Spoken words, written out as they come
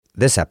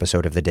This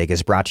episode of The Dig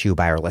is brought to you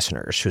by our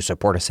listeners who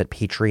support us at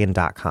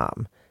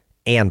patreon.com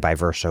and by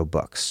Verso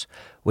Books,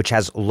 which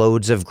has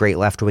loads of great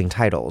left-wing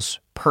titles,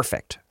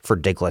 perfect for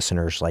Dig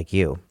listeners like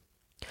you.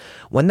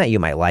 One that you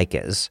might like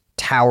is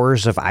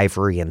Towers of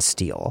Ivory and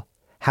Steel,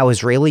 How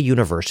Israeli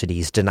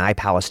Universities Deny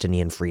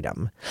Palestinian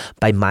Freedom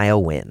by Maya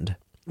Wind,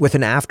 with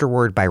an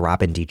afterword by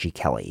Robin D.G.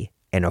 Kelly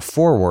and a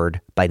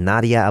foreword by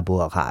Nadia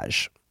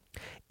Abu-Alhaj.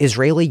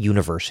 Israeli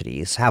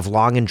universities have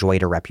long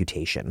enjoyed a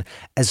reputation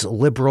as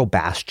liberal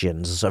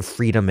bastions of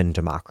freedom and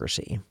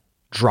democracy.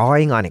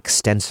 Drawing on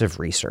extensive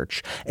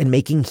research and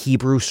making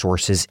Hebrew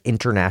sources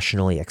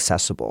internationally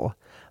accessible,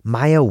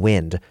 Maya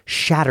Wind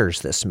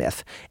shatters this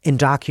myth and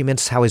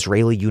documents how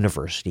Israeli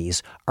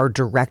universities are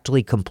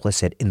directly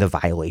complicit in the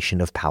violation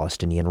of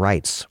Palestinian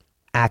rights.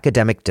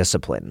 Academic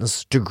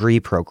disciplines, degree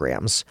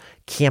programs,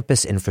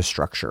 campus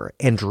infrastructure,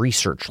 and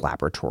research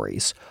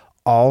laboratories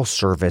all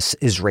service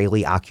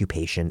Israeli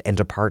occupation and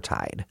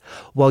apartheid,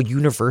 while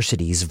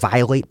universities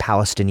violate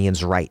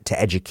Palestinians' right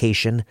to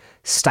education,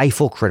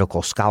 stifle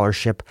critical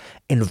scholarship,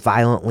 and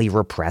violently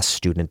repress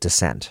student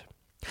dissent.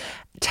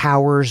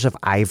 Towers of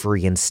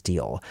Ivory and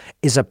Steel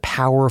is a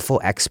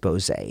powerful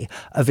expose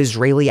of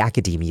Israeli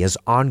academia's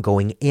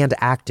ongoing and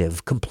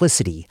active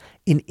complicity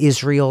in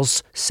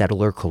Israel's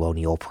settler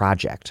colonial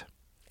project.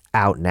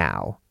 Out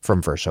now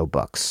from Verso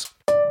Books.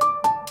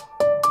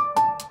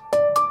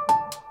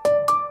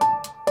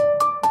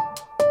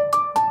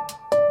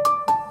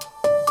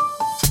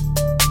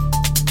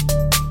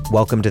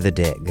 Welcome to The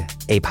Dig,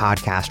 a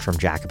podcast from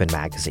Jacobin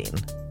Magazine.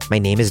 My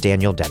name is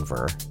Daniel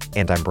Denver,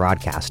 and I'm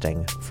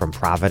broadcasting from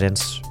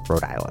Providence,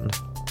 Rhode Island.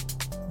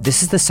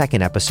 This is the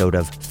second episode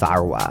of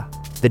Thawra,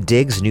 The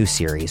Dig's new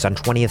series on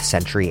 20th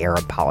century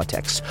Arab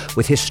politics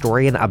with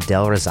historian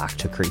Abdelrazak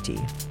Takriti.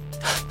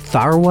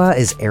 Thawra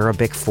is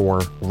Arabic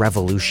for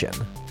revolution.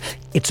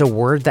 It's a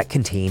word that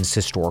contains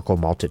historical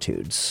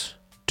multitudes,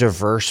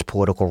 diverse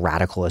political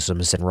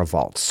radicalisms and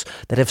revolts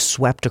that have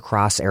swept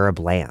across Arab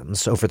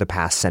lands over the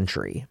past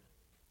century.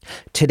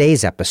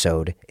 Today's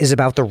episode is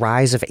about the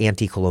rise of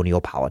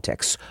anti-colonial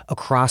politics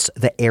across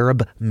the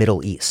Arab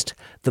Middle East,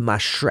 the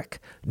Mashriq,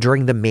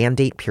 during the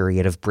Mandate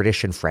period of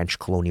British and French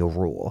colonial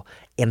rule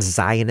and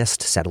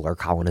Zionist settler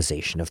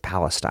colonization of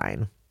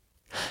Palestine.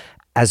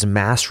 As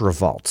mass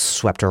revolts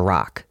swept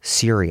Iraq,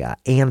 Syria,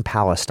 and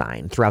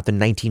Palestine throughout the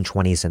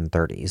 1920s and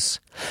 30s,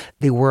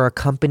 they were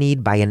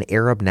accompanied by an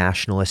Arab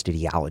nationalist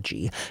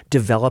ideology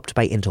developed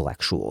by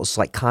intellectuals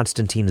like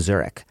Constantine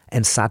Zurich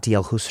and Sati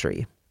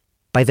al-Husri.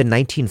 By the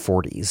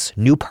 1940s,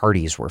 new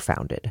parties were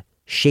founded,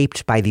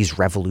 shaped by these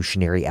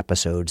revolutionary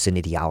episodes and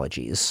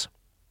ideologies.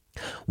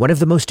 One of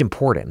the most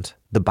important,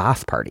 the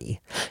Ba'ath Party,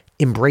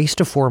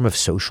 embraced a form of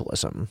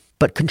socialism,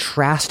 but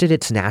contrasted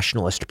its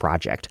nationalist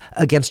project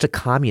against a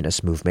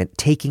communist movement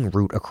taking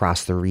root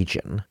across the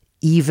region,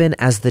 even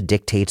as the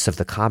dictates of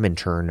the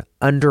Comintern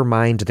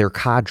undermined their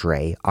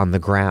cadre on the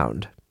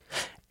ground.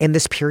 And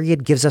this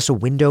period gives us a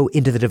window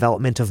into the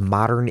development of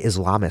modern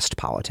Islamist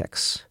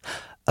politics,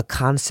 a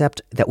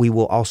concept that we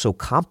will also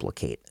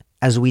complicate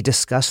as we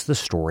discuss the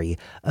story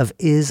of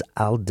Izz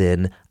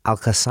al-Din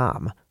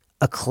al-Qassam,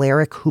 a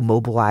cleric who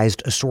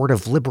mobilized a sort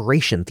of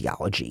liberation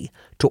theology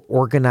to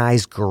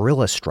organize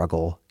guerrilla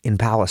struggle in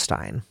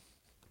Palestine.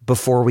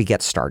 Before we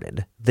get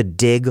started, The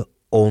Dig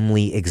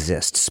only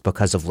exists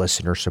because of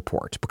listener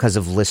support, because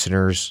of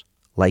listeners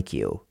like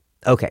you.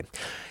 Okay,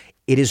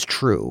 it is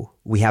true.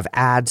 We have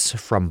ads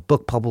from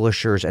book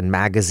publishers and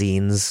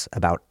magazines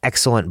about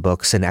excellent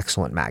books and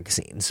excellent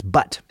magazines,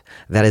 but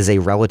that is a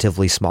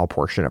relatively small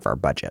portion of our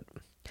budget.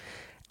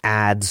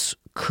 Ads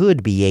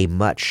could be a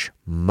much,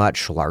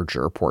 much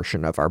larger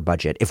portion of our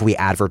budget if we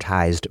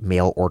advertised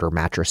mail order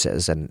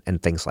mattresses and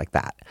things like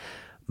that.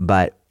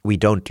 But we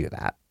don't do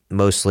that,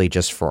 mostly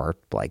just for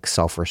like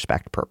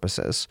self-respect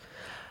purposes.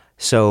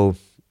 So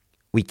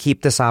we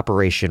keep this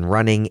operation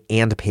running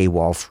and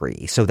paywall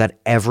free so that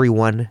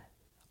everyone,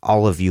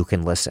 all of you,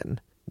 can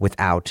listen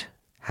without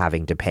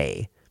having to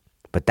pay.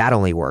 But that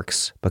only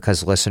works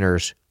because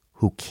listeners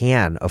who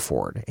can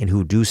afford and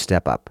who do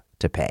step up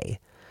to pay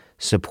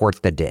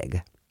support The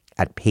Dig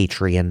at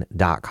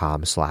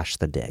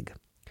patreon.com/thedig.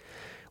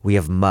 We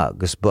have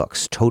mugs,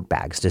 books, tote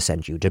bags to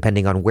send you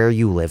depending on where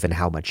you live and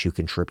how much you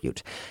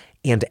contribute.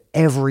 And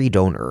every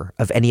donor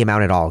of any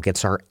amount at all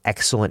gets our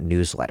excellent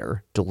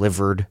newsletter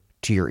delivered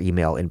to your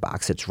email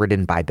inbox. It's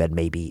written by Ben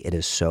Mabie. It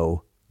is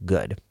so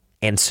good.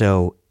 And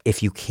so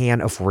if you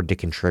can afford to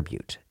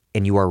contribute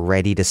and you are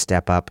ready to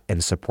step up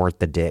and support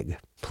The Dig,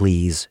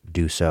 please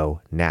do so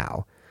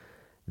now.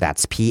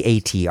 That's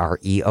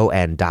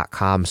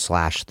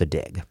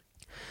patreon.com/thedig.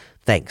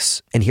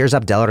 Thanks. And here's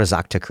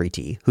Abdelrazak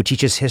Takriti, who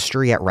teaches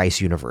history at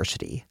Rice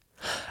University.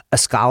 A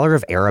scholar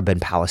of Arab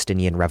and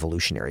Palestinian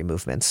revolutionary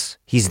movements,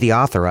 he's the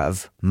author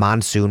of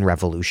Monsoon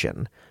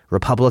Revolution,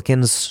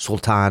 Republicans,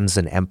 Sultans,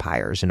 and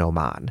Empires in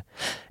Oman,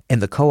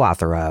 and the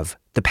co-author of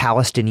the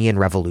Palestinian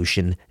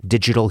Revolution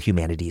Digital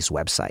Humanities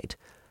website,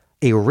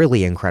 a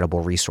really incredible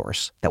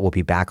resource that will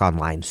be back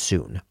online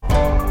soon.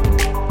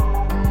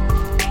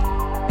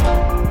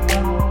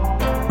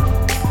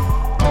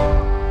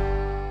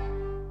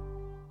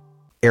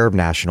 Arab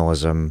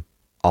nationalism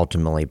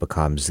ultimately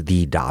becomes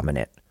the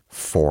dominant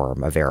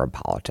form of Arab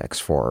politics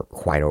for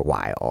quite a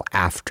while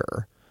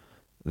after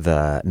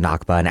the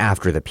Nakba and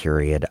after the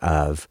period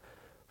of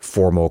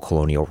formal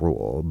colonial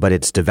rule, but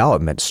its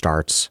development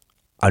starts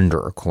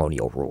under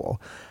colonial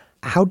rule.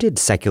 How did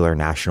secular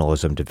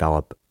nationalism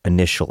develop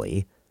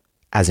initially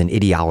as an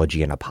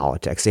ideology and a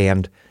politics?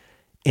 And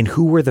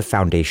who were the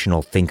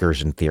foundational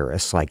thinkers and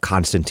theorists like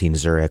Constantine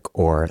Zurich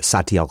or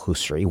Sati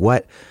al-Husri?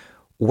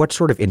 What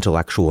sort of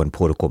intellectual and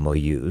political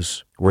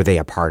milieus were they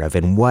a part of,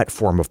 and what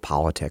form of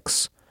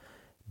politics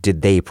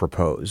did they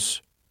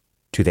propose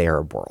to the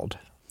Arab world?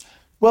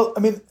 Well, I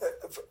mean,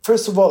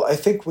 first of all, I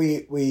think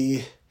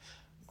we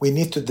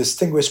need to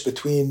distinguish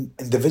between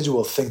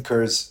individual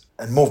thinkers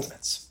and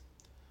movements.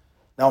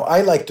 Now,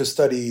 I like to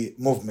study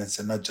movements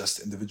and not just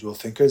individual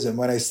thinkers. And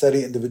when I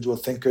study individual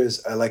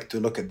thinkers, I like to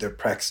look at their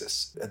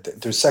praxis, at the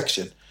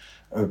intersection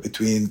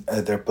between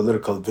their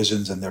political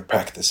visions and their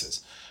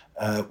practices,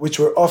 which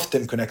were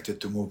often connected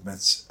to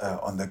movements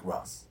on the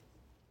ground.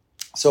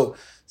 So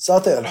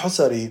Sati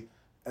al-Husari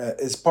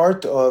is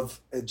part of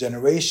a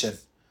generation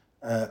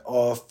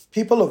of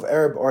people of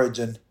Arab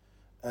origin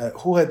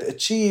who had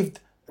achieved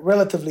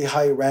relatively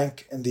high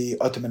rank in the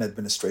Ottoman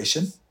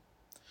administration.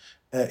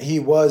 He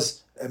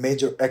was a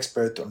major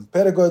expert on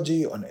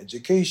pedagogy, on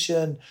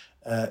education.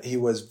 He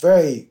was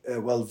very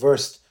well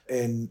versed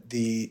in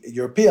the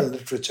European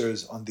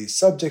literatures on these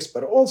subjects,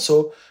 but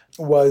also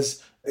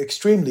was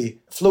extremely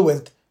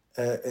fluent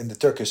in the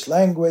Turkish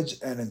language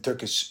and in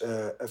Turkish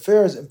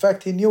affairs. In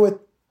fact, he knew it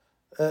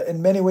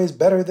in many ways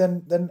better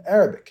than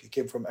Arabic. He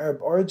came from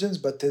Arab origins,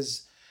 but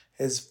his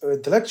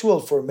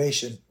intellectual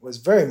formation was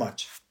very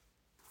much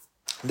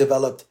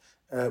developed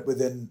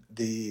within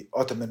the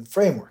Ottoman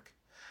framework.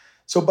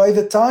 So by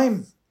the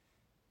time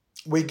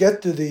we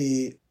get to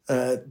the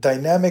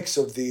dynamics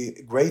of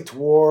the Great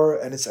War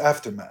and its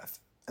aftermath,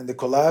 and the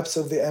collapse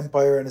of the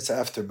empire and its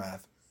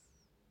aftermath,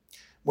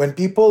 when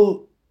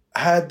people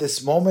had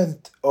this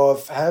moment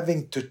of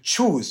having to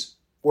choose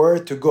where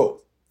to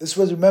go. This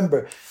was,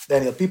 remember,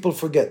 Daniel, people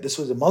forget, this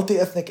was a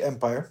multi-ethnic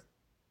empire.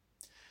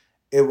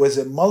 It was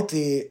a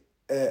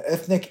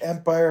multi-ethnic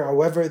empire,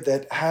 however,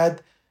 that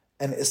had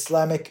an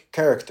Islamic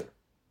character,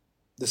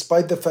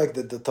 despite the fact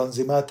that the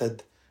Tanzimat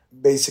had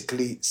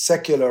basically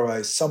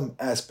secularized some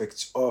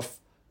aspects of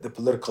the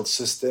political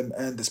system,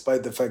 and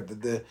despite the fact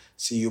that the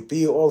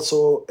CUP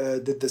also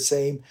did the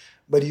same,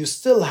 but you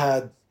still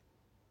had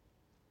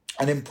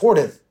an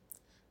important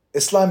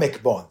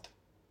Islamic bond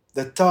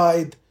that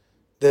tied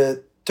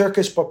the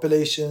Turkish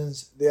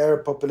populations, the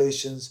Arab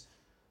populations,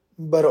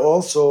 but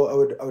also,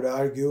 I would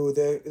argue,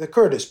 the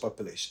Kurdish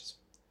populations.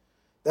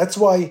 That's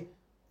why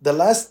the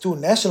last two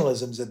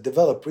nationalisms that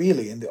developed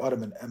really in the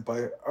Ottoman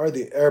Empire are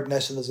the Arab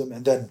nationalism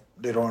and then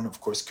later on,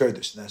 of course,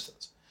 Kurdish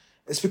nationalism.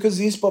 It's because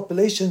these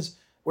populations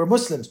were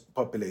Muslim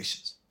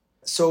populations.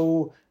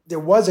 So there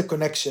was a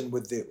connection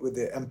with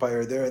the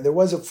empire there, and there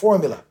was a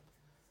formula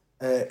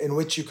in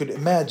which you could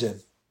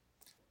imagine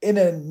in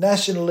a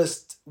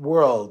nationalist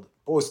world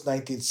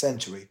post-19th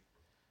century,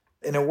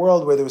 in a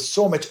world where there was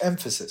so much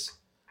emphasis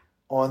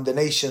on the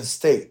nation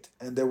state,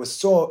 and there was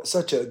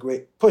such a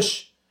great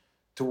push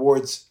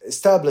towards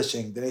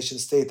establishing the nation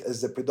state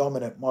as the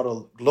predominant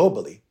model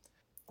globally,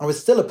 there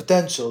was still a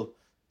potential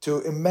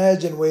to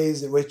imagine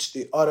ways in which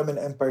the Ottoman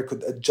Empire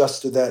could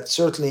adjust to that,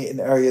 certainly in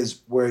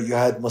areas where you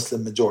had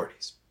Muslim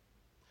majorities.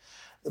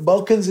 The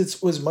Balkans,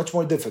 it was much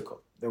more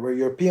difficult. There were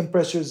European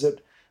pressures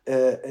that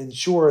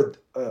ensured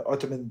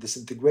Ottoman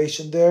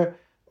disintegration there,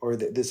 or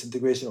the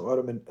disintegration of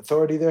Ottoman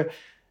authority there.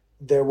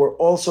 There were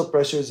also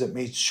pressures that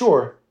made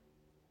sure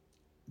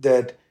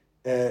that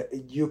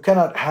you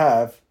cannot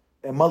have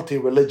a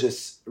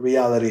multi-religious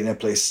reality in a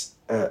place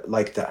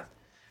like that.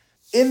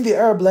 In the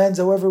Arab lands,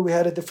 however, we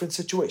had a different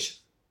situation.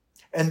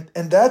 And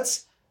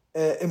that's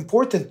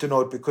important to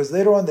note, because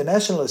later on the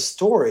nationalist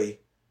story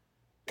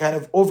kind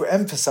of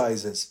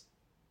overemphasizes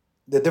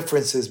the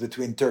differences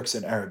between Turks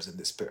and Arabs in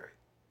this period.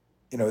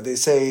 They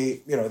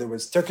say, there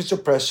was Turkish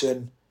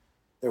oppression,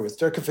 there was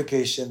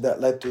Turkification that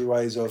led to the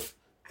rise of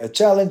a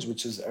challenge,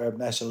 which is Arab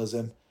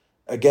nationalism,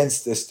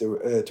 against this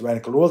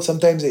tyrannical rule.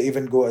 Sometimes they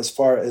even go as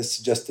far as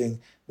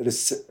suggesting that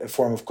it's a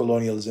form of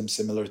colonialism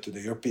similar to the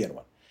European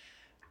one.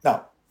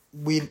 Now,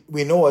 we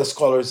know as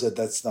scholars that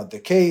that's not the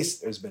case.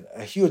 There's been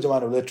a huge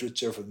amount of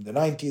literature from the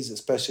 90s,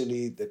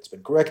 especially, that's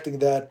been correcting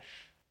that.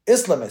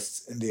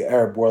 Islamists in the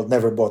Arab world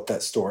never bought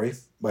that story,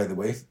 by the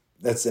way.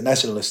 That's the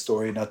nationalist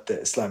story, not the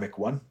Islamic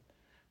one.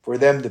 For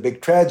them, the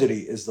big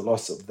tragedy is the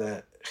loss of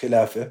the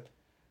Khilafah,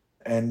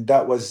 and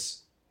that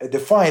was a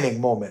defining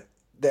moment.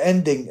 The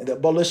ending, the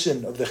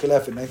abolition of the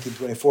Khilafah in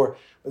 1924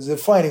 was a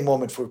defining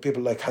moment for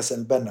people like Hassan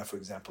al-Banna, for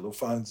example, who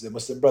founds the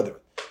Muslim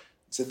Brotherhood.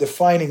 It's a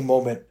defining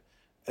moment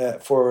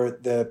for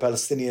the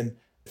Palestinian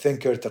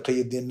thinker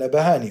Taqiyuddin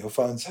Nabahani, who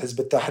founds Hizb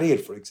al-Tahrir,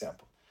 for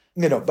example.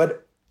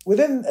 But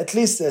within at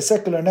least a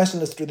secular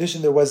nationalist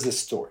tradition, there was this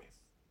story.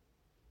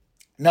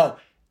 Now,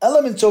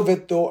 elements of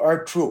it, though,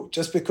 are true.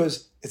 Just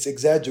because it's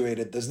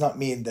exaggerated does not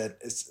mean that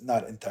it's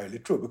not entirely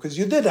true, because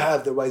you did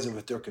have the rise of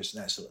a Turkish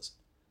nationalism.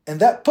 And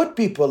that put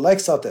people like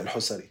Sati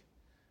al-Husari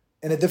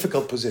in a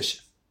difficult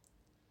position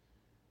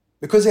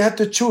because they had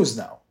to choose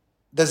now.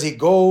 Does he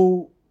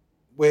go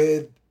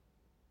with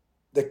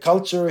the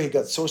culture he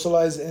got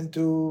socialized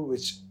into,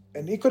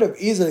 and he could have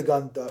easily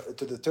gone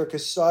to the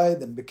Turkish side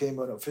and became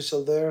an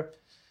official there,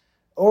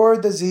 or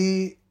does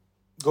he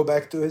go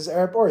back to his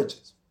Arab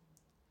origins?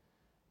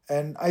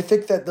 And I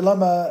think that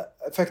dilemma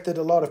affected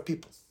a lot of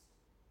people.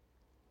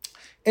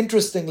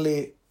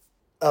 Interestingly,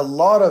 a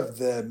lot of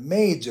the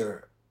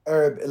major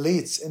Arab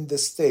elites in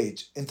this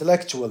stage,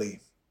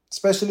 intellectually,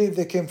 especially if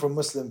they came from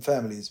Muslim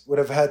families, would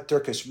have had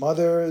Turkish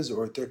mothers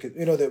or Turkish,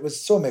 that was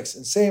so mixed.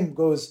 And same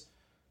goes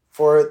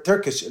for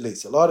Turkish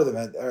elites. A lot of them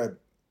had Arab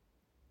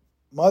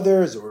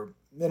mothers or,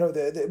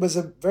 it was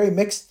a very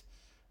mixed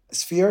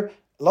sphere.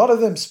 A lot of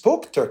them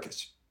spoke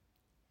Turkish.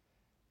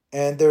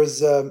 And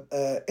there's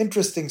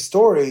interesting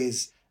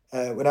stories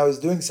when I was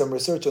doing some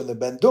research on the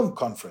Bandung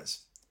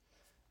conference.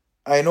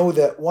 I know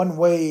that one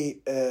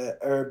way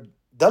Arab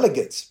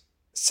delegates,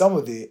 some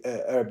of the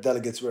Arab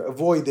delegates were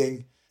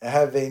avoiding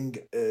having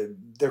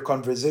their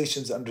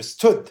conversations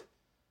understood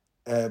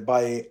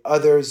by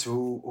others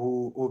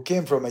who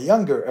came from a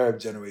younger Arab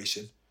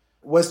generation,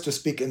 was to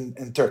speak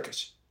in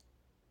Turkish.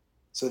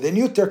 So they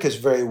knew Turkish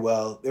very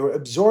well. They were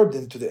absorbed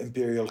into the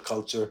imperial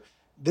culture.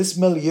 This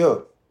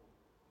milieu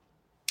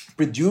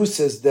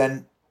produces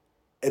then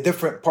a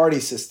different party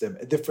system,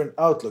 a different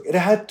outlook. It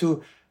had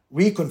to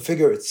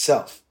reconfigure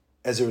itself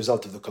as a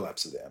result of the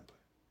collapse of the empire.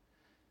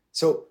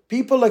 So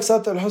people like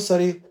Sati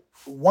al-Husari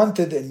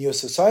wanted a new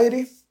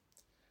society.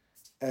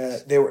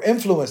 They were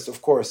influenced,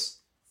 of course,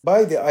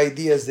 by the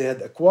ideas they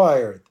had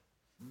acquired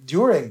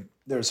during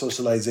their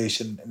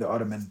socialization in the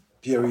Ottoman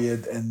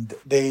period. And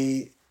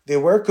they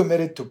were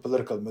committed to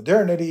political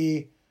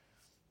modernity.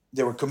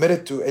 They were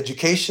committed to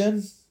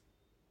education.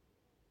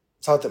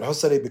 Sati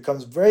al-Husari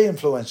becomes very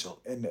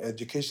influential in the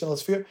educational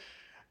sphere.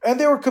 And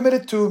they were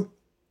committed to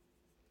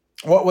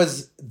what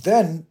was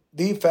then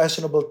the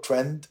fashionable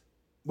trend,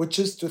 which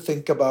is to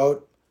think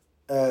about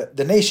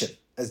the nation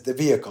as the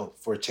vehicle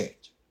for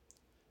change,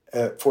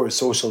 for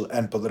social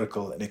and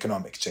political and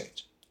economic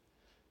change.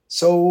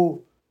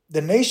 So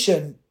the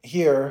nation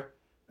here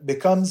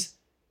becomes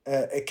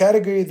a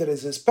category that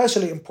is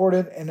especially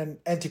important in an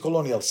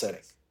anti-colonial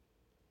setting.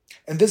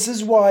 And this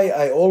is why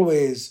I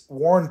always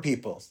warn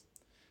people.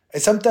 I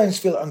sometimes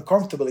feel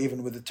uncomfortable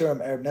even with the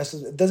term Arab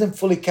nationalism. It doesn't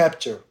fully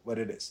capture what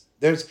it is.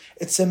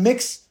 It's a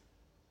mix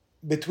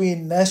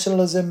between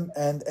nationalism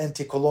and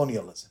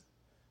anti-colonialism.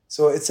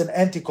 So it's an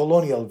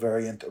anti-colonial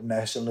variant of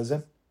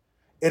nationalism.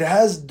 It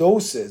has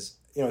doses,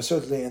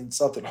 certainly in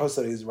Sati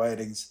al-Husari's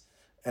writings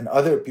and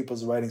other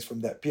people's writings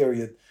from that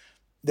period.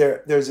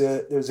 There's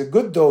a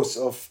good dose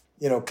of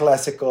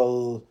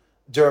classical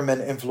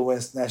German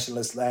influenced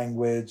nationalist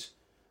language,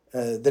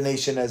 the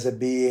nation as a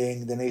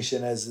being, the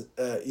nation as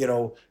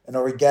an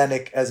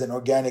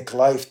organic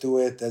life to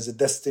it, as a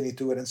destiny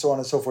to it, and so on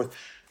and so forth.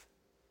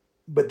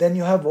 But then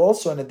you have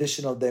also an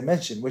additional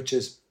dimension, which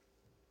is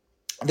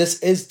this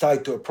is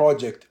tied to a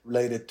project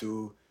related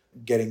to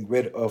getting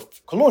rid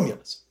of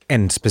colonialism.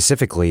 And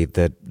specifically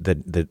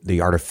the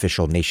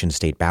artificial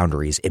nation-state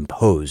boundaries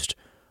imposed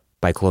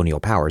by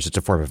colonial powers. It's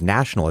a form of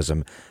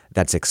nationalism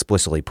that's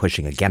explicitly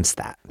pushing against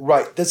that.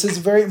 Right. This is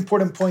a very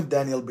important point,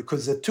 Daniel,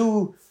 because the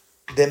two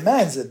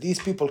demands that these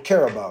people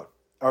care about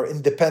are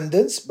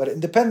independence, but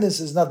independence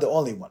is not the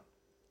only one.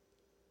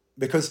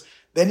 Because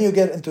then you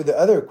get into the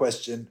other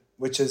question,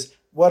 which is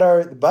what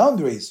are the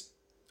boundaries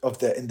of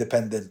the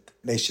independent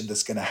nation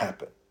that's going to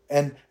happen?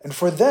 And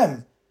for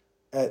them,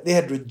 they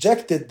had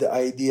rejected the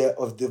idea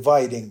of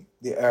dividing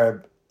the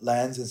Arab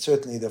lands, and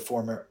certainly the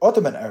former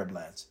Ottoman Arab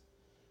lands,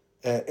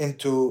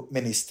 into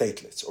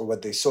mini-statelets, or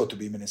what they saw to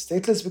be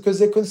mini-statelets, because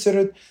they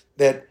considered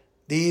that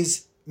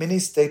these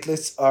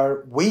mini-statelets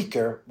are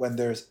weaker when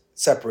they're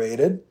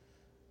separated,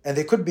 and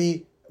they could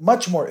be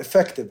much more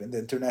effective in the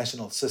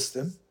international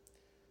system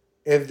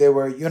if they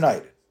were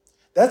united.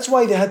 That's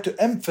why they had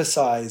to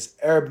emphasize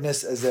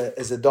Arabness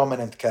as a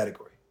dominant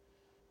category,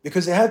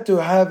 because they had to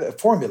have a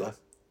formula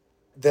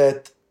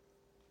that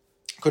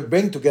could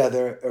bring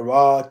together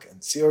Iraq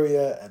and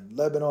Syria and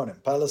Lebanon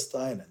and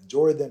Palestine and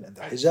Jordan and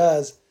the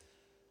Hijaz,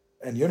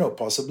 and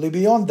possibly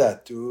beyond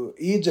that to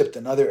Egypt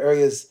and other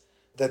areas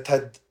that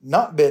had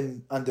not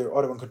been under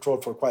Ottoman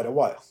control for quite a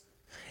while.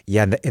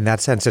 Yeah, in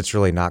that sense, it's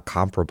really not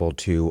comparable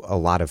to a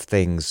lot of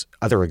things,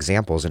 other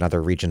examples in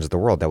other regions of the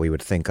world that we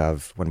would think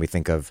of when we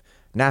think of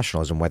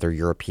nationalism, whether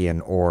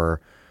European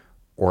or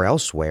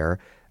elsewhere.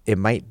 It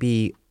might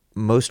be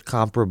most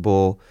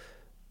comparable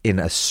in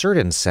a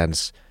certain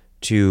sense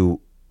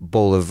to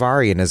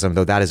Bolivarianism,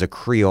 though that is a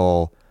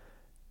Creole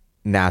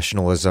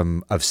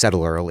nationalism of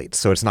settler elites.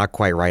 So it's not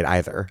quite right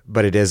either.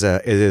 But it is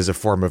a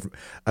form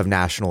of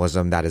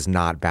nationalism that is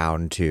not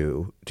bound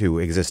to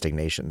existing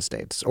nation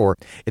states, or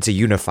it's a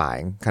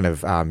unifying kind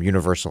of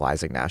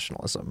universalizing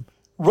nationalism.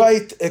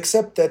 Right,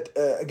 except that,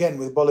 again,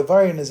 with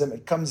Bolivarianism,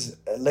 it comes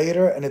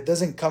later and it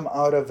doesn't come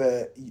out of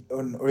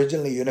an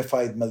originally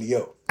unified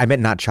milieu. I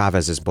meant not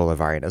Chavez's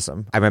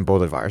Bolivarianism. I meant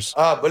Bolivar's.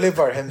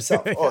 Bolivar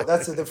himself. Oh,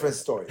 that's a different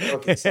story.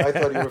 Okay, so I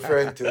thought you were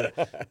referring to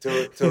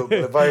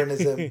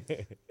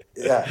Bolivarianism.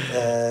 Yeah,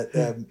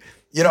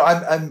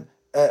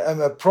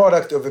 I'm a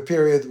product of a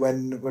period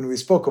when we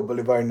spoke of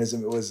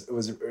Bolivarianism. It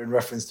was in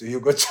reference to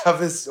Hugo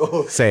Chavez.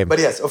 So, Same, but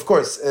yes, of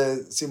course,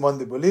 Simón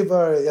de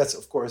Bolívar. Yes,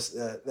 of course,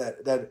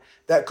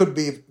 that could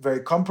be very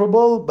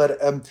comparable.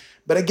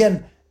 But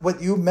again,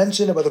 what you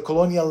mentioned about the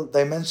colonial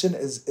dimension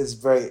is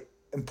very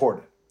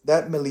important.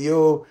 That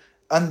milieu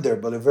under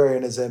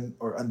Bolivarianism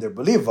or under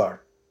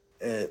Bolivar.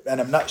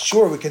 And I'm not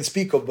sure we can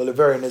speak of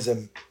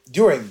Bolivarianism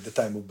during the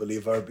time of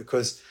Bolivar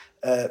because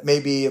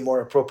maybe a more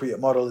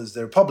appropriate model is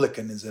the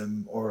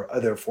republicanism or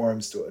other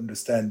forms to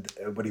understand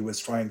what he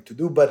was trying to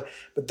do. But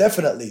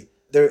definitely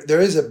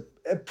there is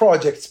a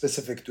project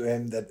specific to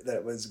him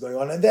that was going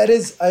on. And that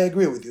is, I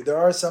agree with you, there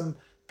are some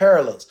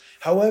parallels.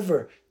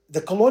 However,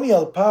 the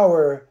colonial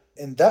power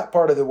in that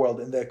part of the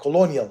world, in the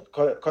colonial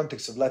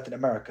context of Latin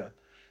America,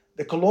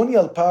 the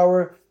colonial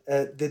power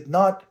did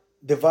not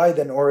divide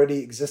an already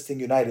existing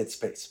united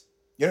space.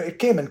 It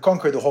came and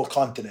conquered the whole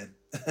continent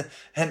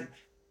and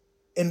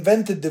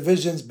invented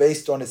divisions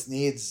based on its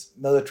needs,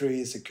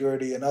 military,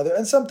 security,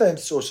 and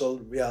sometimes social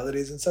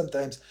realities, and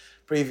sometimes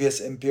previous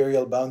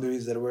imperial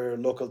boundaries that were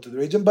local to the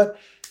region. But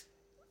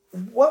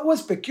what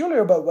was peculiar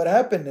about what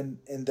happened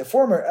in the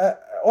former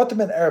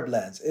Ottoman Arab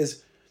lands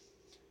is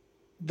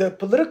the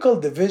political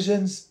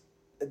divisions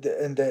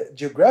and the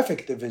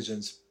geographic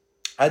divisions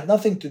had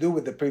nothing to do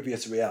with the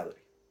previous reality.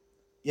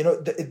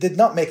 It did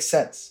not make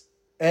sense.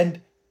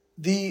 And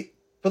the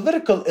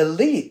political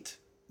elite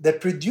that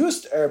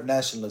produced Arab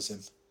nationalism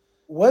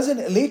was an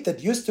elite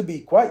that used to be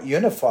quite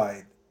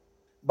unified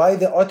by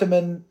the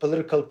Ottoman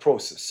political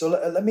process. So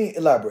let me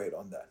elaborate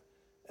on that.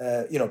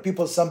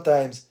 People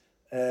sometimes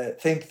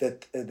think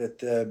that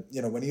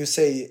when you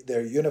say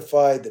they're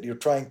unified, that you're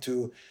trying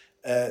to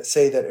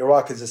say that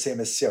Iraq is the same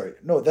as Syria.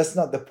 No, that's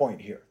not the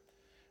point here.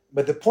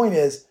 But the point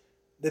is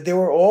that they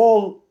were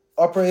all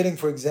operating,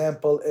 for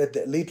example, at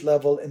the elite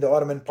level in the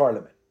Ottoman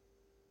parliament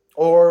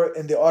or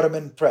in the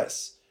Ottoman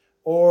press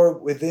or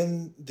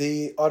within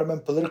the Ottoman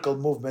political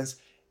movements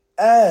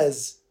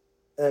as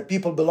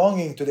people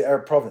belonging to the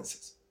Arab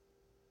provinces.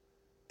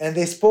 And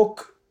they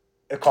spoke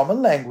a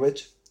common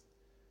language,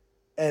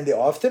 and they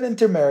often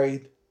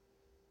intermarried,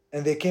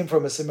 and they came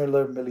from a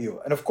similar milieu.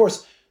 And of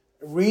course,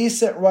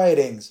 recent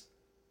writings,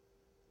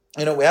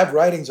 we have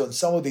writings on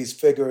some of these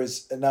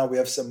figures, and now we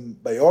have some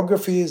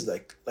biographies,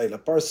 like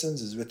Layla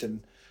Parsons has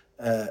written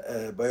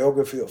a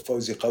biography of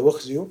Fawzi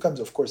Qawakhji, who comes,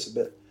 of course, a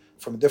bit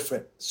from a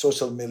different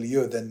social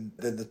milieu than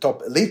the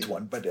top elite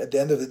one. But at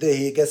the end of the day,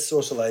 he gets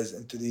socialized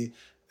into the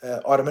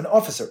Ottoman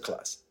officer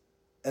class.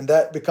 And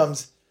that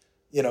becomes,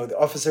 the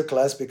officer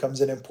class becomes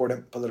an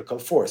important political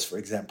force, for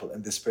example,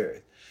 in this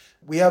period.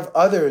 We have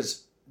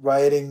others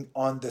writing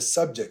on the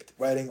subject,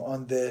 writing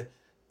on the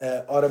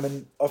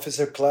Ottoman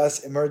officer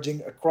class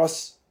emerging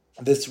across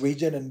this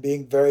region and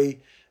being very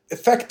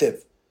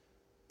effective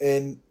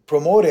in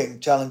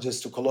promoting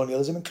challenges to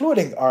colonialism,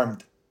 including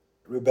armed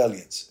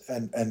rebellions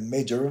and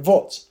major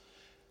revolts.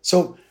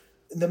 So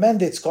in the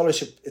mandate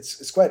scholarship,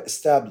 it's quite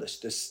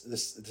established,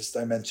 this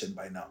dimension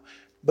by now.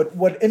 But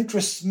what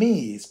interests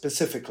me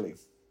specifically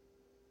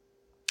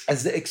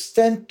is the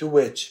extent to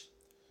which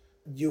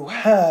you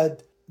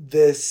had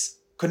this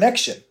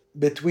connection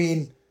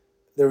between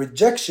the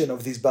rejection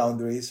of these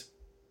boundaries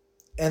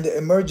and the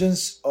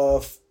emergence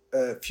of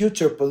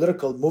future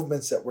political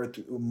movements that were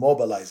to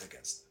mobilize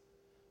against them.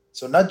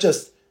 So not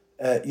just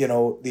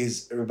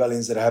these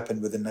rebellions that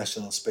happened within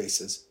national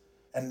spaces,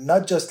 and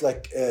not just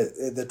like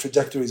the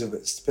trajectories of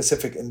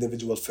specific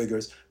individual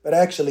figures, but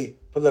actually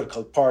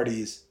political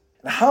parties.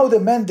 And how the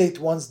mandate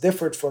ones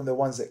differed from the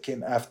ones that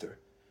came after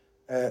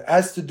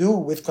has to do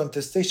with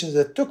contestations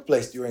that took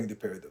place during the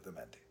period of the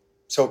mandate.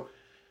 So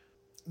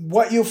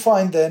what you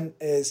find then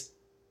is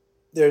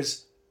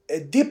there's a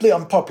deeply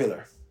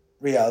unpopular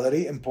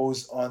reality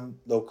imposed on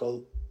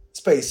local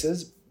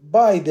spaces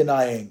by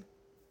denying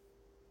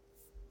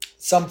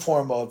some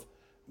form of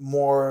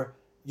more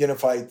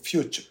unified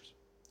futures.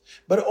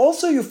 But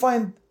also you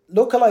find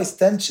localized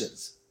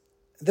tensions.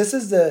 This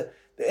is the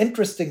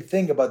interesting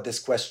thing about this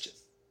question.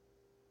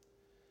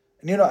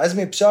 And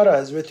Azmi Bshara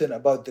has written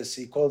about this.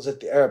 He calls it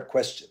the Arab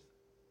question.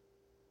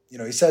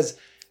 He says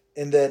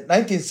in the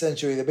 19th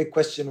century, the big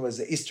question was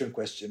the Eastern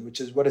question,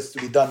 which is what is to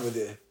be done with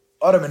the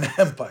Ottoman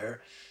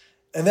Empire.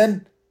 And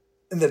then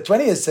in the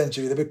 20th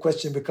century, the big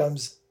question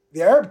becomes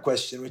the Arab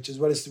question, which is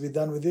what is to be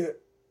done with the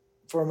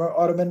former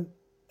Ottoman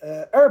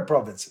Arab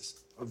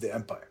provinces of the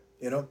empire,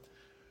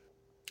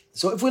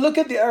 So if we look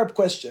at the Arab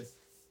question,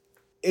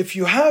 if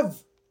you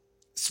have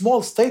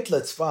small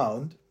statelets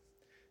found,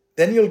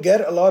 then you'll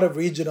get a lot of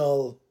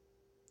regional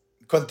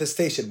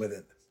contestation within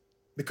them.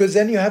 Because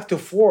then you have to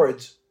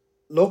forge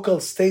local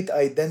state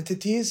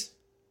identities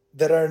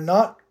that are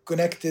not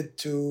connected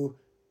to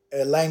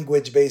a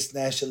language-based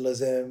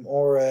nationalism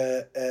or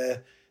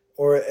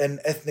or an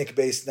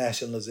ethnic-based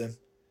nationalism.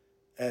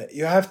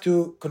 You have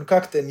to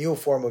concoct a new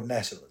form of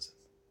nationalism,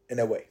 in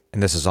a way.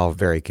 And this is all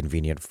very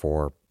convenient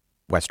for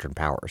Western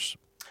powers.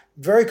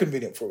 Very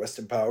convenient for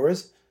Western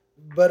powers,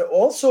 but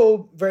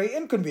also very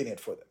inconvenient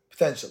for them,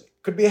 potentially.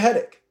 Could be a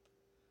headache.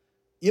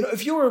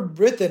 If you were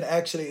Britain,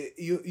 actually,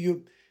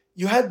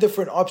 you had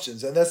different options,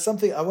 and that's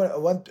something I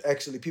want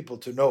actually people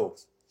to know,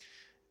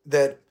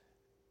 that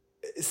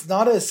it's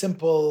not as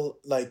simple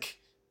like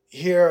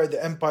here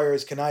the empire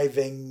is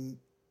conniving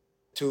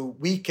to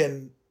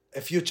weaken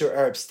a future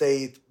Arab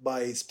state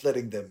by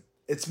splitting them.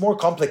 It's more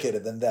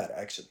complicated than that,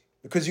 actually,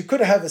 because you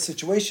could have a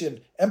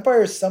situation,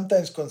 empires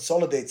sometimes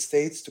consolidate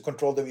states to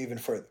control them even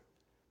further.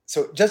 So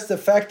just the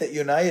fact that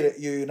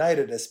you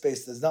united a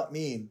space does not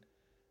mean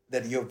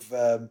that you've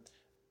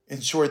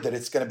ensured that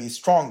it's going to be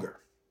stronger.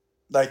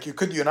 Like, you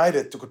could unite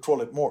it to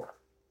control it more.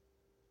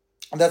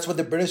 And that's what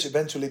the British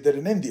eventually did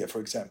in India,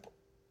 for example.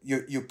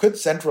 You could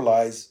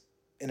centralize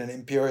in an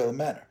imperial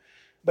manner.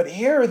 But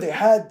here they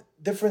had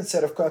different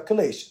set of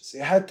calculations. They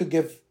had to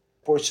give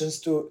portions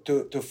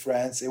to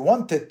France. They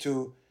wanted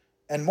to,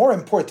 and more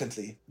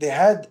importantly, they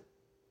had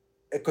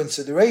a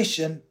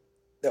consideration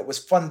that was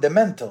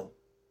fundamental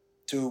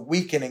to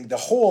weakening the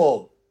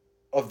whole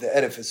of the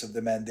edifice of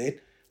the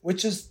mandate,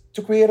 which is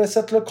to create a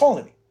settler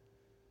colony.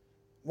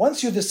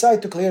 Once you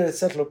decide to create a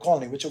settler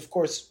colony, which of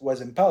course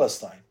was in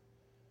Palestine,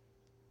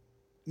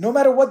 no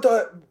matter what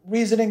the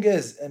reasoning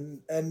is,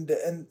 and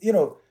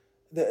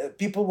the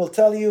people will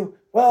tell you,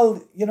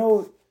 well,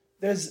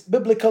 there's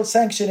biblical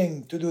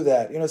sanctioning to do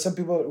that. Some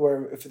people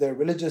if they're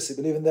religious, they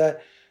believe in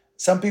that.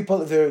 Some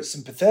people, if they're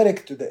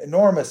sympathetic to the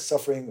enormous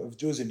suffering of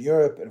Jews in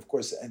Europe, and of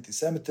course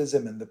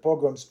anti-Semitism and the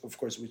pogroms, of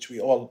course, which we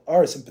all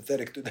are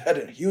sympathetic to that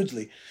and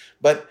hugely.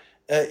 But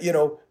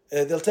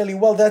they'll tell you,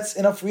 well, that's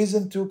enough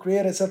reason to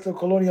create a settler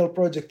colonial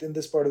project in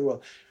this part of the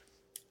world.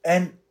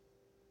 And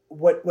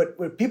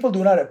what people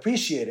do not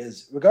appreciate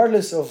is,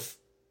 regardless of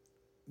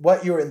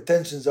what your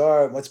intentions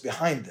are and what's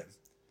behind them,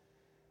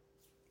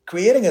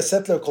 creating a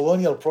settler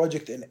colonial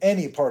project in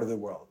any part of the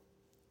world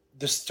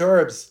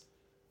disturbs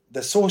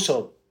the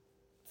social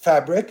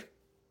fabric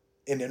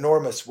in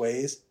enormous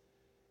ways.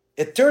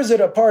 It tears it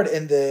apart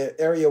in the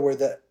area where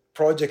the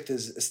project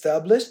is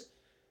established,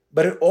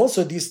 but it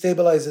also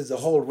destabilizes the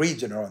whole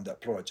region around that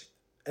project.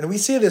 And we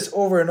see this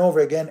over and over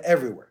again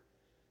everywhere.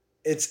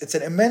 It's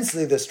an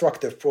immensely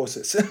destructive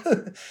process,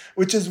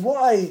 which is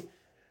why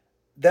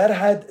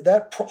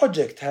that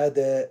project had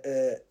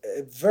a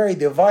very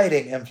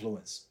dividing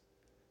influence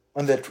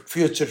on the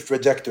future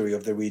trajectory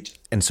of the region.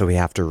 And so we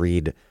have to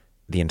read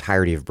the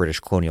entirety of British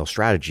colonial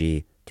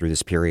strategy through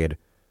this period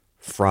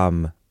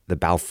from the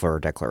Balfour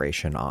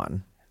Declaration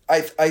on.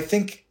 I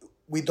think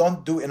we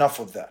don't do enough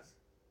of that.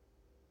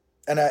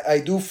 And I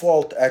do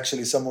fault,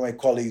 actually, some of my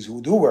colleagues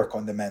who do work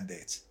on the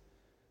mandates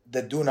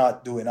that do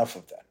not do enough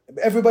of that.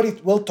 Everybody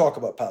will talk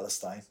about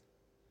Palestine,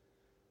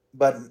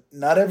 but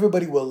not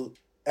everybody will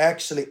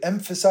actually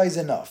emphasize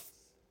enough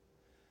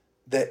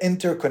the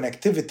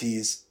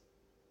interconnectivities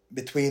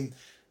between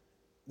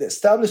the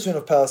establishment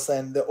of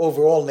Palestine, the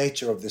overall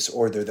nature of this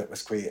order that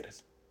was created,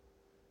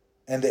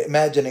 and the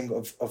imagining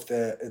of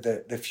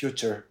the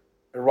future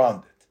around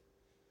it.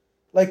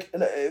 Like,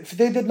 if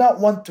they did not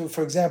want to,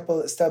 for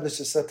example, establish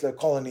a settler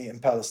colony in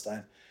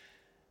Palestine,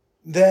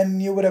 then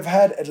you would have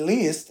had at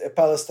least a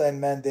Palestine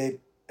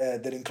mandate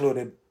that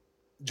included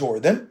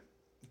Jordan,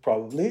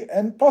 probably,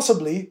 and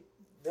possibly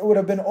it would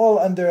have been all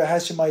under a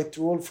Hashemite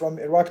rule from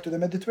Iraq to the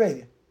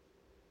Mediterranean.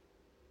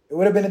 It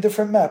would have been a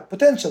different map,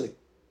 potentially.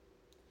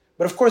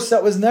 But of course,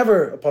 that was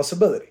never a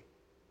possibility.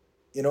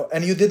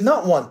 And you did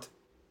not want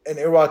an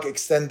Iraq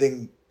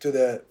extending to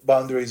the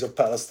boundaries of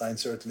Palestine,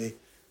 certainly,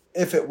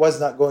 if it was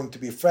not going to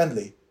be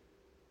friendly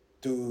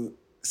to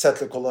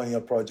settler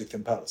colonial project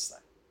in Palestine.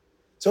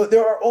 So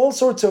there are all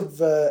sorts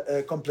of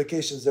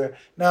complications there.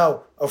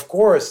 Now, of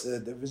course, the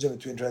division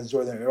between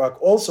Transjordan and Iraq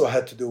also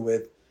had to do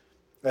with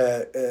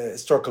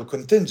historical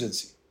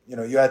contingency.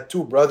 You had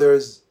two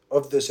brothers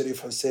of the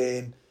Sharif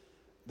Hussein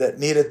that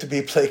needed to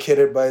be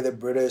placated by the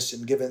British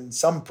and given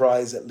some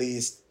prize, at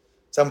least,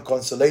 some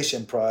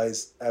consolation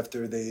prize,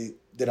 after they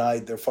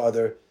denied their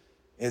father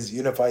his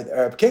unified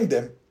Arab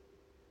kingdom.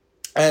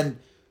 And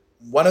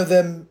one of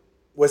them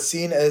was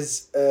seen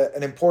as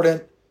an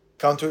important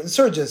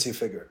counterinsurgency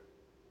figure.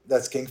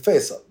 That's King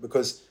Faisal,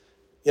 because,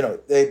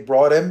 they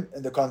brought him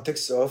in the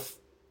context of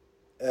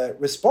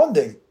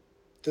responding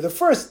to the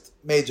first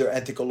major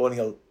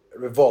anti-colonial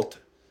revolt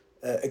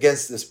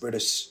against this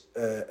British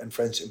and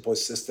French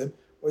imposed system,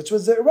 which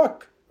was the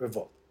Iraq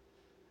revolt.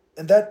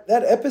 And that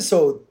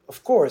episode,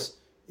 of course,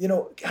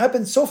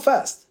 happened so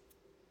fast.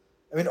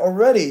 I mean,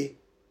 already,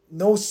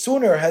 no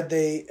sooner had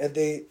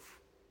they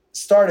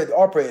started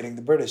operating,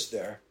 the British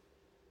there,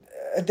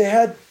 they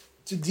had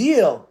to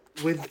deal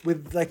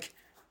with like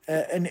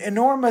an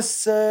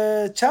enormous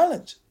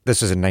challenge.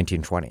 This is in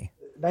 1920.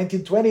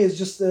 1920 is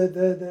just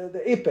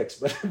the apex,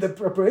 but the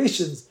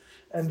preparations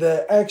and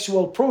the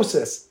actual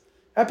process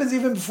happens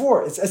even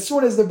before. It's as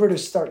soon as the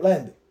British start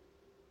landing.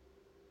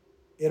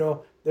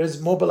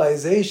 There's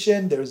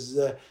mobilization, there's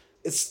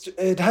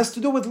it has to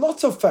do with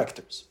lots of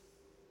factors.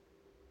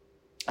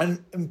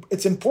 And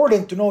it's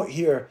important to note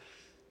here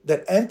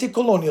that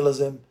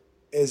anti-colonialism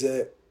is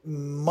a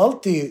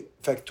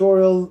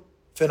multifactorial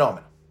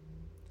phenomenon.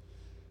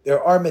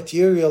 There are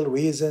material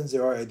reasons,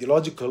 there are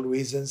ideological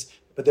reasons,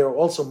 but there are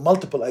also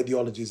multiple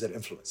ideologies that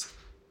influence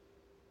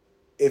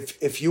it.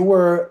 If you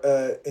were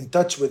in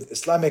touch with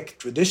Islamic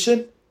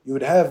tradition, you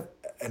would have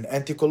an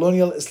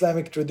anti-colonial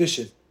Islamic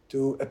tradition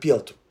to appeal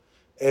to.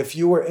 If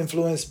you were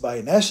influenced by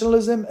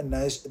nationalism and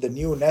the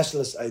new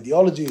nationalist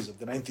ideologies of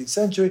the 19th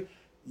century,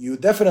 you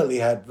definitely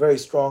had very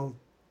strong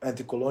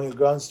anti-colonial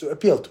grounds to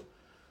appeal to.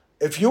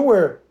 If you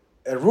were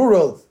a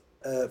rural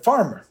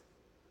farmer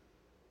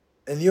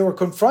and you were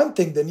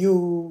confronting the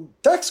new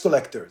tax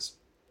collectors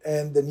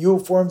and the new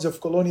forms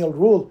of colonial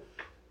rule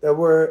that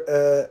were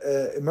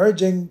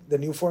emerging, the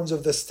new forms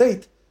of the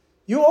state,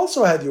 you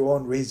also had your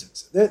own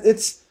reasons.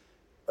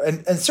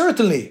 And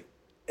certainly,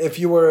 if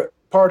you were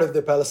part of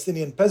the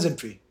Palestinian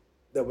peasantry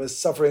that was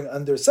suffering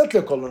under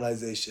settler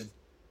colonization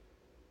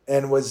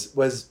and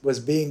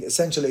was being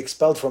essentially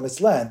expelled from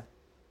its land,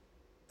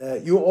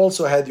 you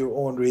also had your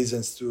own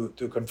reasons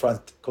to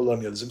confront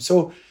colonialism.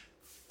 So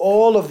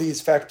all of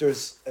these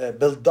factors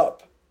build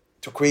up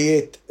to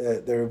create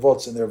the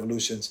revolts and the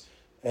revolutions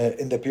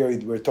in the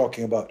period we're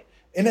talking about.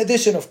 In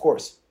addition, of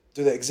course,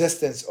 to the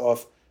existence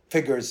of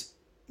figures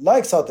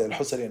like Sati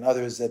al-Husari and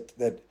others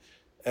that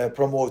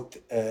promote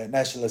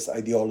nationalist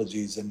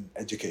ideologies and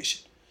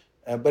education.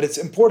 But it's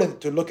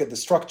important to look at the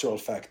structural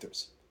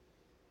factors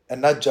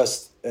and not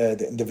just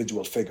the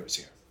individual figures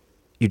here.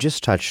 You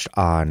just touched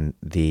on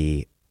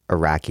the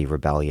Iraqi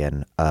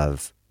rebellion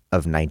of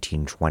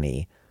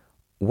 1920.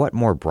 What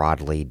more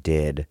broadly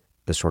did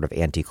the sort of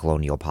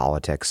anti-colonial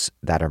politics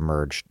that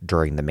emerged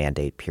during the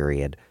Mandate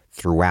period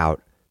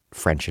throughout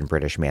French and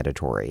British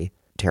mandatory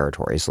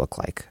territories look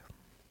like?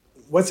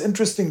 What's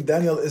interesting,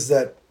 Daniel, is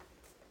that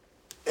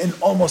in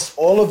almost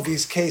all of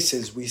these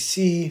cases, we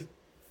see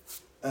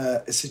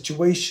a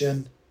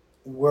situation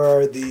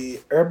where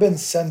the urban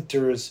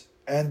centers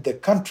and the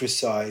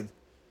countryside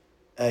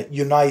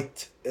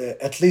unite,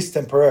 at least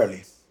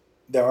temporarily.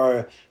 There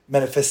are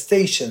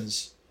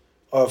manifestations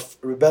of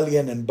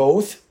rebellion in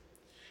both,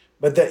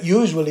 but that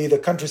usually the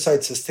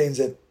countryside sustains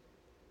it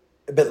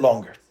a bit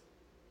longer,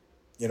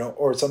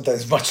 or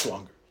sometimes much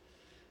longer.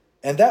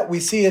 And that we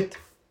see it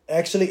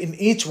actually in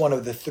each one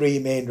of the three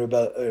main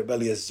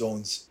rebellious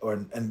zones,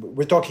 and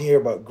we're talking here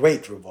about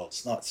great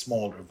revolts, not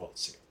small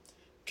revolts here.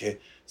 Okay,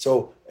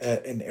 so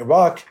in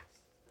Iraq,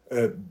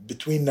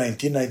 between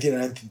 1919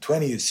 and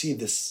 1920, you see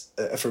this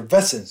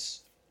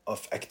effervescence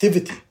of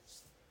activity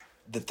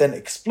that then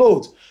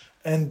explodes,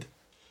 and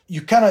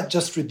you cannot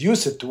just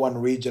reduce it to one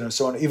region and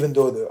so on, even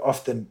though they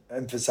often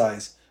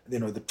emphasize,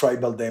 the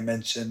tribal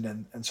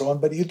dimension and so on.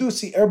 But you do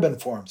see urban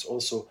forms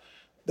also.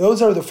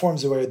 Those are the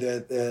forms where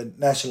the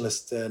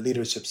nationalist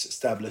leaderships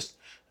established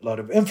a lot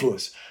of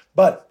influence.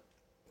 But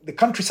the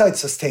countryside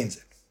sustains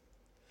it.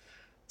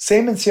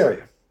 Same in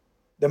Syria.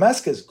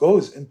 Damascus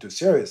goes into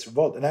serious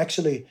revolt. And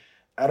actually,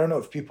 I don't know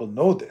if people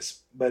know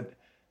this, but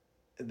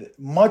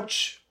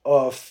much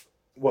of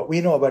what we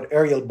know about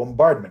aerial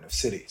bombardment of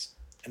cities,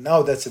 and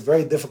now that's a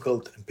very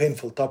difficult and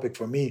painful topic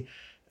for me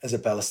as a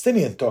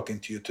Palestinian talking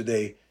to you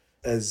today,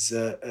 as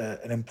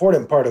an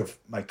important part of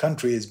my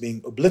country is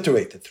being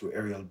obliterated through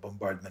aerial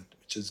bombardment,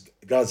 which is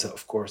Gaza,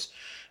 of course.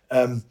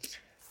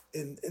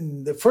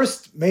 In the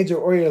first major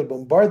aerial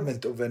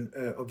bombardment of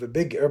a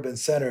big urban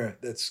center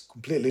that's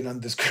completely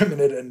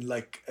non-discriminate and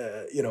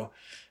in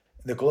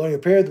the colonial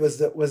period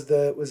was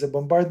a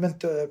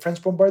bombardment,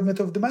 French bombardment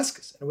of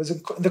Damascus. And it was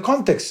in the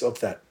context of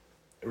that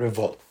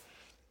revolt.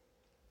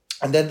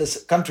 And then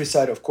the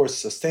countryside, of course,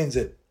 sustains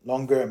it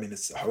longer. I mean,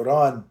 it's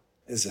Hauran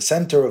is the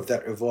center of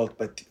that revolt,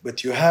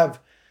 but you have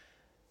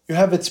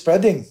it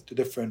spreading to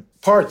different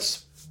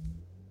parts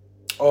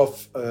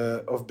of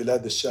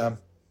Bilad al-Sham.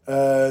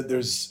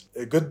 There's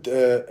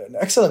an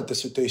excellent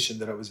dissertation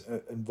that I was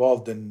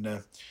involved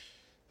in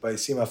by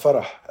Sima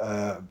Farah.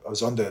 I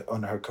was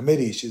on her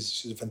committee.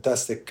 She's a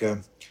fantastic.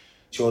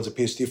 She holds a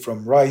PhD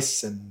from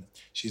Rice, and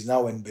she's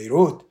now in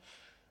Beirut.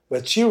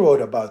 But she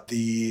wrote about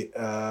the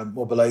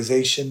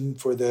mobilization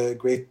for the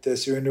Great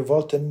Syrian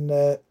Revolt in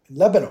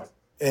Lebanon.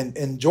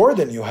 In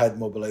Jordan, you had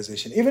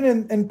mobilization. Even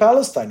in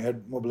Palestine, you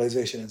had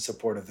mobilization in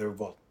support of the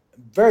revolt.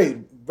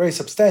 Very, very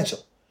substantial.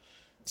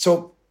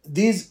 So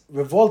these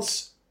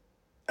revolts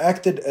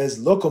acted as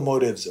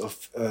locomotives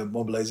of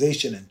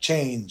mobilization and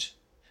change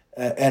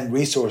and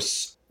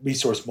resource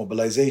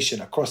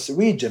mobilization across the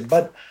region.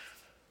 But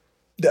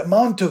the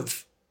amount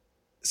of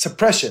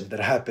suppression that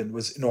happened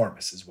was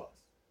enormous as well.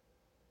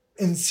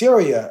 In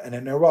Syria and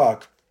in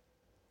Iraq,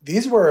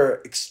 these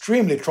were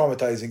extremely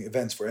traumatizing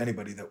events for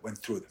anybody that went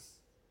through them.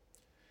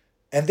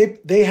 And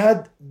they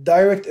had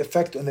direct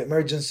effect on the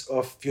emergence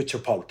of future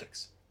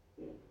politics.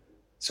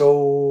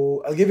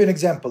 So I'll give you an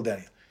example,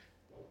 Daniel.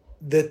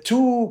 The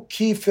two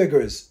key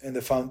figures in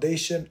the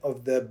foundation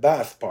of the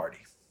Ba'ath Party,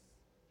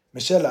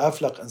 Michel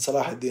Aflaq and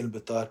Salah ad-Din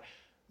al-Bittar,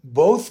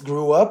 both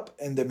grew up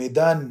in the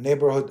Medan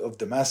neighborhood of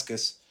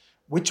Damascus,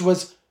 which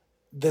was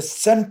the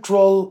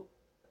central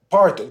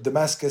part of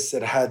Damascus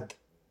that had,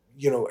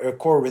 a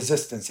core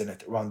resistance in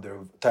it around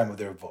the time of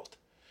the revolt.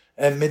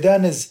 And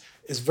Medan is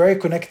very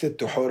connected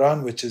to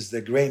Hauran, which is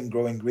the grain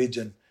growing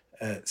region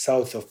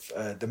south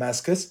of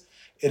Damascus.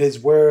 It is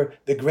where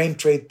the grain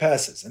trade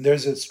passes. And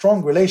there's a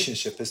strong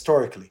relationship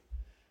historically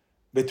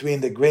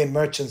between the grain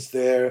merchants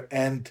there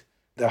and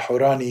the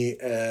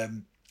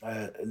Haurani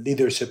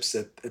leaderships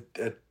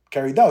that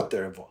carried out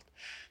the revolt.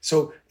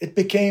 So it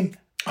became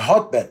a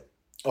hotbed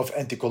of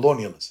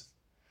anti-colonialism.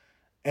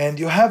 And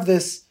you have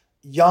this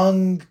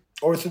young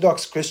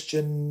Orthodox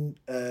Christian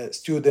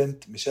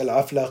student, Michel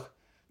Aflaq,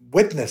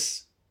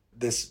 witness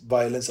this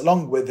violence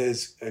along with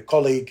his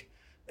colleague,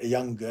 a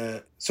young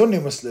Sunni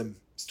Muslim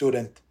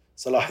student,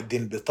 Salah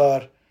ad-Din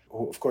Bitar,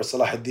 who, of course,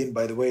 Salah ad-Din,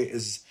 by the way,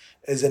 is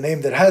a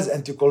name that has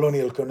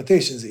anti-colonial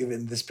connotations even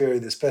in this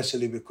period,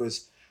 especially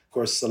because, of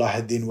course, Salah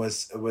ad-Din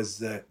was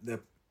the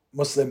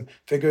Muslim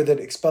figure that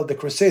expelled the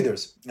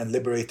Crusaders and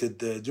liberated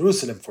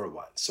Jerusalem for a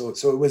while. So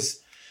it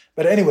was,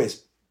 but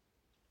anyways,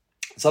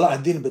 Salah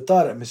ad-Din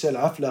Bitar and Michel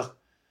Aflaq,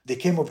 they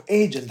came of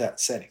age in that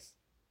setting.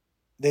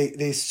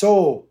 They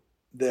saw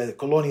the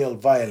colonial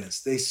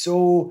violence.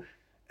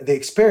 They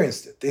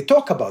experienced it. They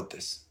talk about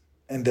this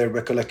in their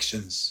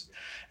recollections.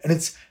 And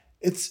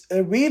it's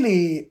a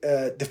really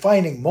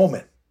defining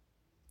moment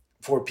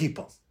for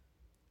people.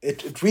 It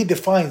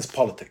redefines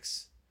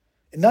politics,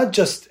 and not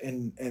just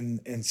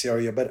in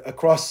Syria, but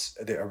across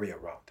the area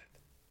around it.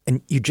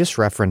 And you just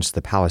referenced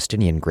the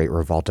Palestinian Great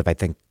Revolt of, I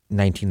think,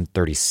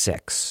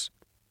 1936.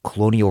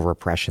 Colonial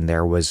repression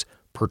there was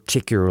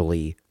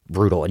particularly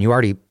brutal. And you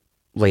already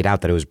laid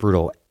out that it was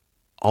brutal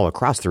all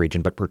across the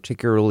region, but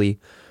particularly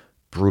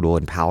brutal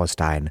in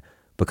Palestine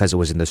because it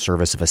was in the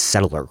service of a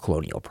settler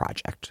colonial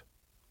project.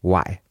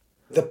 Why?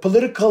 The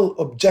political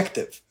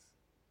objective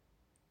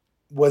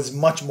was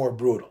much more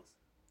brutal.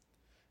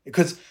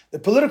 Because the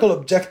political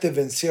objective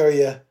in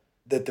Syria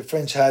that the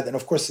French had, and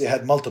of course they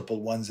had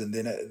multiple ones, and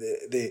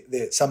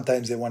they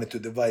sometimes they wanted to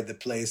divide the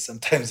place,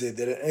 sometimes they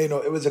didn't.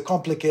 It was a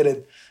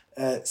complicated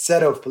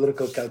set of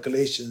political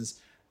calculations,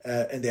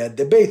 and they had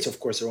debates, of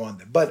course, around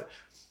them. But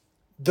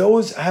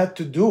those had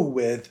to do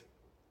with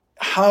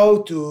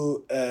how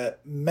to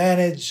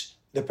manage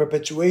the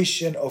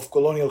perpetuation of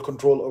colonial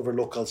control over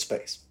local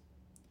space.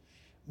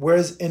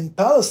 Whereas in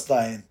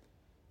Palestine,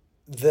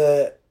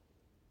 the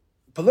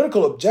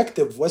political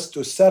objective was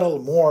to settle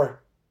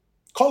more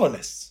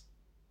colonists.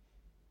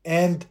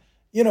 And,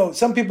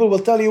 some people will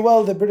tell you,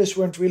 well, the British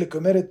weren't really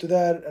committed to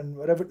that and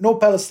whatever. No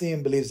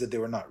Palestinian believes that they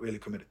were not really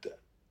committed to that.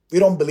 We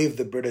don't believe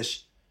the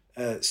British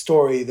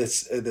story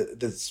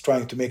that's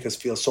trying to make us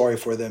feel sorry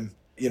for them,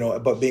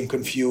 about being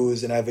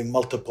confused and having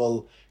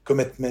multiple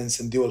commitments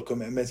and dual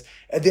commitments.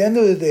 At the end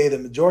of the day, the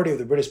majority of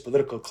the British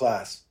political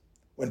class,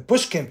 when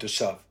push came to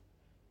shove,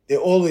 they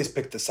always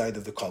picked the side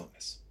of the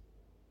colonists.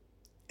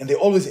 And they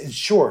always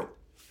ensured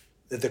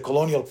that the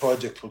colonial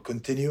project will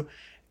continue.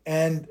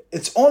 And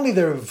it's only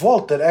the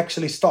revolt that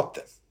actually stopped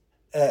them.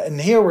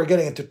 And here we're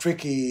getting into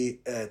tricky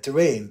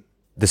terrain.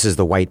 This is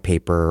the white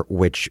paper,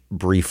 which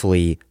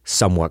briefly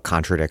somewhat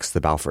contradicts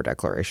the Balfour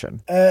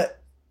Declaration.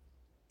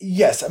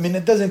 Yes,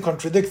 it doesn't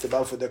contradict the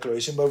Balfour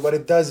Declaration, but what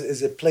it does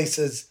is it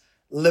places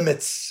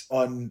limits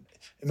on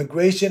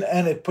immigration,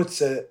 and it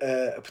puts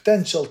a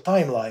potential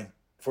timeline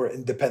for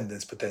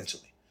independence,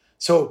 potentially.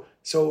 So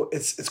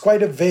it's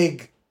quite a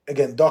vague,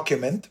 again,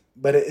 document,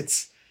 but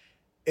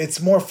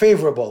it's more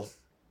favorable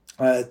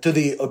to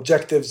the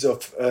objectives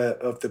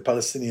of the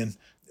Palestinian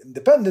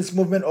independence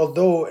movement,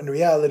 although in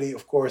reality,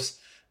 of course,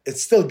 it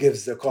still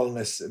gives the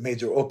colonists a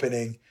major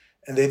opening,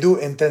 and they do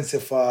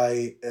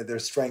intensify their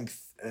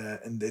strength,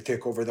 and they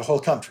take over the whole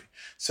country.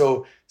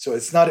 So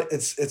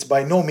it's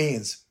by no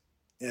means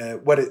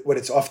what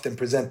it's often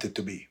presented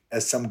to be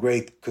as some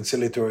great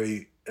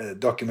conciliatory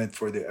document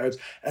for the Arabs.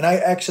 And I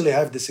actually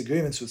have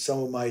disagreements with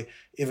some of my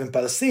even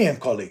Palestinian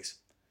colleagues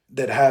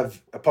that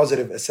have a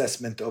positive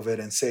assessment of it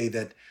and say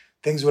that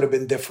things would have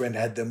been different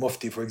had the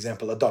Mufti, for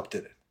example,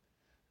 adopted it.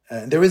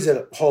 And there is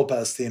a whole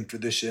Palestinian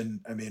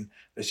tradition.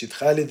 Rashid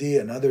Khalidi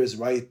and others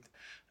write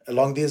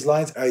along these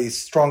lines. I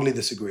strongly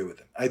disagree with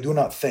them. I do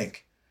not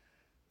think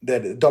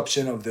that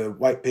adoption of the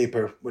white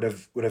paper would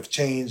have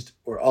changed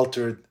or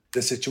altered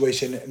the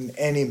situation in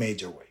any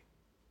major way.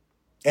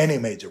 Any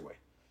major way.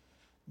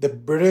 The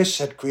British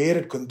had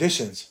created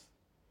conditions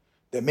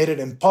that made it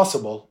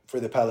impossible for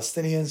the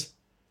Palestinians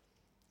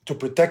to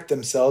protect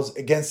themselves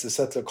against the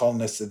settler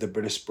colonists that the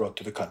British brought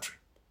to the country.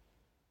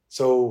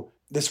 So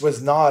this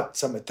was not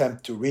some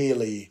attempt to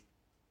really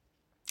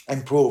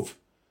improve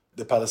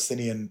the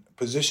Palestinian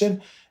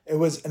position. It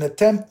was an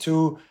attempt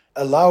to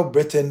allow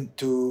Britain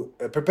to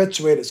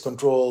perpetuate its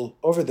control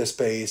over the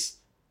space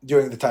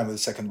during the time of the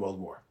Second World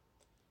War.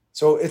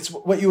 So it's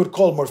what you would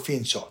call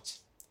morphine shots.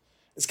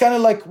 It's kind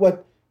of like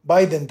what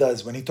Biden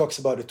does when he talks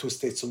about a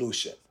two-state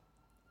solution,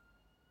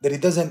 that he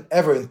doesn't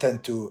ever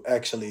intend to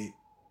actually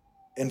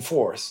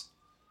enforce,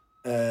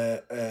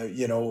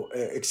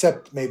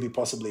 except maybe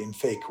possibly in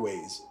fake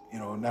ways,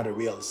 not a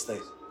real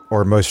state.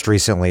 Or most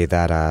recently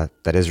that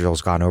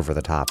Israel's gone over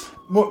the top.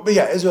 But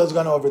yeah, Israel's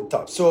gone over the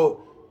top.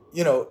 So,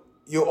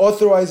 you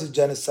authorize a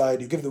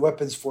genocide, you give the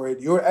weapons for it,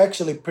 you're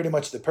actually pretty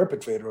much the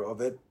perpetrator of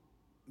it.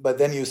 But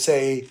then you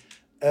say,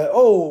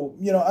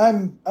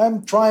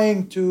 I'm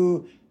trying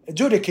to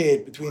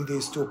adjudicate between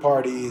these two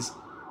parties.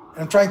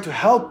 I'm trying to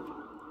help,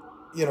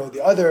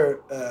 the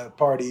other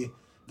party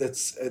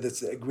that's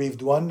a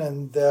aggrieved one,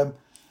 and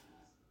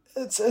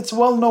it's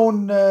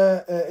well-known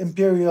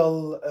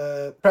imperial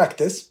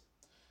practice.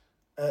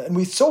 And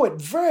we saw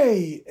it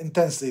very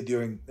intensely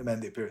during the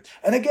Mandate period.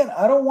 And again,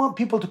 I don't want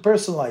people to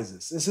personalize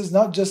this. It's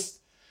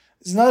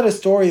not a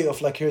story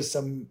of like, here's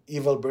some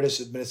evil British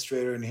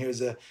administrator and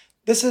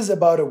this is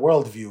about a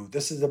worldview.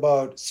 This is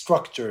about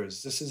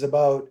structures. This is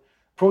about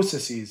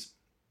processes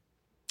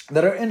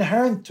that are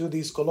inherent to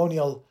these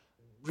colonial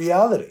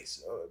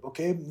realities.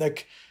 Okay,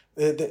 like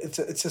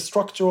it's a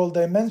structural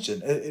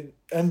dimension,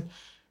 and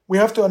we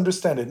have to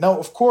understand it. Now,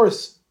 of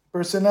course,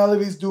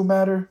 personalities do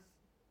matter.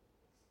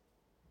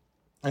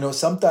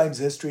 Sometimes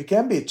history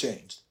can be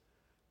changed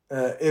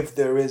if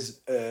there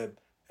is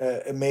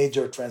a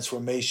major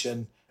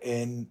transformation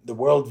in the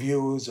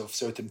worldviews of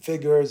certain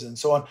figures and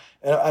so on.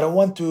 And I don't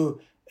want to,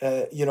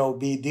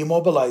 be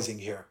demobilizing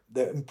here.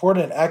 The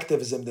important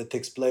activism that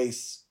takes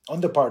place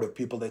on the part of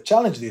people that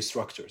challenge these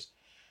structures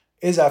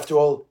is, after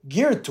all,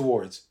 geared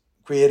towards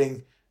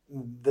creating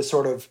the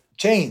sort of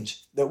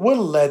change that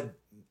will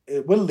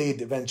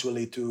lead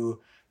eventually to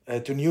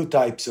new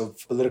types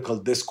of political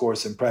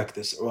discourse and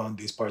practice around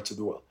these parts of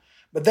the world.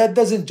 But that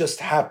doesn't just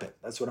happen.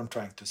 That's what I'm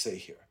trying to say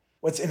here.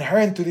 What's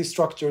inherent to these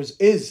structures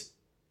is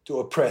to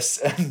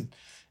oppress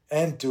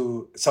and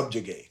to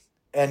subjugate.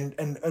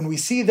 And we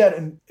see that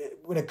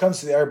when it comes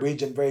to the Arab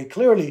region very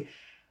clearly.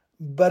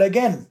 But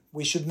again,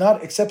 we should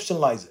not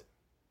exceptionalize it.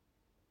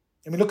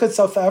 Look at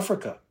South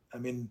Africa.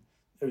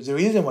 There's a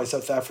reason why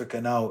South Africa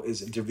now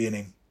is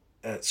intervening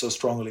so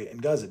strongly in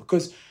Gaza,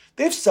 because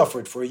they've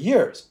suffered for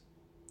years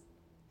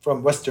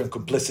from Western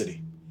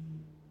complicity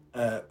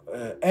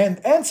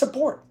and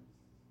support.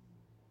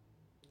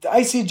 The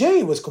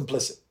ICJ was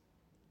complicit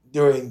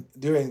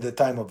during the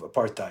time of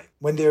apartheid,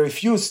 when they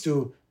refused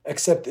to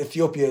accept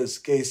Ethiopia's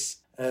case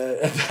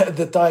at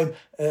the time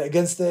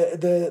against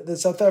the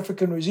South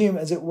African regime,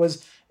 as it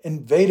was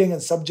invading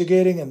and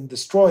subjugating and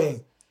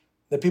destroying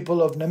the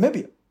people of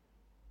Namibia.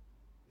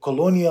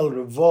 Colonial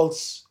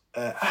revolts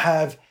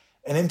have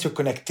an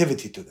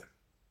interconnectivity to them.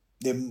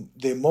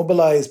 They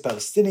mobilize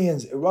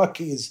Palestinians,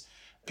 Iraqis,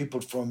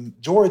 people from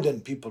Jordan,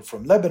 people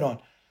from Lebanon,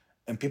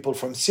 and people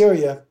from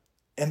Syria,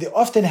 and they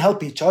often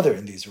help each other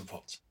in these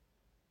revolts.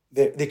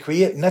 They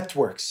create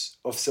networks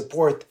of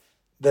support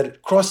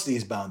that cross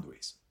these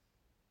boundaries.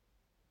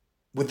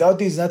 Without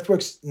these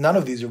networks, none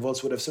of these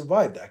revolts would have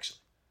survived, actually.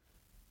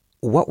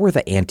 What were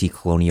the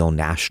anti-colonial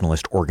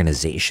nationalist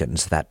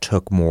organizations that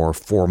took more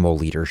formal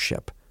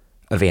leadership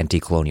of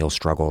anti-colonial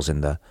struggles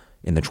in the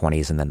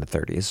 20s and then the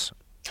 30s?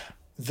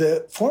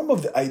 The form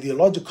of the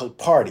ideological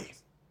party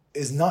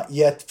is not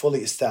yet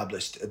fully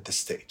established at this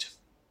stage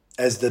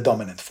as the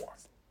dominant form.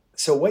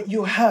 So what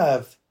you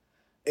have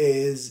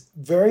is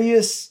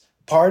various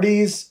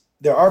parties.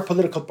 There are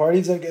political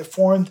parties that get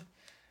formed,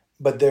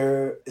 but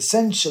they're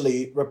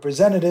essentially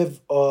representative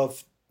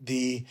of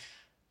the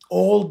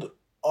old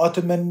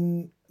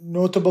Ottoman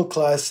notable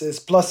classes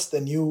plus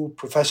the new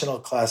professional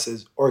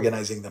classes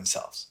organizing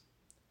themselves.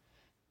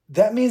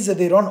 That means that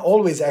they don't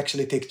always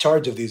actually take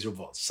charge of these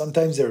revolts.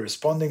 Sometimes they're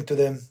responding to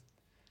them,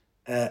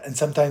 and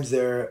sometimes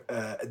they're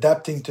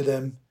adapting to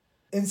them.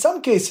 In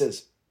some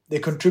cases, they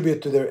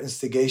contribute to their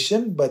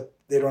instigation, but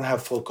they don't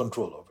have full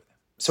control over them.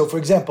 So, for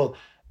example,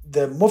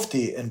 the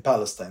Mufti in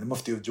Palestine, the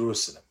Mufti of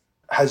Jerusalem,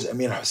 Hajj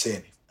Amir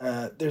Husseini,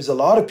 there's a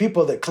lot of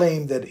people that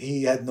claim that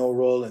he had no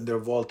role in the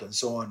revolt and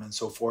so on and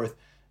so forth.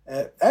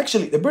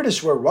 Actually, the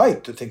British were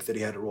right to think that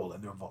he had a role in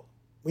the revolt.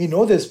 We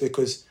know this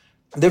because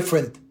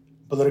different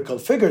political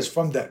figures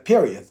from that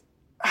period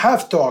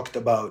have talked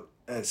about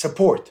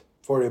support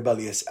for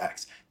rebellious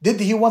acts.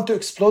 Did he want to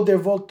explode the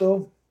revolt,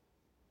 though?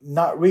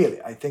 Not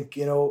really. I think,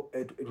 he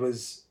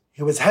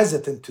was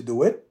hesitant to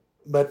do it,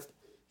 but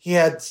he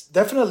had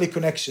definitely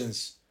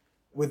connections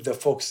with the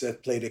folks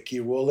that played a key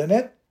role in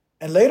it.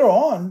 And later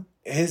on,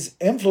 his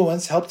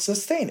influence helped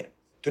sustain it.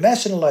 To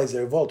nationalize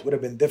the revolt would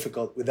have been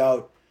difficult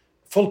without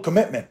full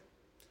commitment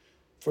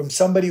from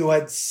somebody who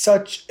had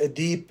such a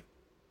deep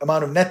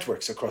amount of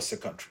networks across the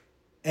country.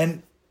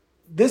 And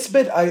this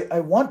bit, I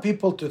want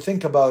people to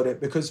think about it,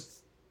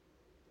 because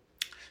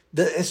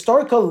the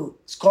historical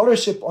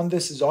scholarship on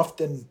this is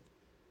often,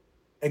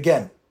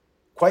 again,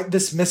 quite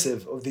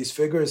dismissive of these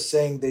figures,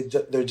 saying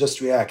they're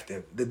just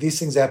reactive, that these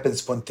things happen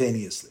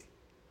spontaneously.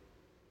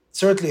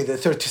 Certainly the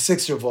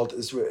 36 revolt,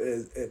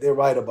 they're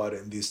right about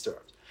it in these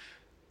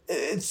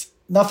terms.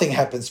 Nothing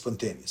happens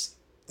spontaneously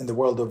in the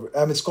world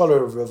of,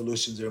 scholar of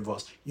revolutions are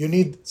involved. You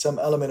need some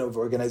element of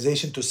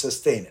organization to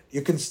sustain it.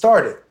 You can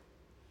start it.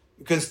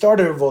 You can start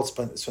a revolt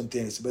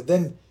spontaneously, but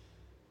then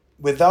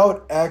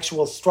without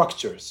actual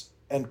structures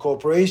and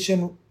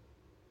cooperation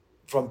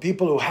from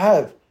people who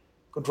have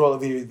control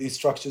of these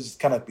structures, it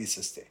cannot be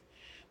sustained.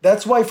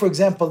 That's why, for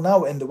example,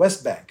 now in the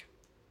West Bank,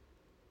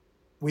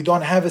 we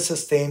don't have a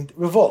sustained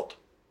revolt.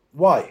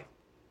 Why?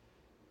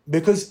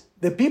 Because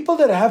the people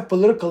that have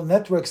political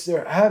networks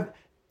there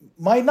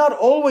might not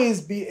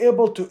always be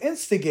able to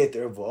instigate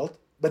a revolt,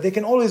 but they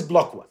can always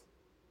block one.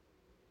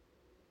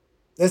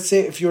 Let's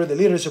say if you're the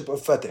leadership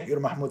of Fatah, you're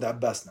Mahmoud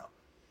Abbas now.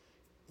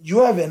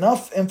 You have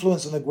enough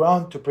influence on the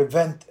ground to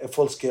prevent a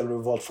full-scale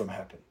revolt from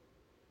happening.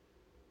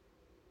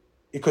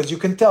 Because you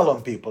can tell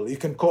on people, you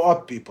can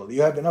co-opt people,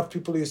 you have enough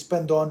people you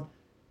spend on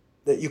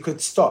that you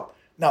could stop.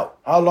 Now,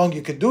 how long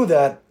you could do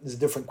that is a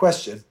different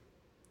question.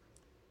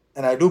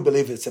 And I do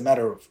believe it's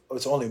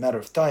only a matter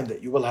of time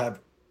that you will have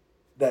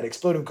that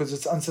exploding, because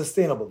it's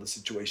unsustainable, the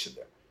situation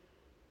there.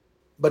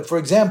 But for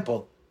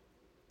example,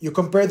 you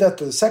compare that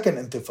to the second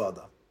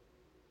intifada.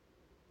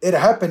 It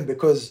happened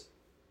because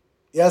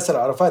Yasser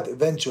Arafat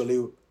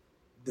eventually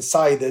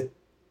decided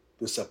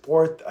to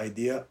support the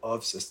idea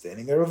of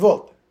sustaining a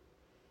revolt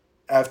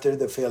after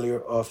the failure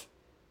of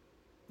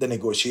the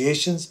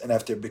negotiations, and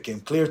after it became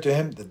clear to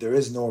him that there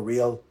is no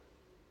real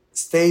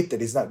state,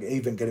 that he's not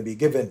even going to be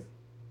given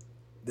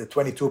the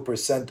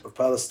 22% of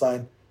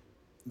Palestine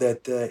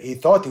that he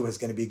thought he was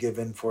going to be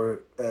given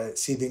for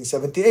ceding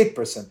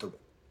 78% of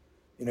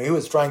it. He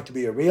was trying to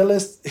be a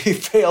realist. He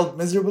failed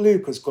miserably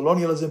because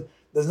colonialism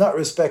does not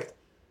respect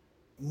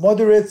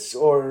moderates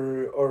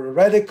or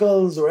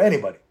radicals or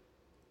anybody.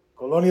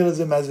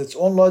 Colonialism has its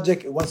own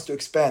logic. It wants to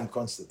expand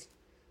constantly.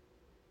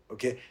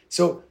 Okay,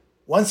 so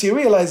once he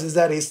realizes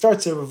that, he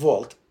starts a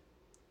revolt,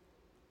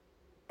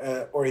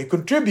 or he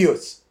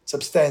contributes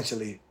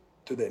substantially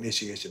to the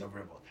initiation of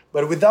revolt.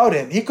 But without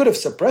him, he could have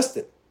suppressed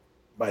it,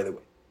 by the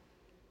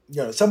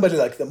way. Somebody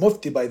like the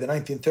Mufti by the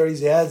 1930s,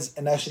 he has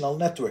a national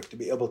network to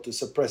be able to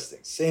suppress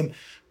things. Same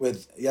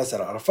with Yasser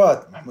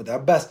Arafat, Mahmoud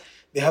Abbas.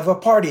 They have a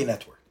party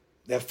network.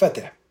 They have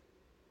Fatah.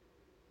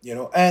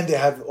 And they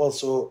have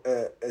also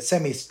a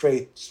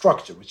semi-straight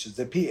structure, which is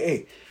the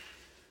PA.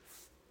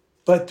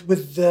 But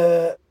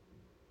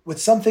with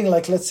something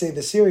like, let's say,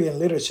 the Syrian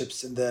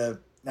leaderships in the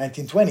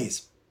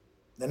 1920s,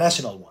 the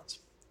national ones,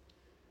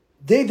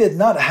 they did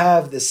not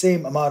have the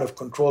same amount of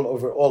control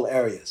over all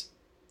areas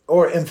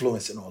or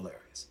influence in all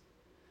areas.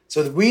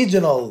 So the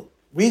regional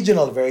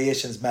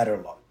variations matter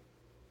a lot.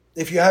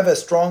 If you have a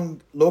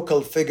strong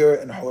local figure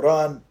in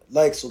Huran,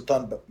 like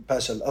Sultan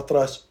Pasha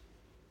al-Atrash,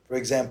 for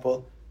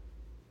example,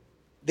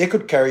 they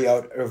could carry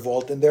out a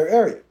revolt in their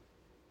area.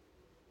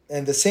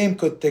 And the same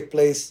could take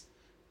place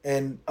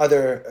in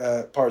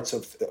other parts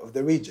of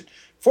the region.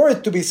 For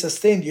it to be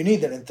sustained, you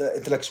need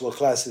intellectual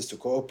classes to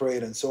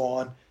cooperate and so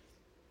on.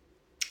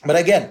 But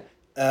again,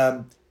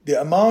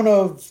 the amount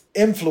of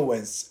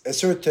influence a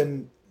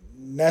certain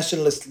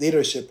nationalist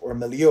leadership or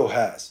milieu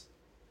has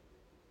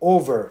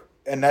over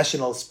a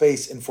national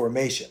space in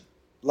formation,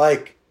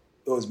 like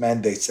those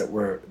mandates that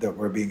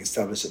were being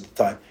established at the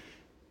time,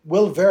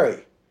 will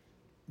vary.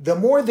 The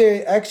more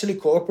they actually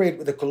cooperate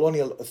with the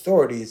colonial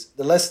authorities,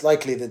 the less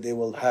likely that they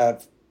will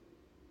have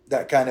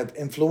that kind of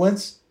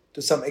influence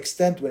to some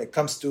extent when it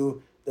comes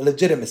to the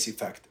legitimacy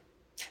factor.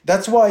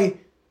 That's why,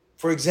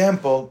 for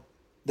example,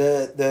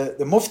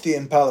 the Mufti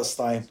in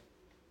Palestine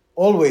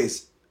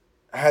always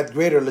had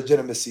greater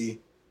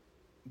legitimacy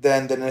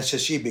than the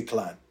Nashashibi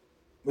clan,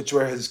 which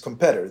were his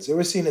competitors. They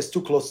were seen as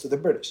too close to the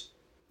British.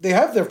 They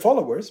have their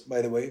followers,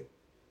 by the way,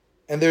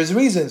 and there's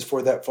reasons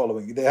for that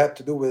following. They have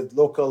to do with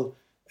local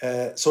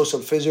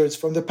social fissures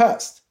from the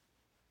past.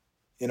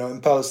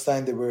 In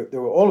Palestine, there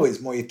were always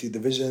moiety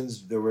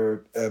divisions. There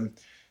were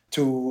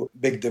two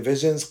big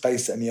divisions,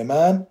 Qais and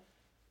Yaman.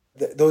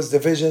 Those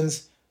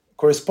divisions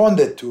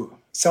corresponded to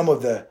some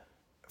of the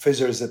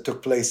fissures that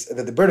took place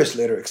that the British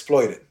later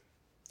exploited.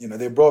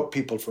 They brought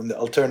people from the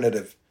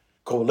alternative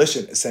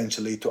coalition,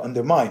 essentially, to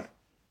undermine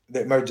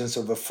the emergence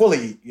of a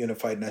fully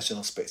unified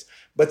national space.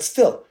 But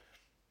still,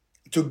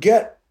 to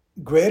get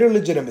greater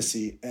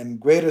legitimacy and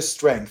greater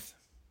strength,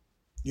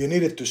 you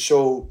needed to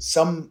show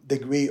some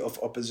degree of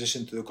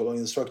opposition to the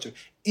colonial structure,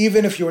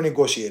 even if you were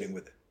negotiating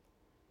with it.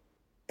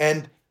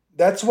 And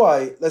that's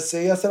why, let's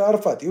say Yasser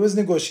Arafat, he was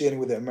negotiating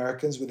with the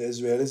Americans, with the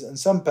Israelis, and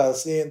some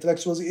Palestinian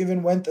intellectuals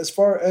even went as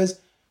far as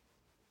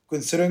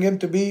considering him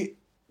to be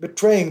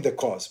betraying the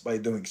cause by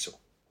doing so.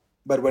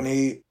 But when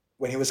he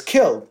was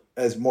killed,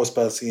 as most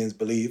Palestinians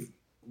believe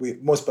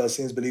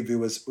he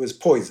was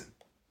poisoned.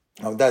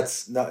 Now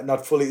that's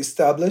not fully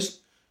established,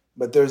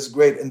 but there's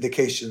great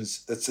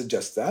indications that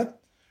suggest that.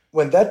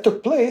 When that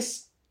took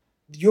place,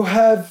 you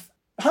have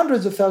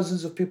hundreds of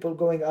thousands of people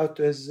going out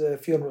to his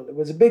funeral. It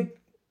was a big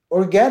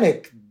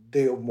organic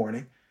day of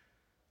mourning.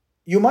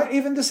 You might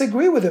even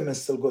disagree with him and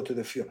still go to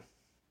the funeral.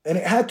 And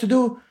it had to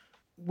do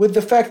with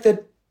the fact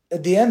that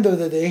at the end of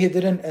the day, he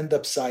didn't end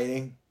up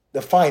signing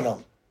the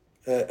final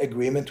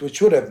agreement,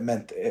 which would have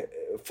meant a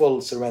full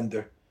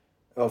surrender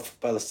of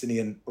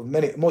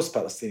most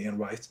Palestinian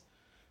rights.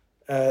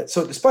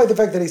 So despite the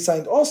fact that he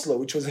signed Oslo,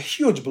 which was a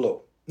huge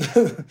blow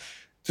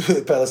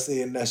to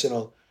Palestinian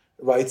national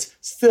rights,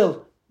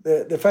 still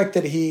the fact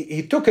that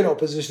he took an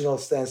oppositional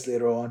stance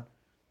later on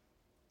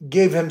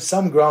gave him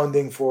some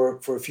grounding for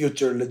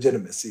future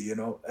legitimacy,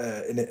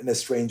 in a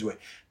strange way.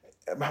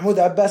 Mahmoud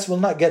Abbas will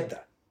not get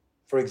that,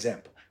 for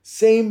example.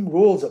 Same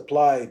rules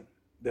applied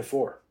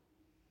before.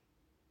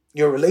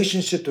 Your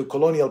relationship to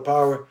colonial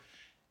power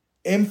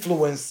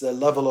influenced the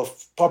level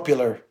of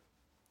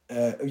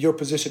your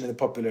position in the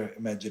popular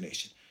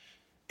imagination.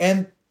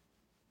 And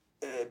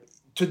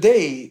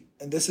today,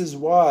 and this is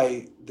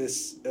why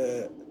this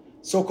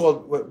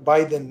so-called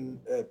Biden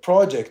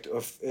project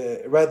of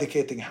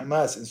eradicating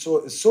Hamas is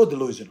so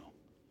delusional,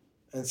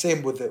 and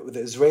same with the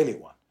Israeli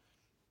one.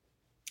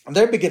 And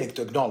they're beginning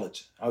to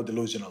acknowledge how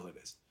delusional it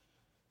is.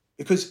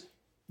 Because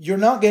you're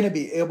not going to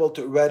be able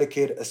to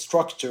eradicate a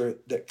structure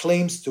that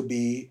claims to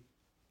be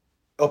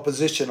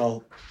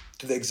oppositional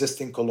to the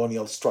existing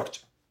colonial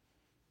structure.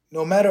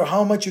 No matter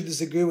how much you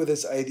disagree with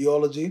its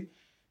ideology,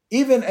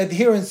 even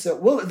adherents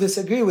that will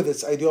disagree with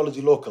its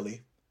ideology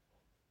locally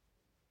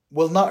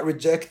will not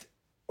reject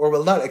or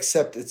will not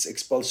accept its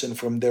expulsion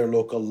from their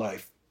local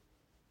life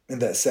in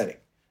that setting.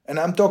 And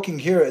I'm talking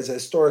here as a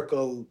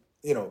historical,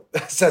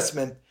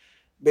 assessment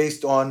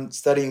based on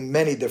studying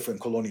many different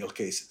colonial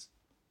cases.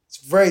 It's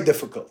very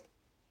difficult.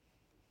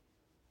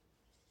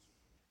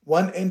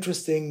 One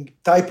interesting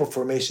type of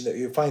formation that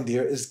you find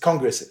here is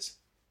congresses,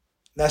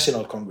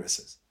 national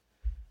congresses.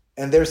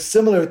 And they're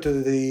similar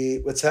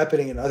to what's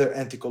happening in other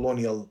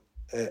anti-colonial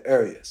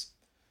areas.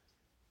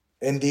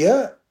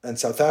 India and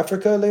South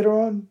Africa later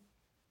on.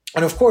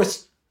 And of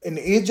course, in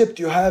Egypt,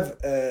 you have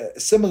a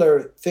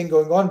similar thing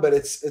going on, but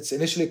it's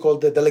initially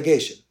called the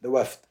delegation, the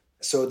Wafd.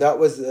 So that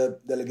was the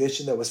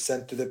delegation that was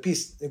sent to the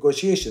peace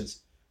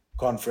negotiations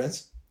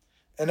conference.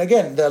 And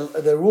again,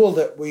 the rule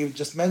that we've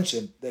just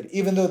mentioned, that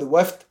even though the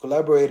Wafd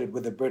collaborated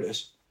with the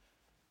British,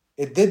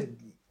 it did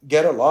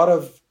get a lot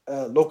of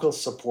local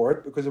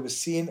support because it was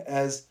seen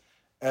as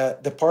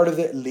the part of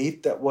the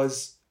elite that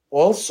was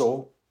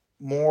also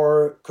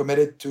more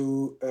committed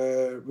to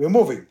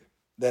removing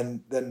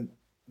them than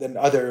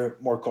other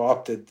more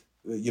co-opted,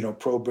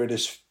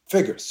 pro-British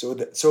figures.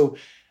 So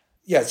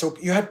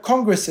you had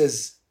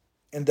congresses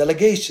and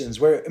delegations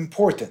were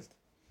important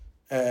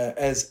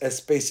as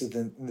spaces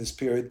in this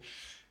period.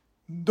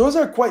 Those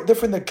are quite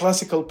different than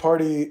classical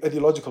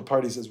ideological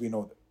parties as we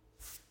know them.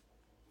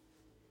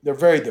 They're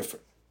very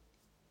different.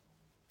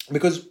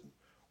 Because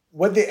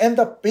what they end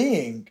up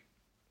being,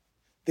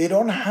 they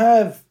don't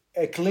have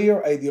a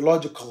clear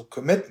ideological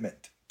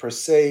commitment per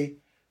se,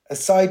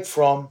 aside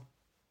from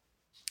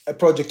a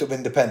project of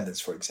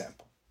independence, for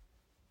example,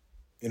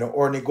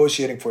 or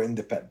negotiating for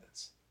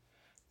independence.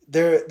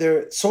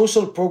 Their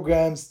social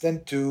programs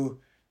tend to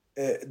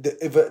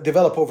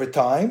develop over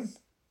time,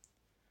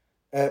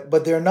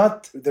 but they're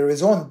not. The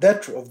raison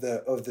d'être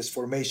of this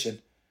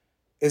formation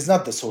is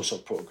not the social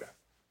program.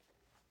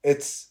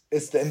 It's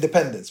the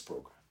independence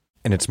program.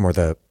 And it's more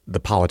the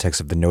politics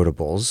of the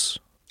notables.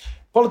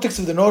 Politics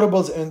of the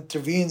notables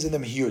intervenes in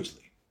them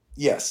hugely.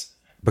 Yes.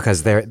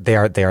 Because they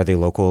are the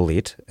local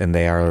elite, and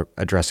they are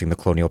addressing the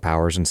colonial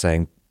powers and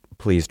saying,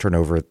 please turn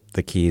over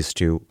the keys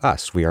to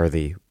us. We are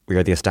the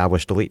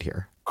established elite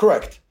here.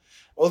 Correct.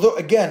 Although,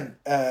 again,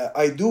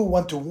 I do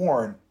want to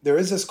warn, there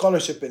is a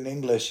scholarship in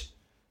English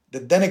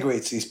that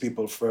denigrates these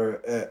people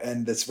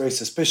and that's very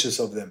suspicious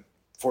of them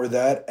for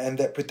that, and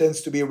that pretends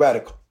to be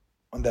radical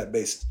on that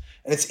basis.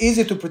 And it's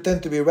easy to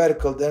pretend to be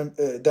radical,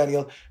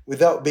 Daniel,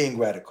 without being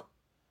radical.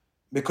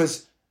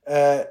 Because,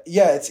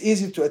 it's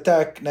easy to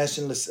attack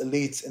nationalist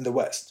elites in the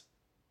West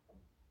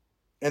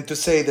and to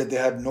say that they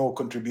have no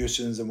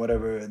contributions and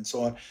whatever and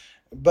so on.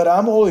 But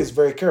I'm always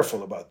very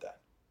careful about that.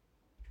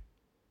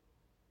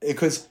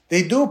 Because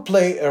they do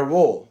play a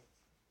role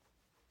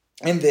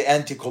in the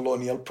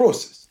anti-colonial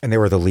process. And they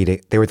were the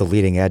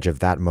leading edge of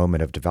that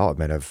moment of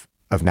development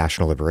of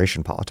national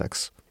liberation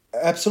politics.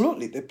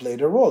 Absolutely, they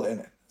played a role in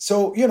it.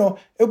 So, it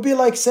would be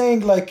like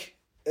saying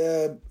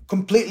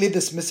completely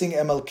dismissing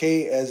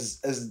MLK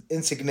as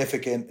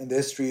insignificant in the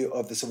history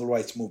of the civil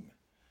rights movement.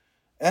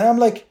 And I'm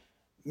like,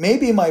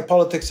 maybe my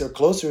politics are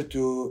closer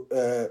to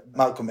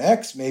Malcolm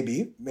X.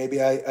 Maybe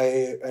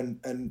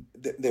in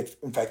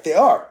fact they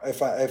are. I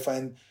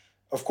find,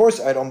 of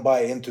course, I don't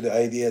buy into the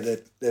idea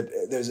that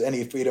there's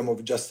any freedom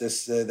of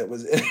justice that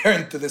was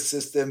inherent to the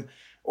system,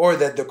 or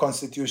that the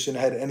Constitution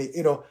had any,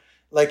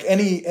 like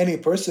any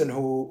person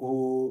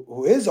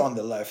who is on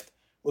the left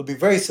will be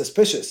very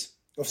suspicious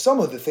of some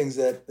of the things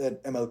that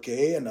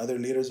MLK and other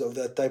leaders of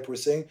that type were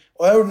saying,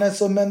 or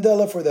Nelson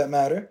Mandela for that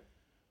matter.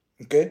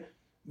 Okay?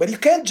 But you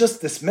can't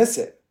just dismiss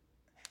it.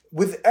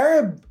 With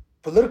Arab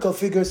political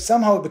figures,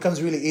 somehow it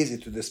becomes really easy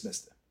to dismiss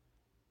them.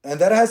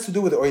 And that has to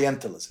do with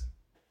Orientalism.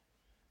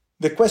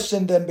 The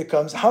question then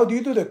becomes, how do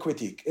you do the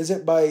critique? Is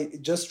it by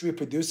just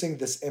reproducing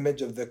this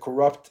image of the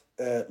corrupt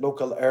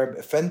local Arab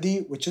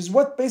effendi, which is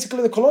what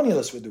basically the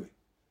colonialists were doing?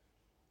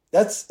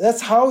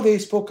 That's how they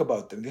spoke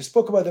about them. They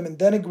spoke about them in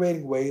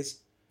denigrating ways.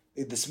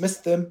 They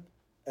dismissed them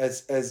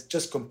as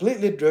just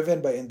completely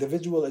driven by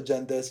individual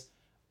agendas.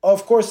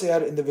 Of course, they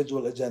had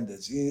individual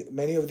agendas.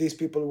 Many of these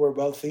people were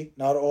wealthy,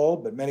 not all,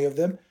 but many of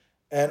them.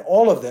 And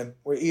all of them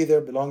were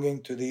either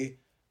belonging to the,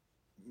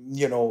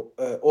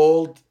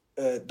 old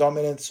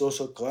dominant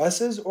social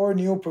classes or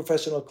new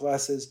professional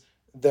classes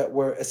that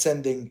were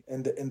ascending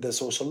in the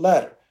social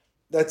ladder.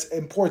 That's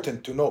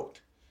important to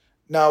note.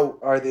 Now,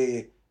 are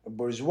they a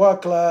bourgeois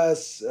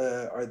class?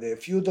 Are they a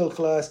feudal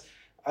class?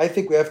 I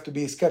think we have to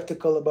be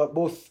skeptical about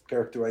both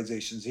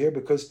characterizations here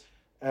because,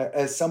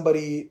 as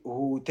somebody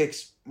who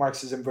takes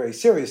Marxism very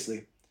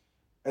seriously,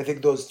 I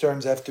think those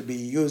terms have to be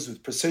used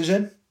with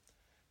precision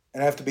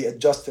and have to be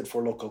adjusted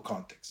for local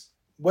context.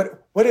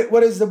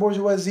 What is the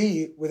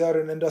bourgeoisie without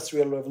an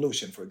industrial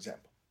revolution, for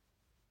example?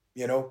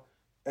 You know,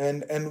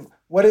 and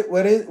what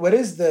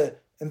is the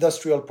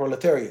industrial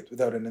proletariat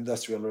without an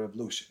industrial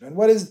revolution? And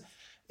what is,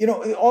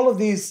 all of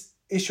these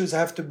issues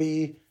have to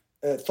be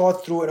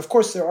thought through. And of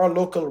course, there are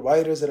local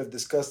writers that have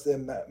discussed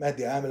them.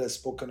 Mahdi Amil has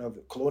spoken of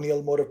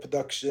colonial mode of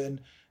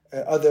production.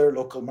 Other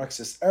local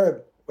Marxist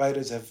Arab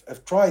writers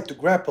have tried to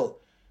grapple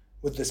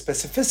with the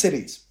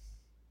specificities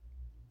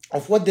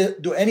of what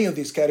do any of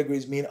these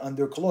categories mean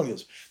under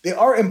colonialism. They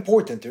are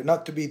important, they're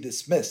not to be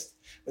dismissed,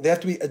 but they have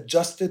to be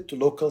adjusted to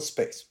local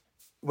space.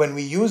 When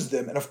we use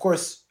them, and of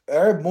course,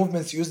 Arab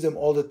movements use them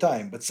all the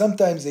time, but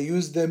sometimes they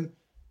use them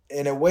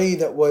in a way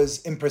that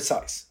was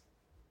imprecise.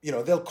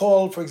 They'll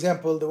call, for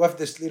example, the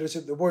Wafdish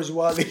leadership, the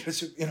bourgeois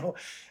leadership,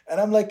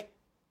 and I'm like,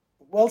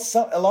 well,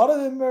 a lot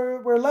of them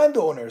were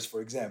landowners,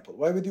 for example.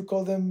 Why would you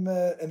call them,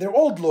 and they're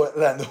old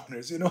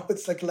landowners,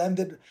 it's like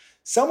landed,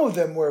 some of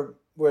them were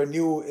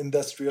new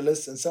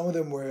industrialists and some of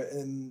them were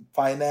in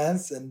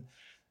finance,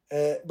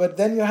 but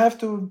then you have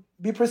to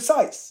be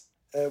precise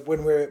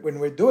when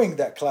we're doing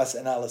that class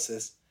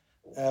analysis.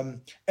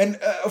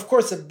 Of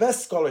course, the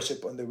best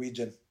scholarship on the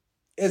region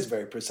is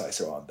very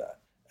precise around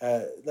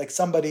that. Like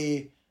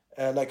somebody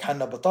like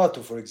Hanna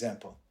Batatu, for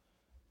example,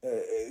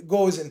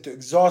 goes into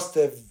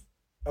exhaustive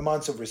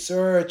amounts of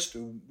research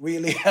to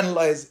really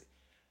analyze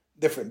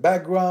different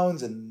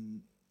backgrounds,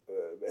 and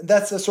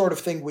that's the sort of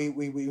thing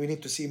we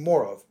need to see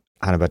more of.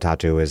 Hanna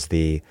Batatu is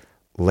the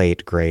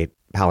late, great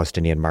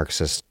Palestinian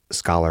Marxist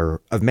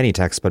scholar of many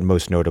texts, but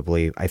most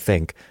notably, I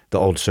think, the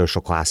old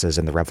social classes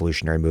and the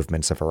revolutionary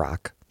movements of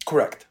Iraq.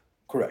 Correct.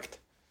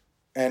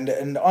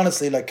 And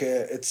honestly,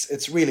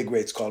 it's really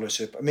great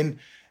scholarship. I mean,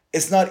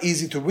 it's not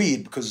easy to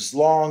read because it's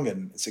long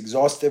and it's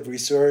exhaustive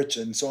research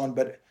and so on,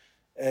 but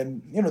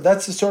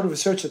that's the sort of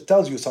research that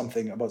tells you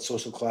something about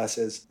social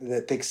classes,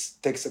 that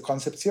takes the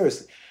concept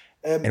seriously.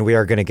 And we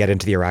are going to get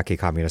into the Iraqi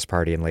Communist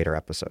Party in later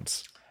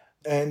episodes.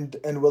 And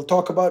we'll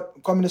talk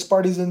about communist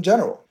parties in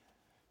general.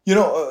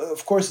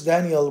 Of course,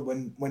 Daniel,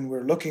 when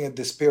we're looking at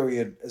this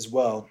period as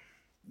well,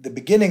 the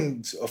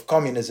beginnings of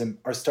communism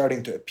are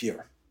starting to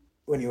appear.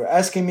 When you were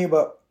asking me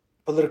about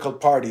political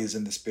parties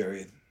in this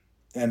period,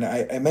 and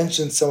I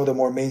mentioned some of the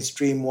more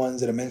mainstream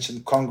ones, and I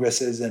mentioned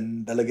congresses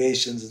and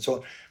delegations and so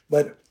on,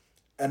 but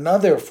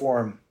another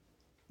form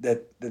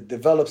that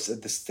develops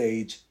at this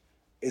stage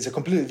is a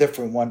completely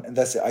different one, and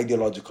that's the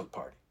ideological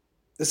party.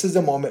 This is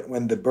the moment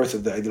when the birth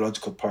of the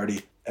ideological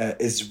party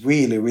is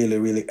really, really,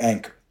 really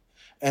anchored.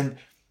 And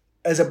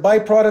as a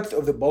byproduct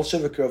of the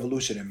Bolshevik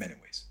Revolution in many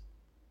ways,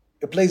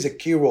 it plays a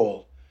key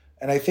role,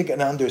 and I think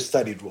an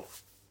understudied role.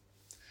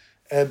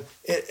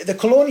 The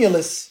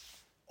colonialists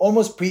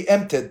almost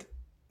preempted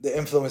the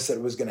influence that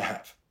it was going to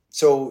have.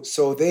 So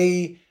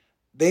they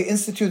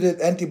instituted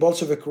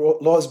anti-Bolshevik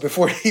laws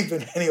before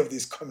even any of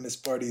these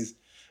communist parties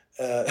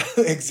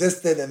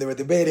existed, and they were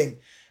debating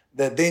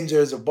the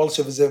dangers of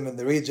Bolshevism in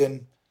the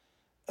region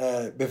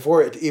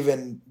before it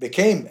even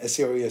became a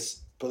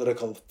serious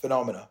political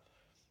phenomena.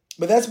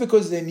 But that's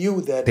because they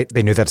knew that...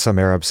 They knew that some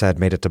Arabs had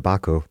made it to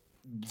Baku.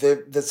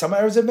 That some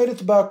Arabs had made it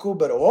to Baku,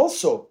 but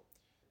also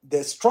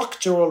the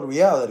structural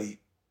reality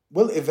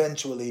will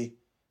eventually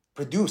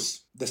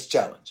produce this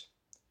challenge.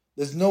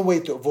 There's no way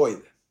to avoid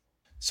it.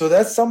 So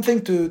that's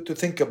something to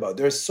think about.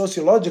 There's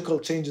sociological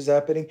changes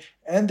happening,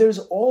 and there's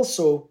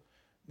also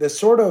the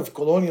sort of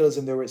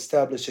colonialism they were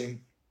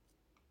establishing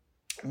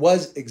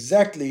was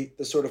exactly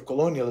the sort of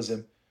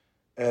colonialism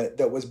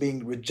that was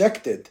being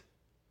rejected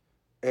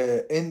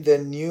in the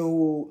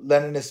new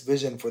Leninist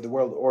vision for the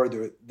world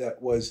order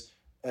that was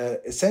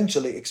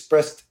essentially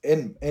expressed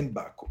in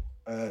Baku.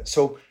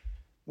 So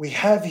we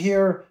have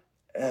here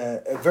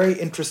a very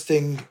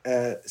interesting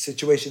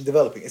situation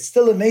developing. It's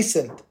still a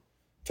nascent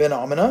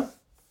phenomena,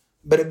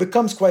 but it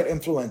becomes quite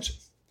influential.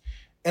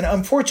 And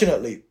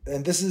unfortunately,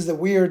 and this is the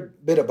weird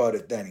bit about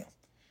it, Daniel,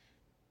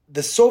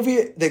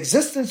 the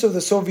existence of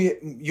the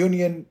Soviet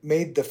Union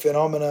made the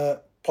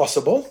phenomena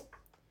possible.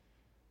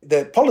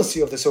 The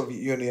policy of the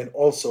Soviet Union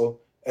also,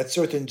 at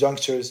certain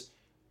junctures,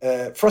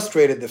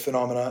 frustrated the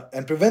phenomena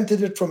and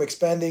prevented it from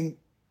expanding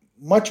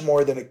much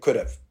more than it could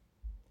have.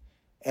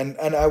 And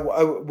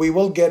we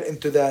will get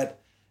into that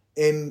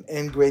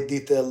in great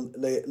detail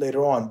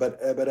later on.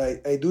 But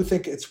I do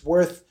think it's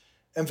worth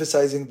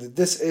emphasizing that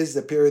this is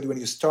the period when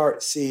you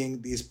start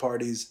seeing these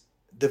parties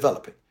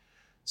developing.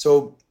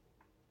 So,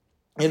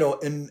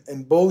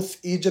 in both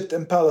Egypt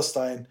and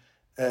Palestine,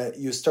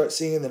 you start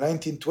seeing in the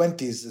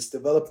 1920s this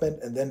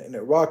development, and then in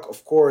Iraq,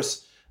 of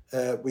course,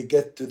 we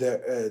get to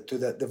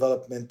that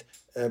development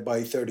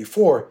by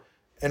 1934.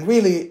 And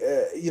really,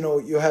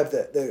 you have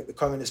the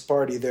Communist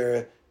Party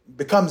there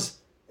becomes,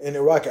 in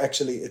Iraq,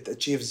 actually, it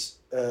achieves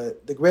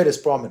the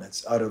greatest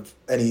prominence out of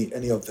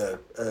any of the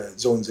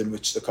zones in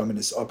which the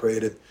communists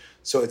operated.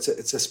 So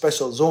it's a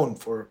special zone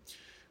for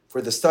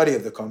the study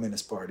of the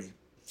Communist Party.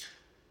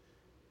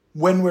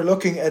 When we're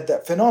looking at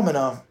that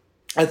phenomena,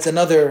 that's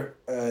another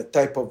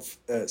type of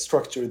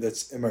structure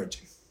that's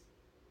emerging.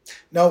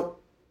 Now,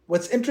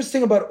 what's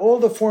interesting about all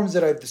the forms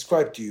that I've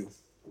described to you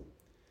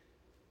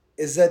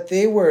is that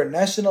they were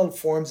national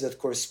forms that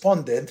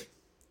corresponded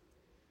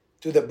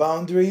to the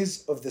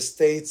boundaries of the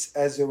states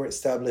as they were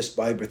established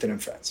by Britain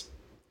and France.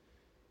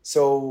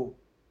 So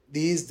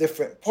these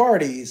different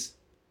parties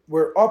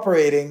were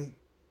operating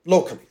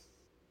locally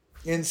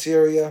in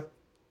Syria,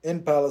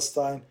 in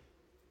Palestine.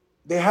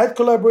 They had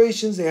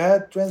collaborations, they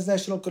had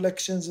transnational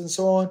collections and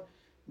so on,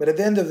 but at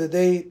the end of the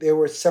day, they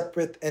were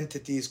separate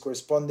entities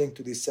corresponding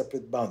to these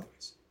separate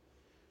boundaries.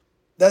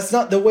 That's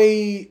not the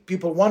way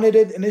people wanted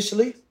it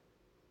initially,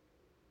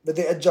 but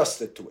they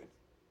adjusted to it.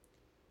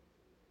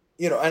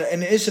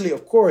 And initially,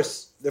 of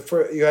course,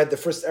 you had the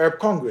first Arab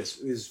Congress.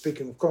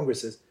 Speaking of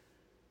congresses,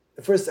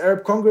 the first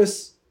Arab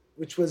Congress,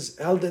 which was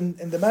held in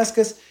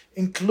Damascus,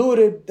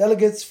 included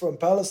delegates from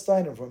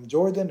Palestine and from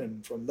Jordan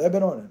and from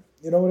Lebanon, and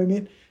you know what I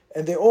mean?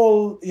 And they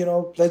all,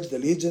 pledged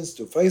allegiance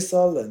to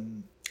Faisal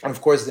and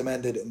of course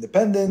demanded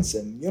independence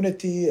and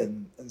unity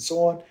and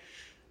so on.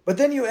 But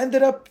then you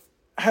ended up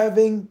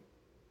having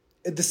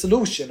a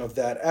dissolution of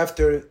that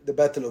after the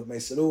Battle of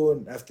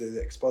Maysalun, after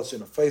the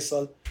expulsion of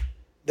Faisal.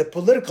 The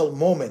political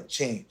moment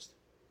changed.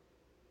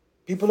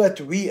 People had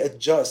to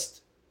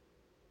readjust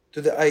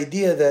to the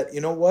idea that,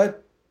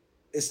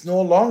 it's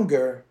no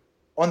longer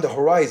on the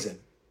horizon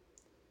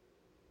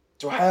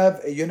to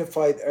have a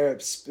unified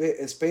Arab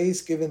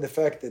space, given the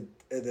fact that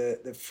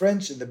the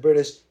French and the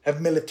British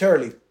have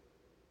militarily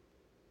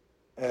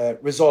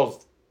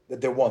resolved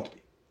that there won't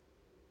be.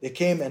 They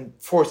came and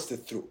forced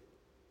it through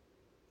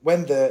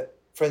when the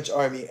French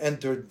army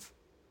entered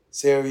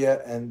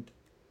Syria and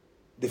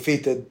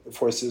defeated the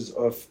forces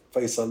of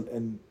Faisal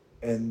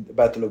in the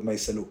Battle of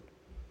Maysalun.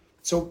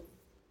 So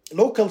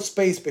local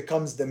space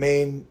becomes the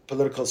main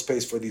political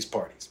space for these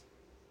parties.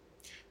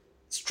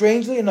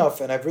 Strangely enough,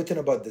 and I've written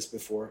about this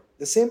before,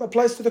 the same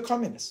applies to the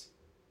communists.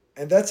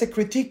 And that's a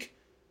critique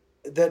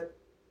that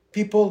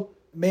people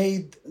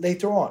made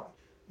later on.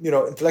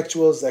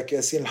 Intellectuals like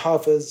Yassin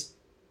al-Hafiz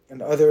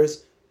and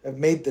others have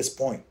made this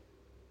point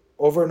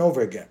over and over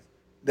again,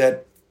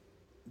 that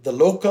the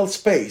local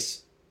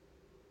space,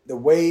 the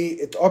way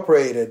it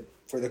operated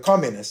for the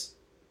communists,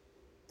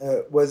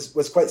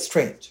 was quite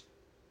strange.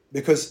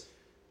 Because,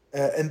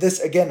 and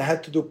this again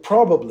had to do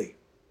probably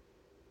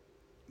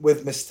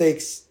with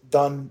mistakes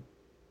done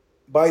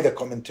by the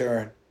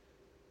Comintern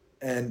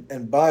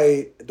and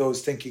by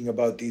those thinking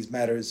about these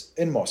matters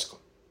in Moscow.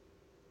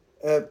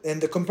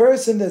 And the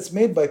comparison that's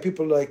made by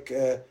people like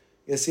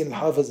Yassin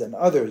al-Hafiz and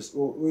others,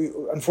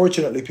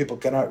 unfortunately people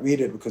cannot read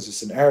it because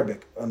it's in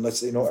Arabic, unless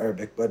they know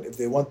Arabic, but if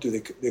they want to,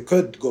 they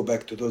could go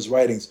back to those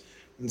writings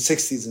in the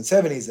 60s and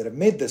 70s that have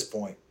made this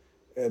point.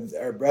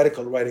 Arab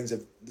radical writings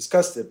have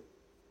discussed it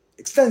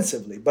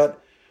extensively,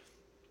 but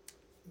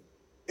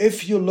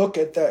if you look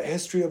at the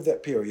history of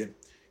that period,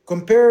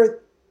 compare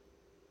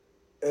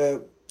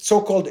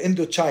so-called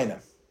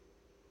Indochina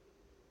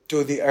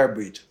to the Arab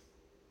region.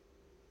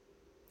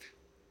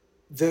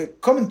 The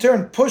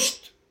Comintern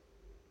pushed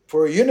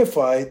for a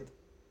unified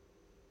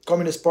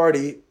Communist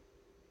Party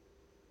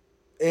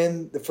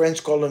in the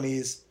French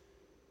colonies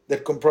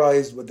that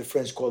comprised what the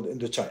French called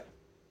Indochina.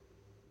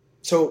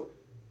 So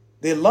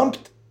they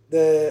lumped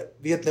the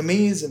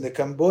Vietnamese and the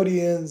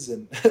Cambodians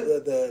and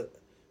the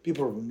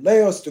people from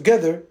Laos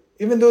together,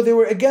 even though they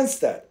were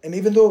against that. And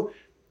even though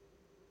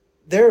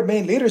their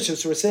main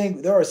leaderships were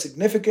saying there are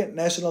significant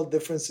national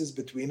differences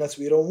between us,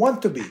 we don't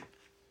want to be.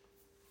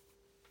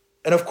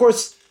 And of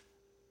course,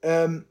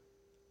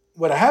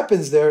 what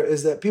happens there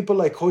is that people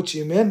like Ho Chi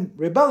Minh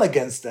rebel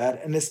against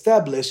that and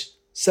establish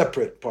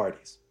separate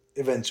parties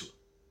eventually.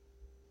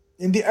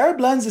 In the Arab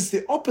lands, it's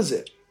the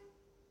opposite.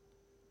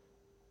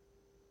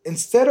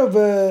 Instead of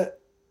a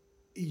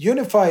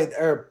unified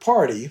Arab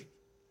party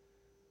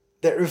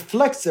that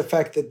reflects the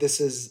fact that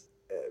this is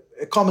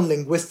a common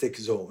linguistic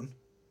zone,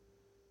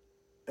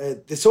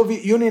 the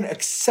Soviet Union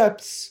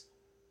accepts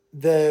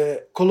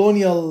the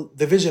colonial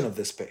division of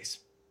the space.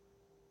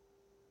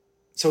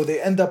 So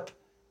they end up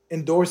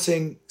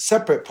endorsing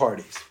separate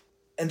parties.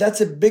 And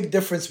that's a big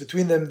difference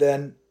between them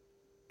then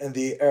and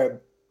the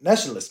Arab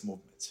nationalist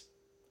movements,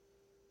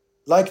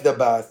 like the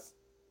Ba'ath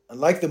and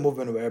like the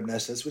movement of Arab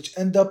nationalists, which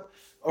end up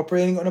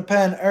operating on a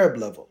pan-Arab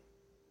level.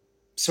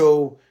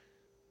 So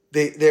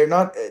they're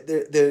not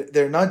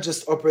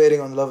just operating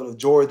on the level of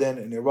Jordan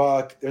and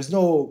Iraq. There's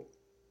no,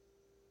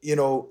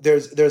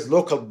 there's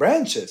local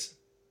branches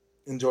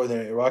in Jordan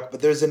and Iraq,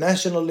 but there's a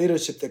national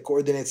leadership that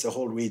coordinates the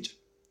whole region.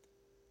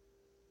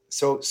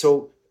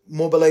 So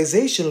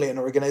mobilizationally and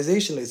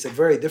organizationally, it's a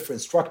very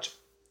different structure.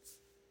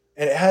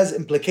 And it has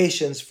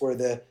implications for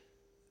the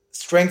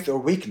strength or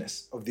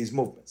weakness of these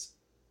movements.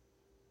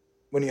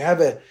 When you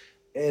have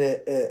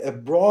a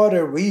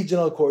broader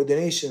regional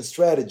coordination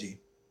strategy,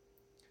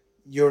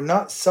 you're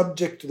not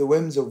subject to the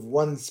whims of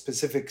one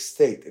specific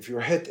state. If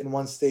you're hit in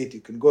one state,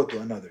 you can go to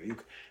another.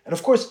 And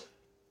of course,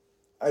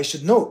 I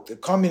should note the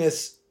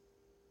communists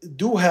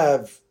do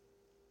have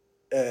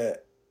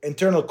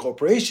internal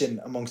cooperation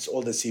amongst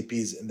all the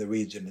CPs in the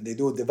region, and they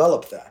do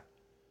develop that.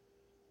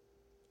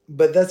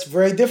 But that's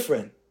very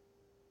different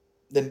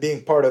than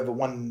being part of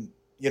one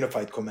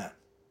unified command.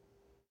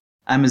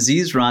 I'm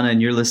Aziz Rana,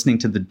 and you're listening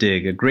to The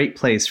Dig, a great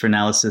place for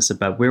analysis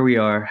about where we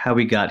are, how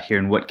we got here,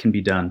 and what can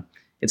be done.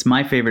 It's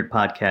my favorite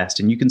podcast,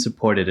 and you can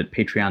support it at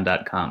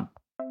patreon.com.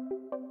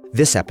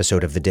 This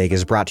episode of The Dig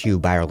is brought to you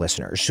by our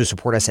listeners who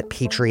support us at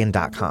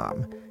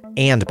patreon.com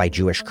and by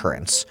Jewish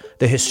Currents,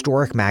 the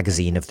historic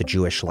magazine of the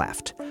Jewish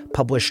left,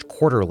 published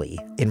quarterly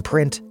in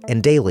print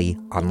and daily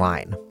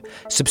online.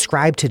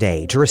 Subscribe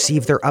today to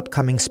receive their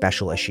upcoming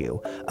special issue,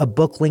 a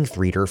book-length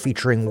reader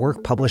featuring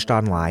work published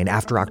online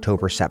after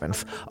October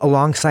 7th,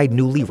 alongside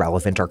newly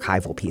relevant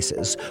archival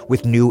pieces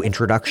with new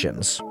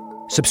introductions.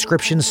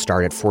 Subscriptions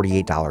start at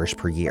 $48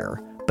 per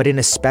year, but in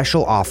a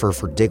special offer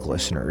for Dig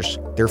listeners,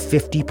 they're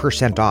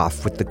 50%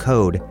 off with the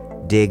code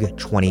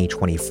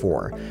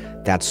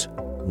DIG2024. That's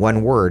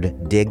one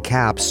word, Dig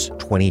Caps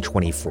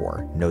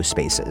 2024, no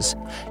spaces.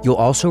 You'll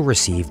also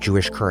receive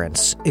Jewish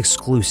Currents'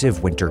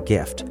 exclusive winter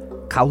gift,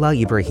 Kaula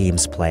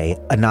Ibrahim's play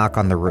A Knock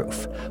on the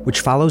Roof, which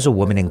follows a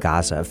woman in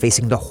Gaza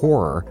facing the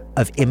horror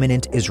of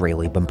imminent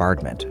Israeli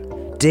bombardment.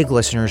 Dig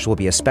listeners will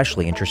be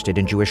especially interested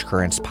in Jewish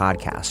Currents'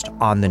 podcast,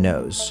 On the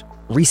Nose.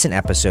 Recent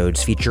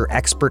episodes feature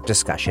expert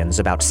discussions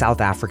about South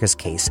Africa's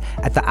case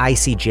at the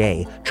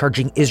ICJ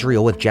charging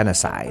Israel with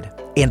genocide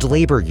and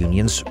labor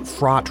unions'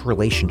 fraught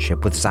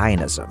relationship with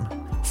Zionism.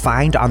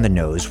 Find On the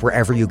Nose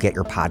wherever you get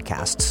your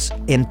podcasts,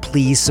 and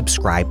please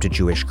subscribe to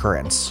Jewish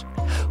Currents.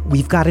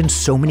 We've gotten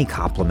so many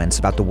compliments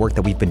about the work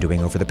that we've been doing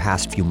over the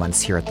past few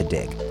months here at The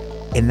Dig,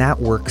 and that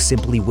work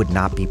simply would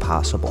not be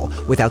possible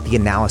without the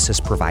analysis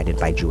provided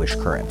by Jewish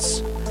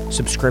Currents.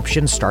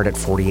 Subscriptions start at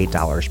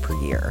 $48 per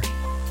year.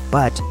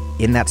 But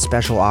in that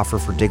special offer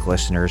for Dig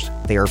listeners,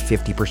 they are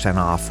 50%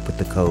 off with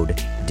the code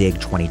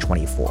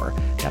DIG2024.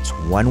 That's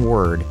one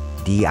word,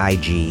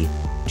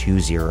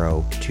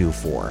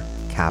 DIG2024.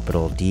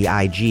 Capital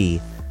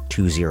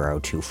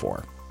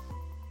DIG2024.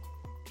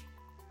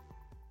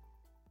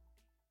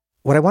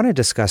 What I want to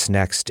discuss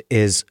next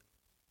is,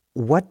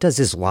 what does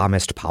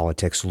Islamist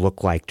politics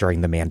look like during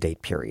the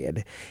Mandate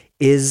period?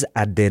 Is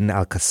ad-Din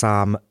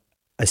al-Qassam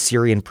a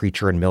Syrian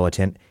preacher and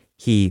militant?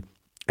 He,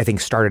 I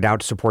think, started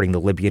out supporting the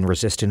Libyan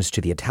resistance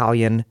to the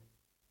Italian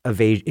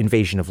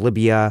invasion of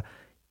Libya.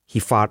 He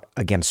fought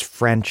against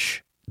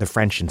the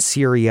French in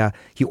Syria.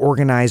 He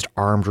organized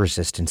armed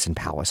resistance in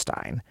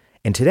Palestine.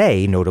 And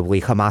today,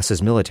 notably,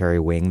 Hamas's military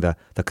wing, the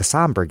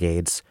Qassam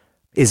Brigades,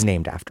 is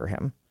named after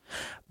him.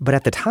 But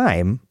at the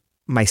time,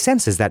 my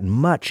sense is that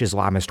much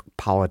Islamist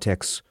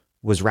politics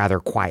was rather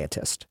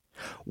quietist.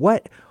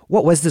 What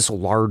was this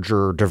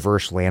larger,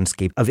 diverse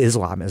landscape of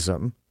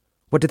Islamism?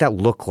 What did that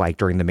look like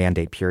during the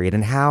Mandate period,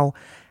 and how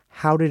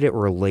did it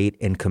relate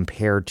and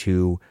compare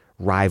to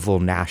rival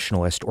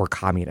nationalist or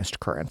communist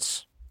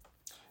currents?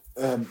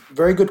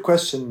 Very good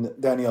question,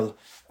 Daniel.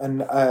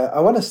 And I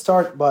want to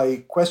start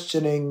by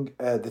questioning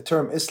the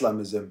term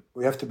Islamism.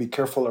 We have to be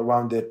careful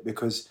around it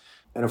because,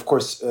 and of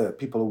course,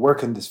 people who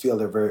work in this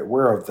field are very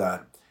aware of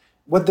that.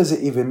 What does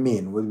it even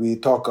mean? Would we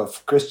talk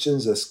of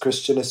Christians as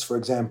Christianists, for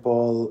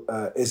example?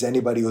 Is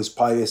anybody who's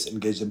pious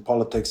engaged in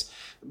politics?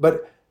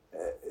 But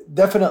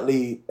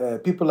definitely,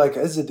 people like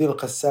Izz-ad-Din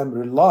al-Qassam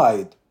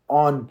relied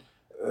on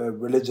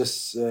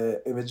religious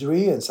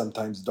imagery and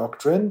sometimes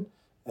doctrine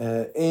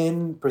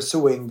in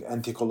pursuing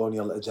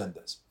anti-colonial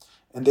agendas.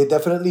 And they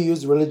definitely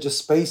used religious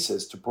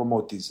spaces to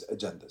promote these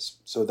agendas.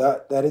 So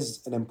that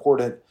is an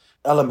important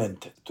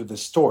element to the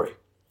story.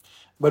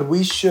 But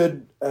we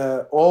should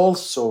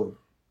also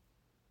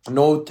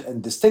note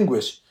and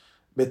distinguish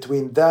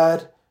between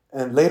that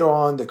and later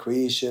on the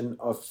creation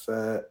of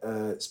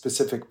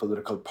specific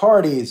political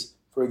parties,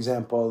 for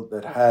example,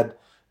 that had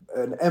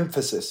an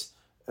emphasis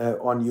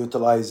on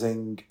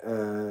utilizing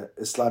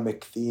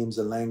Islamic themes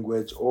and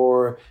language,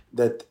 or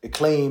that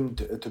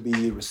claimed to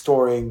be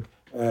restoring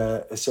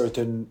a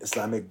certain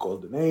Islamic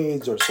golden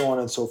age, or so on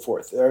and so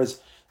forth.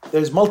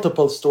 There's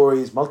multiple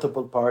stories,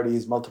 multiple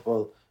parties,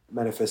 multiple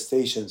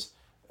manifestations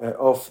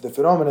of the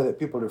phenomena that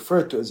people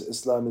refer to as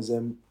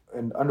Islamism,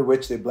 and under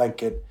which they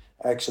blanket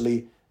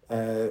actually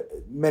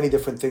many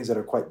different things that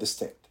are quite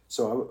distinct.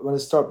 So I want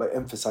to start by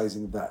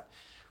emphasizing that.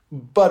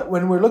 But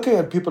when we're looking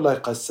at people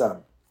like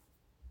Qassam,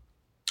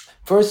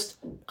 first,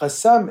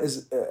 Qassam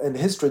and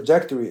his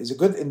trajectory is a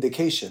good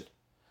indication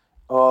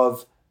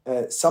of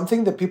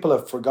something that people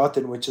have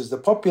forgotten, which is the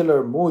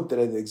popular mood that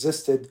had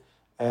existed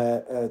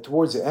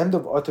towards the end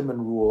of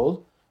Ottoman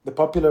rule, the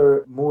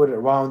popular mood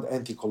around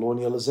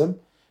anti-colonialism.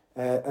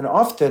 And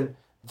often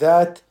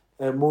that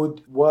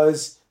mood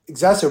was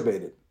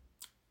exacerbated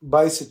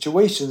by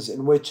situations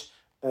in which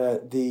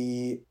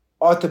the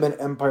Ottoman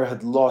Empire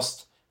had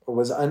lost or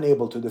was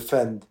unable to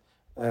defend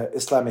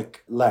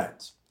Islamic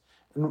lands.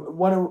 And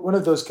one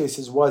of those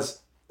cases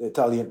was the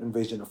Italian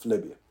invasion of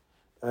Libya.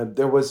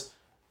 There was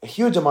a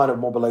huge amount of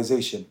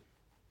mobilization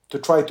to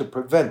try to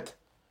prevent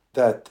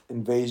that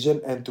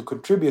invasion and to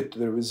contribute to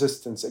the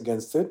resistance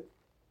against it.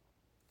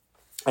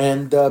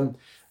 And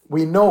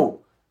we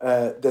know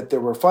that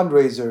there were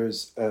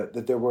fundraisers,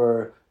 that there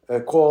were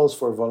calls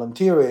for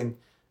volunteering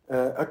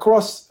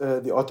across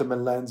the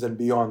Ottoman lands and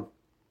beyond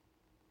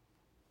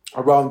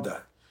around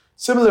that.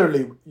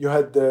 Similarly, you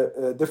had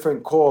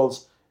different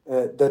calls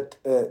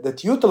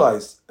that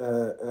utilized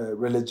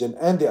religion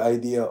and the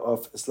idea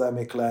of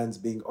Islamic lands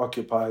being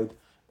occupied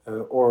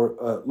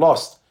or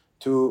lost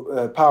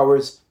to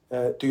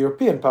to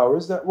European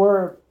powers that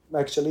were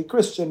actually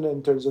Christian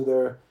in terms of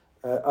their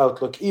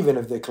outlook, even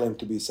if they claimed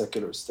to be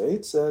secular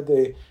states.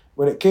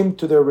 When it came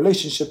to their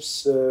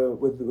relationships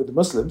with the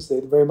Muslims, they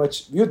very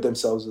much viewed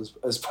themselves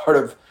as part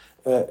of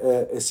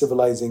a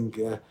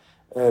civilizing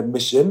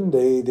mission.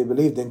 They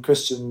believed in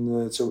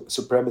Christian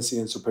supremacy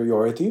and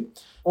superiority.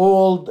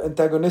 Old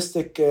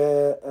antagonistic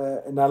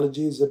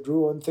analogies that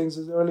drew on things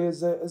as early as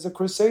the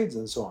Crusades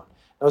and so on.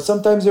 Now,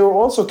 sometimes they were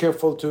also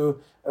careful to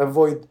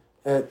avoid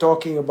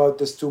talking about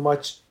this too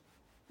much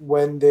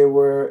when they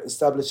were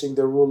establishing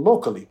their rule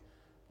locally.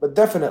 But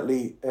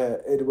definitely,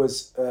 it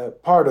was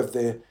part of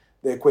the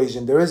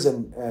equation. There is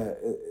an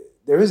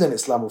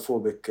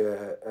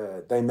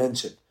Islamophobic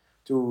dimension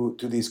to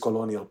these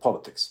colonial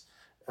politics.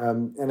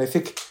 And I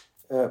think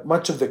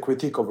much of the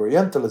critique of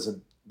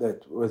Orientalism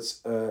that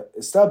was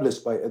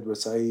established by Edward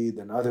Said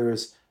and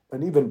others,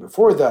 and even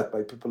before that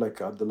by people like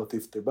Abdul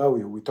Latif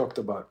Tibawi, who we talked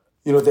about,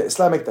 the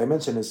Islamic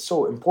dimension is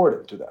so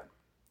important to that.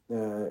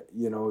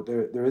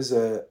 There is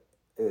a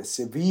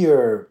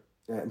severe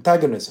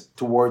antagonism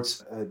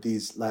towards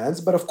these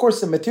lands, but of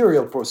course the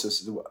material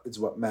process is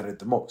what mattered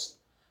the most.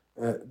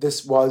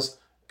 This was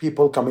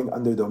people coming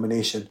under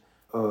domination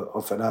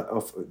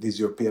of these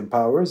European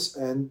powers,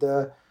 and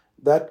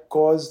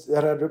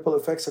that had ripple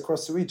effects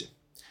across the region.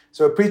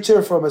 So a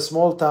preacher from a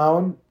small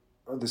town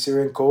on the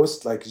Syrian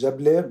coast, like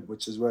Jable,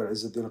 which is where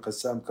Izzuddin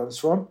al-Qassam comes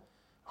from,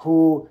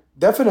 who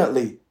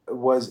definitely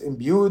was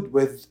imbued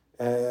with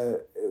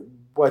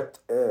what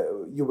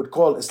you would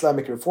call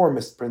Islamic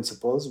reformist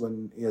principles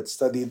when he had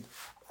studied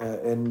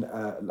in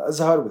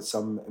Al-Azhar with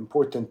some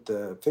important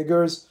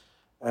figures.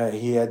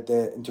 He had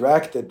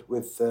interacted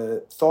with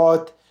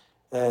thought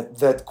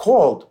that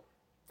called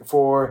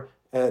for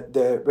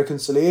the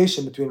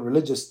reconciliation between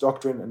religious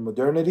doctrine and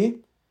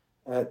modernity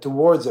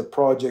towards a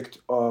project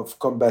of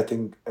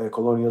combating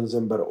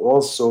colonialism, but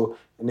also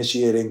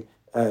initiating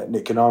an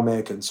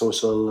economic and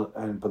social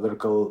and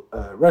political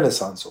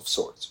renaissance of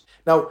sorts.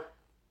 Now,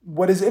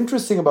 what is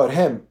interesting about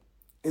him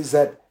is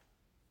that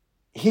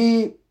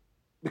he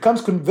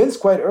becomes convinced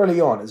quite early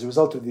on, as a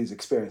result of these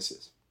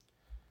experiences,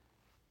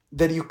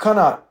 that you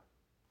cannot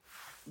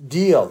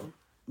deal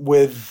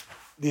with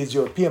these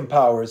European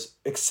powers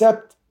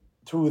except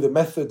through the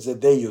methods that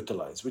they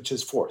utilize, which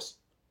is force.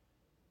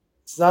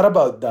 It's not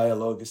about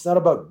dialogue. It's not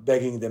about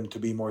begging them to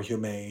be more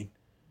humane.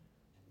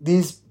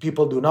 These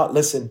people do not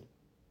listen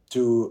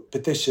to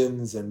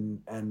petitions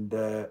and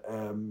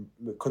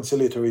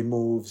conciliatory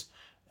moves.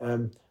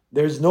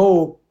 There's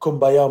no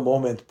kumbaya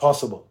moment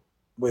possible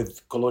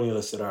with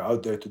colonialists that are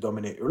out there to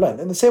dominate your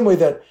land. In the same way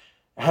that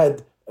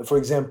had, for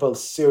example,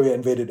 Syria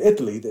invaded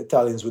Italy, the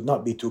Italians would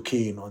not be too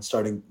keen on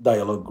starting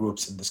dialogue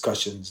groups and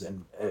discussions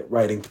and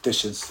writing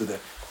petitions to the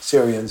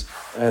Syrians,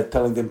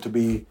 telling them to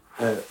be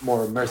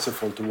more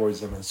merciful towards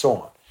them and so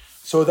on.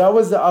 So that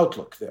was the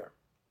outlook there.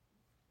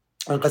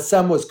 And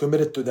Qassam was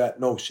committed to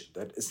that notion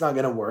that it's not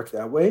going to work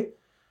that way,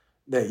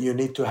 that you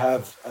need to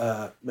have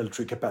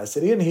military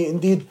capacity. And he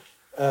indeed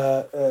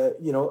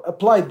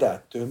applied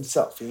that to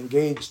himself. He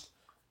engaged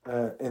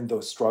in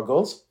those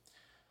struggles.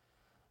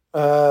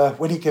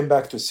 When he came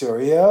back to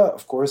Syria,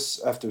 of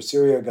course, after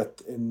Syria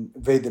got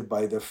invaded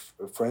by the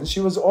French,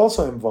 he was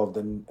also involved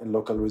in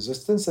local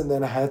resistance and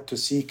then had to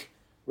seek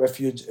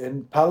refuge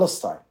in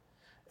Palestine.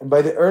 And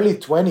by the early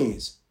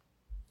 20s,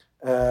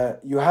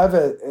 you have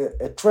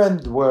a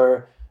trend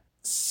where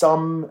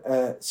some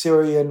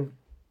Syrian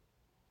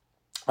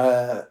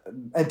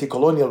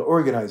anti-colonial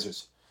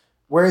organizers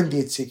were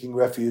indeed seeking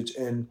refuge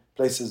in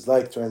places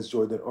like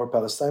Transjordan or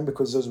Palestine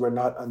because those were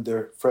not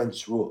under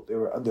French rule. They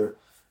were under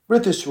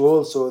British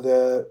rule, so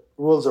the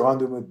rules around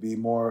them would be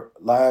more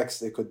lax.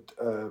 They could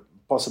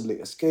possibly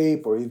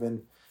escape or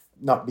even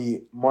not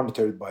be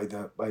monitored by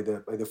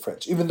the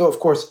French. Even though, of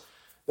course,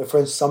 the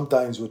French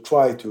sometimes would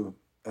try to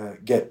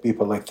get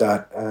people like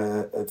that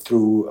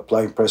through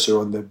applying pressure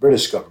on the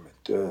British government.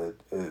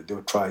 They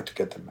would try to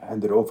get them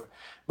handed over.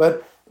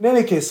 But in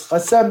any case,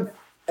 Qassam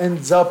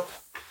ends up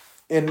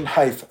in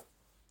Haifa.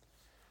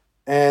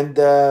 And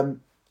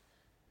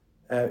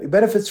it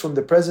benefits from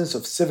the presence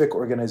of civic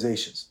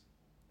organizations,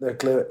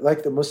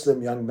 like the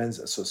Muslim Young Men's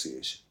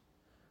Association,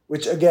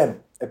 which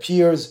again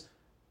appears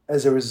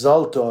as a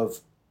result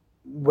of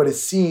what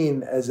is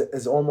seen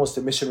as almost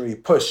a missionary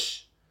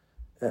push,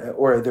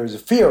 or there's a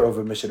fear of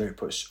a missionary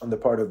push on the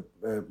part of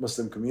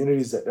Muslim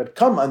communities that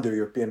come under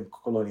European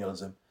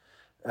colonialism,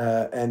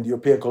 and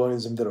European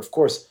colonialism that, of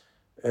course,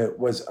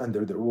 was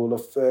under the rule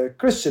of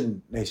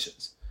Christian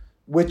nations,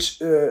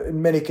 which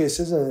in many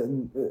cases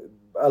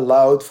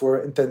allowed for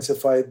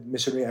intensified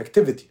missionary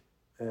activity,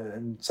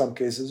 in some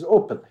cases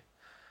openly.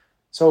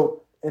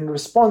 So in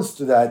response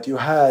to that, you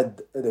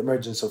had the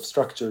emergence of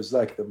structures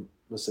like the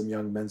Muslim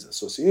Young Men's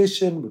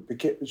Association,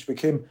 which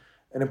became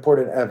an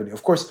important avenue.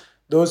 Of course,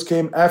 those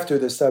came after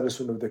the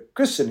establishment of the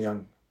Christian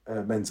Young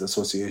Men's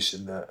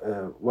Association,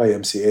 the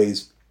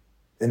YMCAs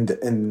in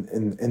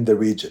the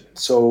region.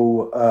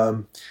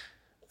 So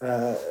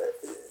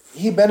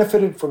he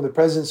benefited from the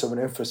presence of an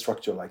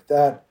infrastructure like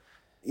that.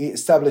 He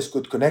established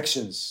good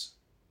connections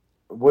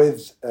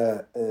with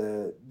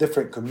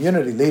different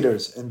community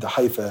leaders in the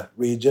Haifa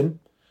region.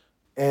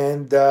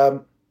 And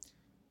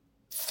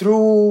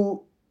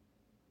through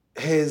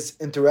his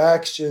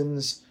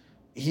interactions,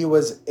 he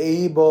was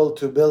able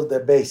to build a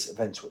base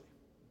eventually.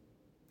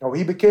 Now,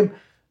 he became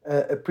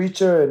a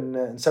preacher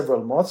in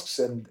several mosques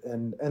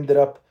and ended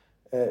up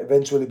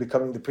eventually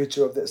becoming the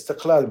preacher of the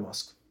Istiqlal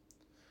Mosque.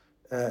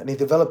 And he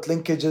developed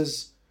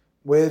linkages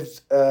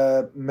with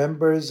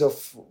members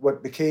of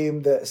what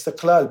became the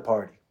Istiqlal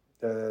Party,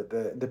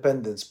 the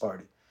Independence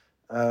Party.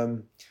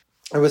 And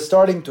was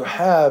starting to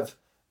have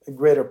a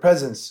greater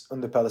presence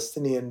on the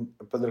Palestinian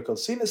political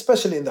scene,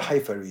 especially in the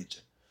Haifa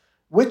region,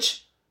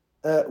 which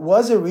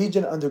was a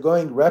region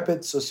undergoing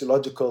rapid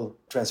sociological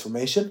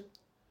transformation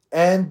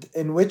and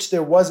in which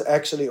there was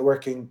actually a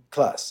working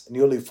class, a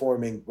newly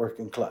forming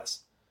working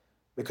class,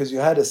 because you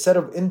had a set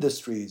of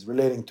industries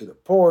relating to the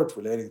port,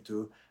 relating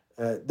to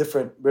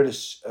different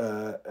British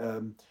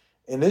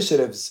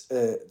initiatives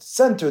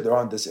centered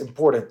around this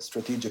important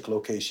strategic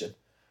location.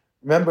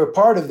 Remember,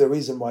 part of the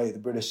reason why the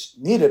British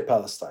needed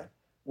Palestine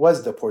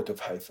was the port of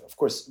Haifa. Of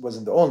course, it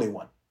wasn't the only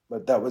one,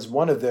 but that was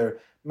one of their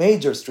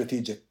major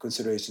strategic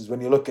considerations. When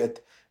you look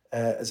at,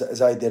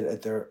 as I did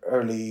at their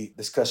early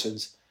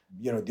discussions,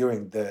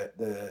 during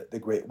the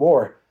Great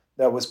War,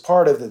 that was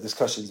part of the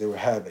discussions they were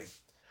having.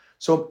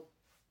 So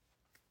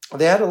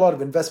they had a lot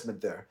of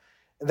investment there.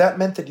 And that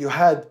meant that you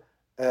had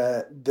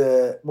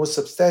the most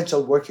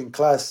substantial working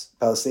class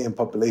Palestinian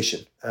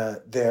population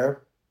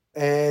there.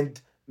 And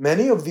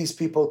many of these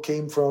people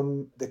came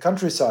from the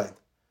countryside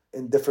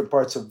in different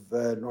parts of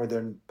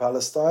northern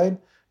Palestine,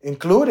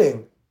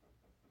 including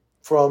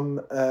from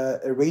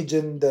a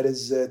region that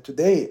is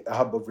today a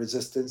hub of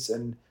resistance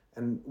and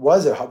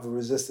was a hub of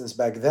resistance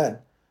back then,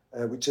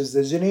 which is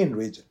the Jenin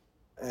region.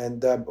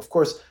 And of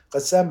course,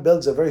 Qassam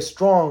builds a very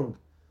strong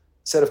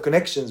set of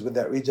connections with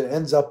that region,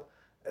 ends up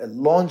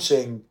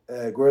launching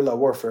guerrilla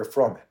warfare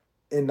from it.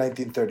 In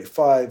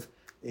 1935,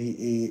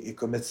 he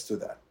commits to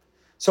that.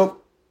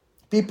 So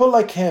people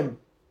like him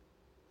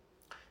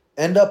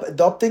end up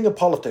adopting a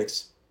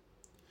politics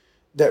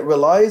that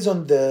relies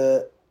on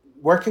the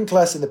working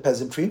class and the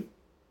peasantry,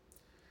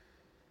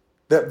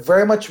 that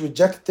very much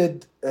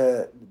rejected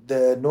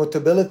the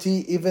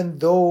notability, even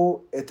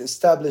though it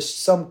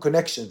established some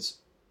connections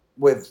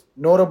with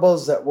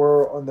notables that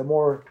were on the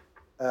more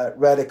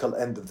radical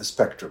end of the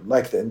spectrum,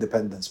 like the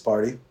Independence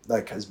Party,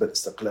 like Hizb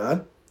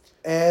al-Istiqlal.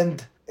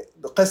 And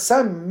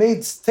Qassam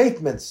made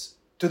statements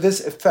to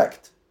this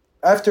effect.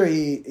 After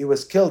he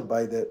was killed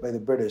by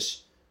the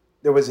British,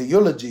 there was a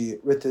eulogy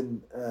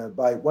written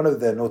by one of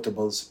the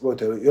notables,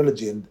 wrote a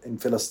eulogy in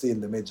Palestine,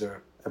 the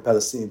major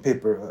Palestinian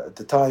paper at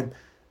the time,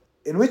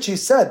 in which he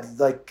said,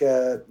 that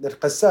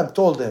Qassam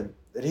told him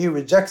that he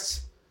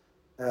rejects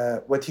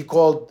what he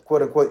called,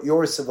 quote unquote,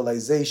 your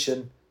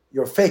civilization,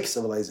 your fake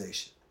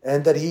civilization,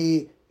 and that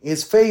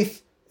his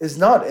faith is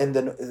not in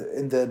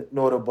the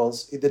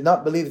notables. He did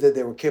not believe that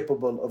they were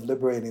capable of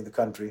liberating the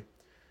country.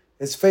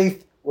 His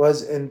faith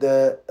was in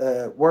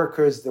the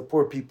workers, the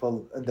poor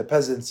people, and the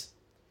peasants.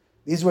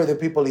 These were the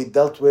people he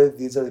dealt with.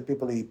 These are the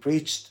people he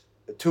preached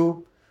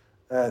to.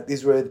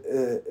 These were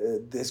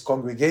his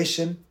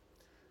congregation.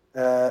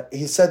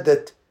 He said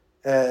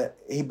that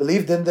he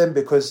believed in them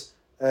because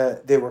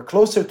they were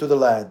closer to the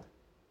land,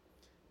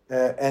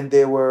 and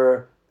they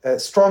were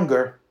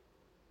stronger,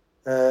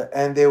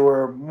 and they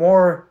were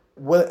more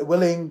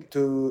willing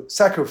to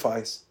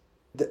sacrifice,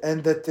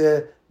 and that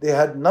they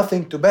had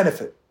nothing to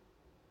benefit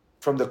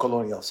from the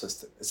colonial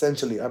system.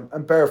 Essentially,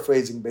 I'm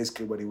paraphrasing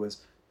basically what he was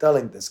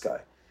telling this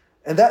guy.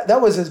 And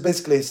that was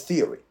basically his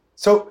theory.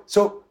 So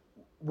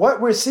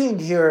what we're seeing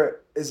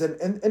here is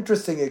an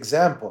interesting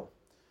example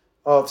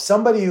of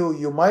somebody who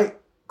you might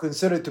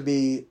consider to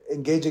be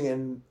engaging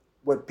in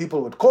what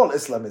people would call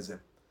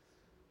Islamism.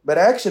 But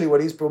actually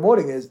what he's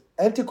promoting is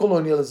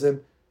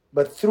anti-colonialism,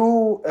 but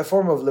through a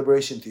form of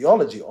liberation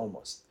theology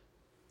almost.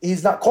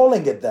 He's not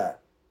calling it that,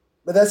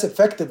 but that's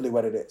effectively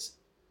what it is.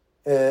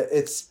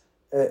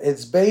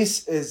 Its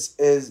base is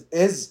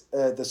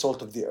the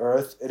salt of the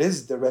earth. It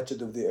is the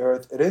wretched of the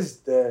earth. It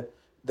is the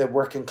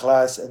working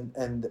class and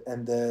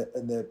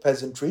the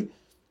peasantry.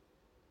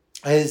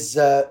 His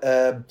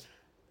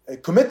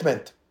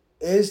commitment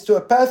is to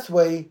a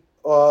pathway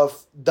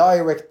of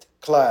direct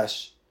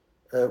clash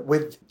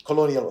with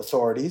colonial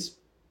authorities.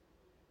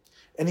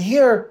 And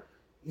here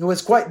he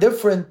was quite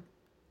different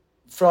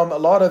from a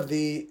lot of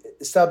the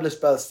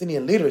established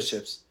Palestinian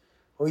leaderships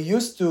who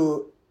used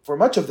to, for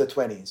much of the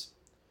 20s,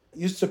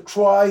 used to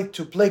try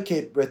to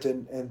placate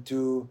Britain and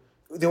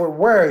they were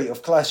wary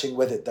of clashing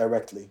with it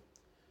directly.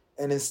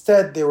 And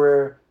instead they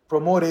were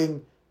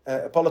promoting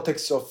a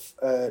politics of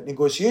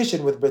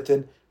negotiation with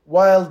Britain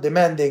while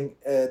demanding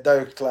a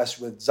direct clash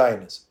with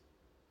Zionism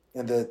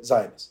and the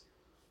Zionists.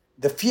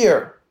 The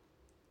fear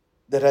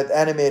that had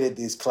animated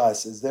these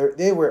clashes,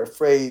 they were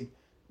afraid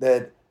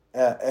that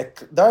a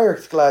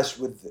direct clash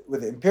with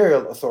the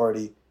imperial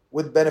authority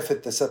would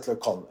benefit the settler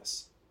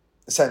colonists,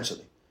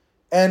 essentially,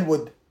 and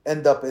would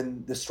end up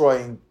in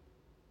destroying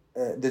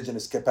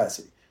indigenous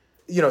capacity.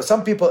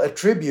 Some people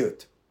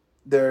attribute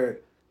their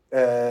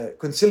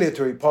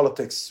conciliatory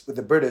politics with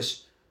the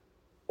British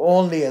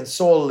only and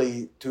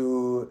solely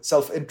to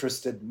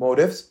self-interested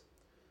motives.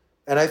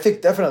 And I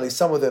think definitely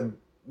some of them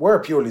were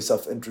purely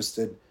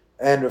self-interested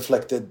and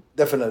reflected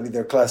definitely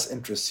their class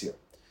interests here.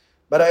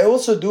 But I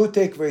also do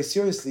take very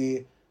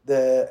seriously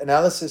the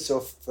analysis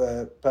of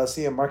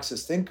Palestinian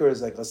Marxist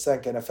thinkers like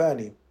Ghassan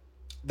Kanafani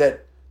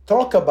that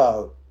talk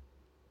about,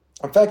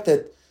 in fact,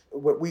 that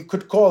what we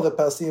could call the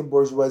Palestinian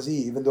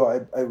bourgeoisie, even though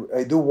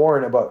I do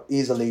warn about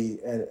easily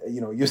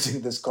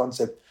using this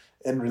concept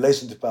in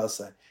relation to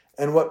Palestine,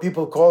 and what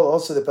people call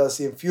also the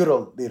Palestinian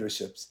feudal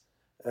leaderships,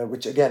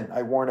 which again,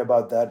 I warn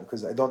about that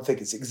because I don't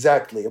think it's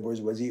exactly a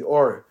bourgeoisie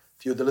or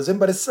feudalism,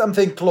 but it's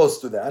something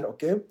close to that,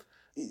 okay?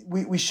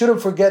 We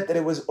shouldn't forget that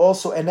it was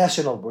also a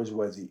national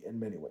bourgeoisie in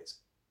many ways.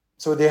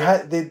 So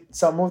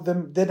some of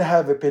them did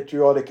have a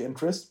patriotic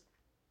interest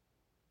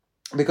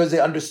because they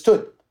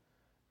understood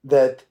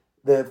that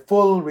the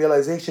full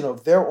realization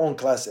of their own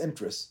class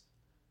interests,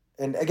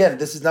 and again,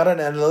 this is not an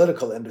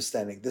analytical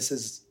understanding, this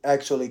is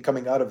actually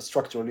coming out of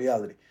structural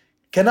reality,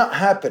 cannot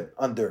happen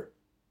under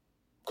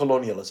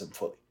colonialism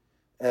fully,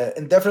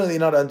 and definitely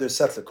not under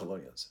settler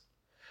colonialism.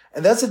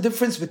 And that's the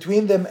difference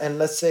between them and,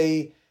 let's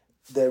say,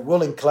 the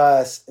ruling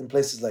class in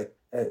places like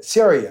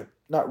Syria,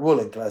 not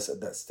ruling class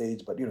at that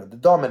stage, but the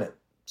dominant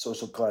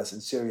social class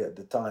in Syria at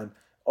the time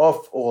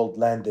of old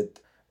landed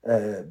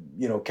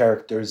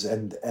characters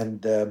and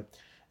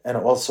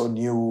also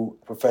new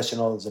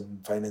professionals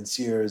and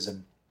financiers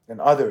and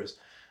others.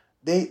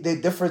 They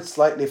differed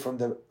slightly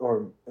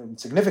or in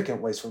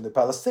significant ways from the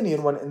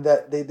Palestinian one in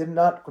that they did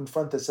not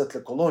confront the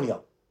settler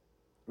colonial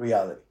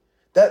reality.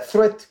 That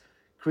threat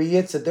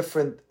creates a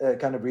different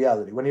kind of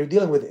reality. When you're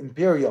dealing with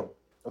imperial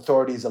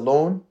authorities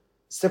alone,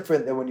 it's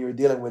different than when you're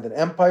dealing with an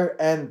empire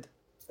and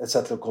a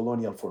settler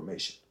colonial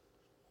formation.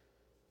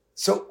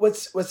 So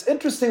what's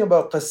interesting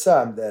about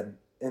Qassam then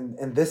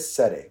in this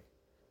setting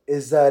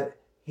is that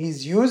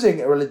he's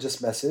using a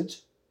religious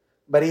message,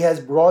 but he has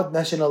broad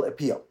national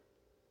appeal,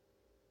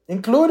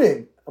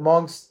 including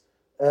amongst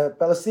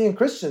Palestinian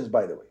Christians,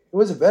 by the way. He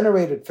was a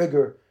venerated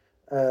figure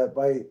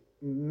by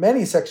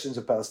many sections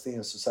of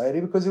Palestinian society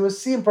because he was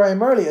seen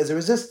primarily as a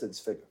resistance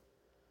figure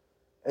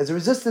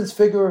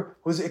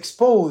who's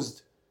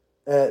exposed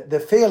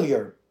the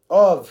failure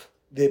of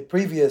the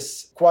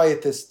previous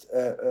quietist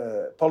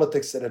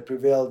politics that had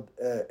prevailed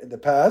in the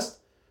past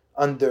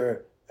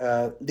under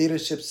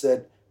leaderships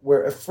that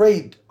were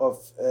afraid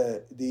of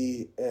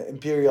the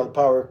imperial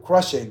power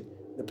crushing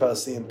the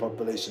Palestinian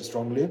population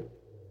strongly.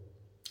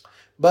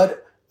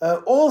 But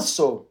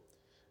also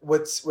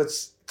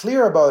what's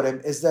clear about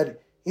him is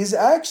that he's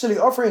actually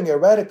offering a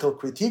radical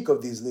critique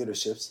of these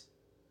leaderships.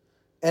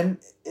 And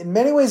in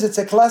many ways, it's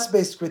a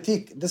class-based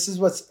critique. This is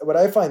what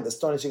I find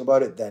astonishing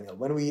about it, Daniel.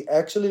 When we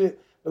actually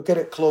look at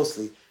it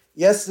closely,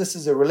 yes, this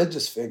is a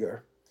religious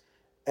figure.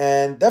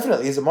 And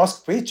definitely, he's a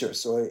mosque preacher.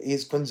 So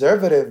he's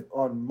conservative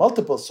on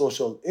multiple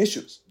social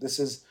issues. This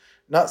is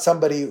not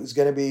somebody who's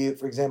going to be,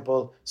 for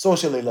example,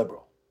 socially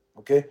liberal.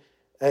 Okay?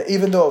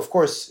 Even though, of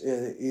course,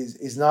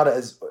 he's not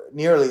as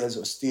nearly as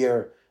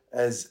austere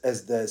as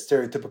the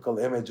stereotypical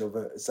image of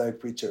a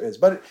Islamic preacher is.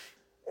 But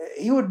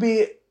he would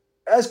be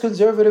as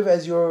conservative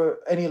as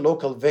any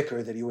local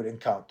vicar that you would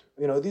encounter.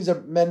 These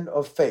are men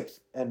of faith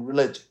and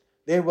religion.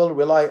 They will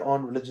rely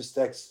on religious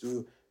texts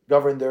to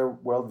govern their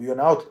worldview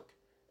and outlook.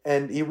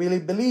 And he really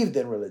believed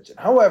in religion.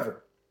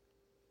 However,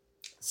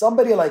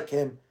 somebody like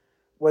him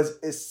was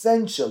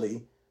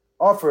essentially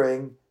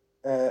offering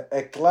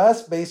a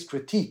class-based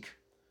critique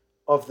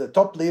of the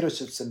top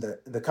leaderships in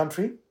the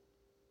country.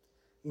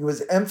 He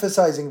was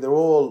emphasizing the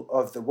role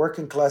of the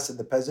working class and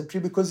the peasantry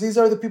because these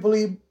are the people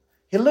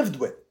he lived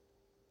with.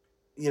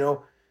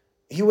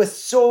 He was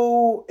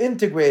so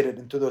integrated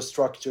into those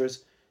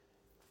structures.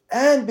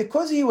 And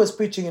because he was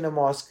preaching in a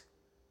mosque,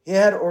 he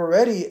had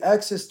already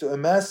access to a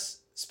mass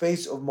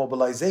space of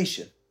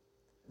mobilization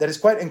that is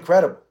quite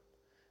incredible.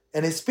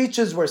 And his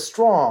speeches were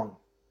strong.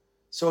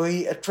 So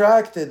he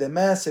attracted a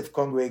massive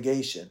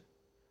congregation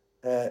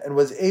and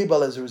was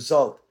able, as a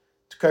result,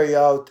 to carry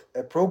out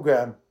a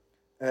program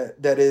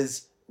that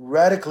is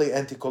radically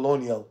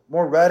anti-colonial,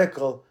 more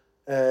radical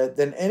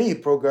than any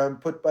program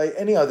put by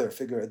any other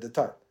figure at the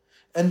time.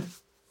 And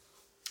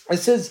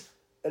this is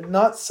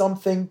not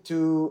something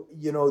to,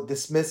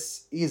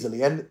 dismiss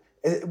easily. And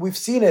we've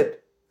seen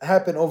it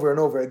happen over and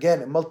over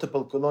again in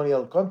multiple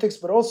colonial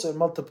contexts, but also in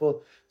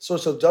multiple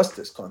social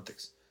justice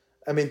contexts.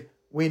 I mean,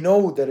 We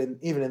know that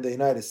even in the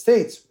United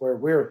States, where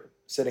we're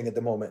sitting at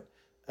the moment,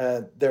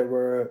 there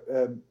were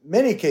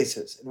many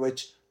cases in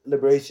which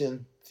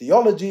liberation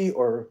theology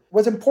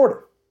was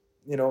important.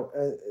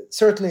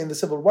 Certainly in the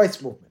civil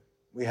rights movement,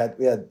 we had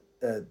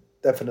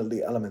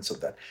definitely elements of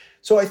that.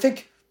 So I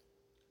think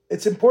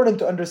it's important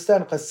to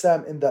understand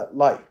Qassam in that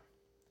light.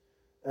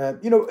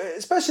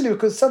 Especially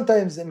because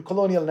sometimes in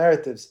colonial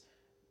narratives,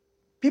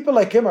 people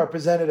like him are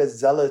presented as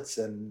zealots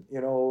and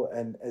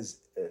as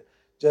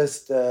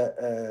just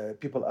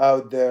people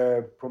out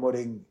there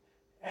promoting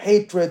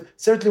hatred.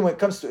 Certainly when it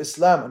comes to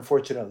Islam,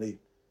 unfortunately,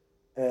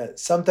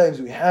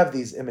 sometimes we have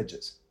these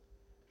images.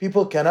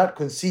 People cannot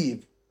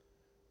conceive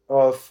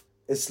of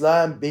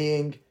Islam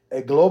being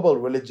a global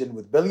religion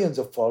with billions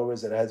of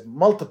followers that has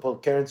multiple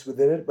currents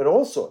within it, but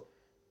also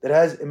that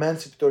has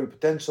emancipatory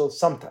potential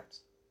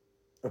sometimes.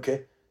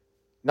 Okay?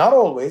 Not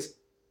always.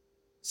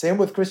 Same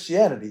with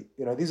Christianity.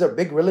 These are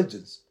big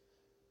religions.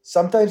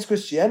 Sometimes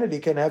Christianity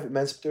can have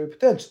emancipatory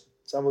potential.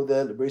 Some of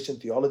the liberation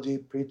theology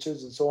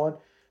preachers and so on.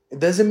 It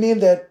doesn't mean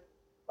that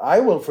I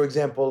will, for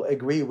example,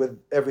 agree with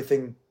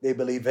everything they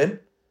believe in.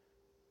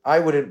 I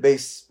wouldn't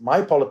base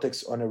my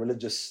politics on a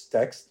religious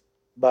text,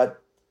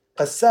 but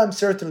Qassam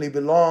certainly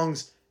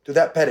belongs to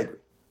that pedigree.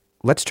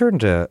 Let's turn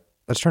to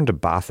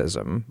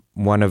Baathism,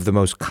 one of the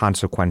most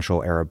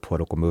consequential Arab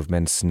political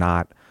movements,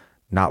 not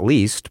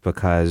least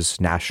because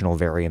national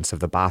variants of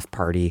the Baath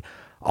Party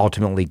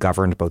ultimately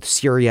governed both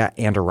Syria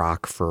and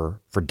Iraq for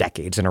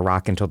decades. In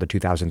Iraq until the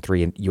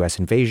 2003 U.S.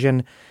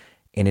 invasion,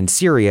 and in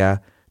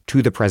Syria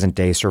to the present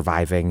day,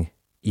 surviving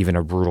even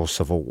a brutal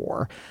civil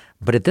war.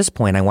 But at this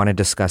point, I want to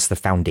discuss the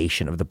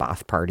foundation of the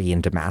Baath Party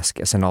in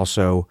Damascus and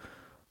also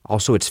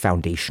its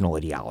foundational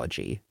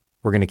ideology.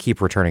 We're going to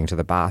keep returning to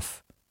the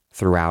Baath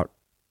throughout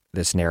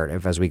this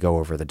narrative as we go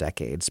over the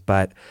decades.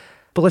 But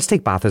let's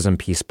take Baathism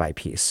piece by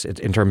piece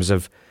in terms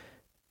of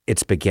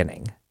its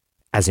beginning.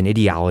 As an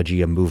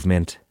ideology, a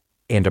movement,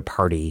 and a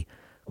party,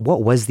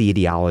 what was the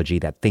ideology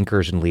that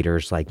thinkers and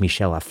leaders like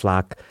Michel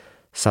Aflaq,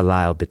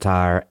 Salah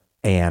al-Bitar,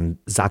 and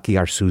Zaki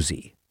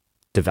Arsuzi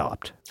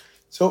developed?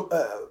 So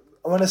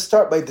I want to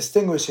start by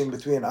distinguishing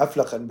between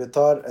Aflaq and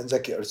Bitar and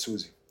Zaki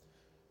Arsuzi.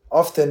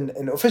 Often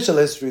in official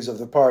histories of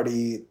the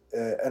party,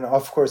 and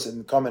of course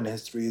in common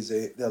histories,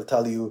 they'll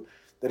tell you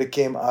that it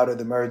came out of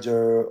the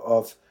merger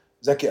of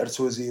Zaki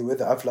Arsuzi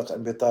with Aflaq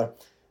and Bitar.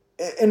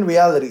 In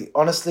reality,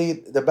 honestly,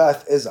 the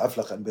Baath is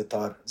Aflaq and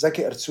Bitar.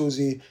 Zaki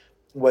Arsuzi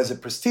was a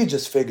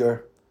prestigious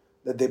figure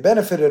that they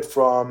benefited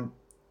from,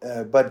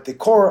 but the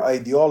core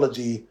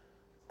ideology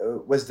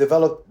was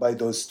developed by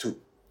those two.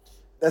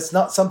 That's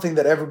not something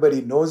that everybody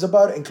knows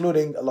about,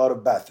 including a lot of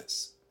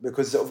Baathists,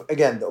 because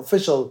again, the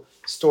official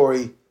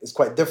story is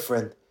quite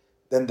different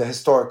than the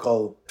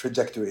historical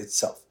trajectory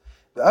itself.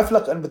 The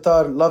Aflaq and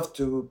Bitar loved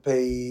to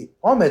pay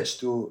homage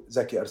to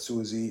Zaki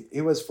Arsuzi.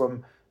 He was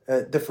from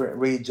a different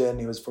region.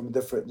 He was from a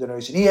different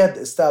generation. He had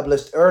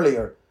established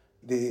earlier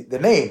the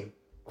name,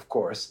 of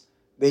course.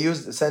 They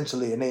used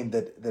essentially a name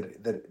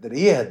that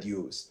he had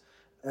used.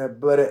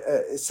 But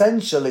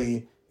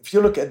essentially, if you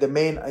look at the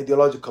main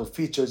ideological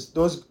features,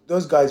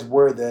 those guys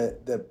were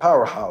the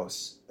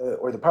powerhouse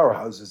or the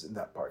powerhouses in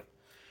that party.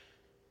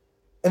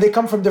 And they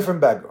come from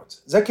different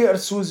backgrounds. Zaki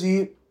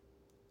Arsuzi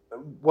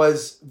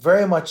was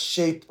very much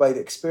shaped by the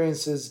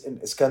experiences in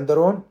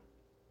Iskandaron,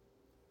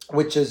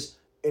 which is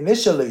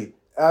initially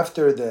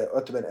after the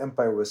Ottoman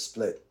Empire was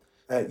split.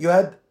 You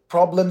had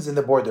problems in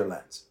the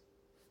borderlands,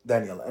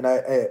 Daniel,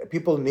 and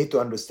people need to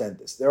understand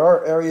this. There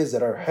are areas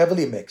that are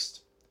heavily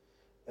mixed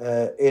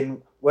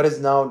in what is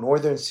now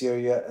northern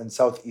Syria and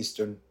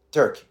southeastern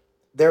Turkey.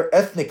 They're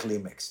ethnically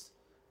mixed.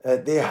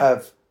 They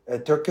have a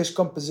Turkish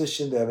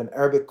composition, they have an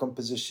Arabic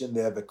composition,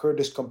 they have a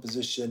Kurdish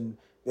composition,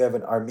 they have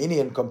an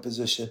Armenian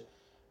composition.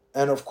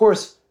 And of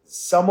course,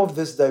 some of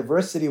this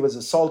diversity was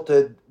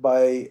assaulted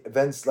by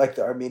events like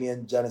the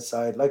Armenian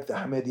genocide, like the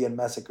Hamidian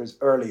massacres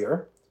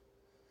earlier.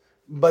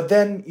 But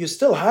then you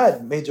still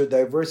had major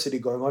diversity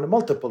going on in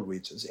multiple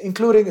regions,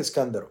 including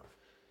Iskandaron.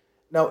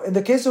 Now, in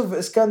the case of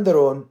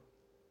Iskandaron,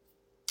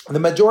 the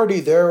majority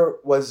there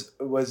was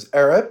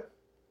Arab,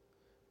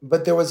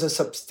 but there was a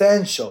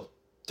substantial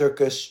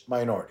Turkish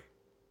minority.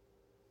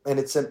 And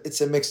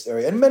it's a mixed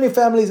area. And many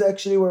families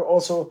actually were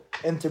also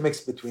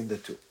intermixed between the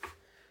two.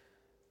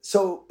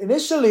 So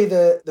initially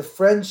the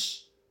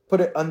French put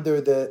it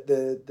under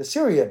the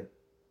Syrian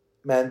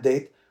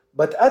mandate,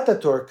 but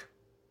Ataturk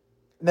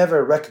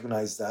never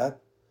recognized that.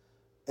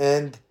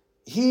 And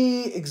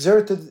he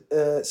exerted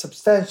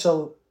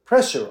substantial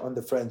pressure on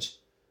the French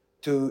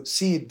to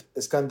cede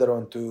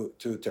Iskandaron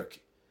to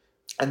Turkey.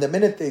 And the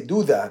minute they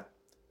do that,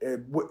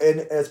 and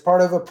as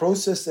part of a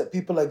process that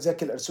people like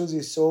Zaki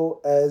Arsuzi saw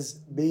as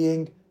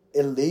being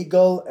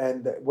illegal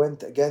and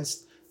went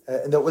against,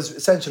 and that was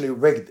essentially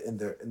rigged in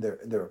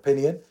their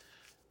opinion,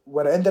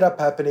 what ended up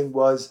happening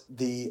was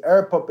the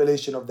Arab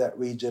population of that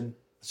region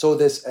saw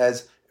this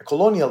as a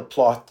colonial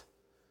plot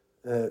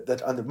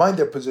that undermined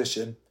their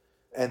position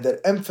and that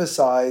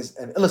emphasized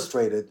and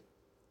illustrated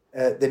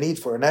the need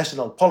for a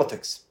national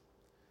politics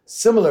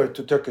similar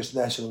to Turkish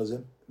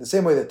nationalism The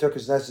same way that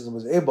Turkish nationalism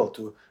was able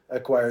to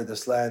acquire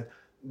this land,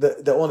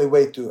 the only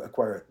way to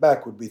acquire it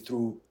back would be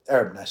through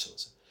Arab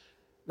nationalism.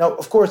 Now,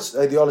 of course,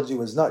 ideology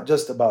was not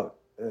just about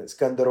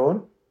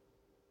Iskenderun,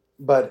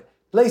 but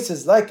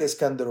places like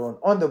Iskenderun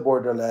on the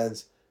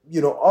borderlands,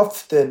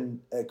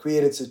 often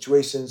created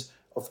situations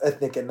of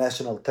ethnic and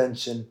national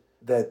tension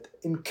that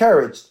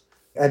encouraged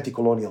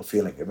anti-colonial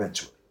feeling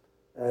eventually,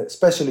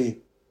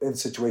 especially in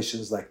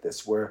situations like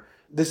this, where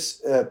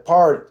this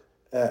part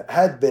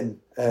had been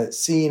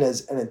seen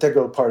as an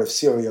integral part of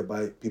Syria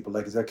by people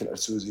like Zaki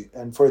al-Arsuzi,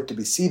 and for it to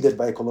be ceded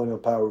by a colonial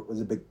power was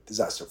a big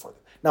disaster for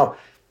them. Now,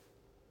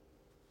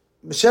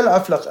 Michel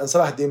Aflaq and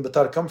Salah ad-Din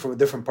Bitar come from a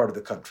different part of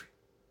the country.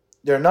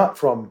 They're not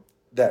from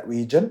that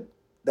region.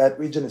 That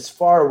region is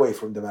far away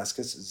from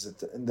Damascus.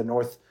 It's in the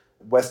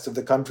northwest of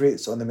the country.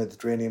 It's on the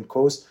Mediterranean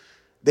coast.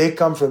 They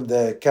come from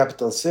the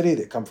capital city.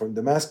 They come from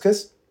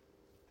Damascus.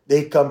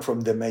 They come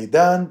from the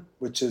Maidan,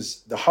 which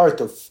is the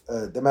heart of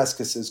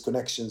Damascus's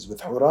connections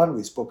with Hauran.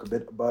 We spoke a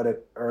bit about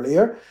it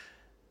earlier.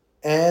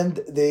 And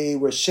they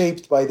were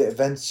shaped by the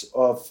events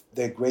of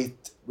the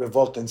Great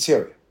Revolt in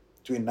Syria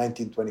between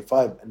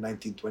 1925 and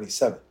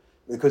 1927,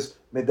 because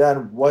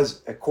Maidan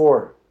was a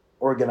core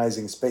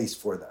organizing space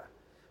for that,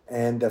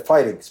 and a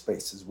fighting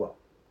space as well.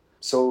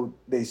 So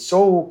they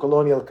saw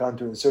colonial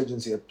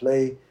counterinsurgency at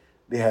play.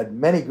 They had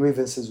many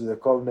grievances with the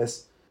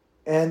colonists.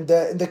 And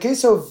in the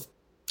case of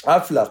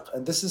Aflaq,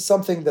 and this is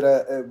something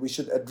that we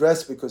should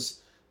address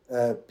because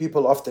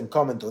people often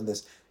comment on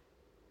this,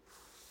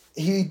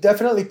 he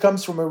definitely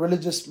comes from a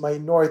religious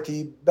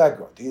minority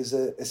background. He is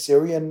a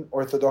Syrian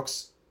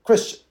Orthodox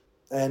Christian.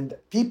 And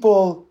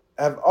people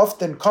have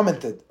often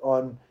commented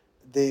on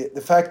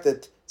the fact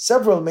that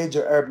several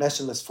major Arab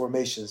nationalist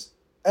formations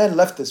and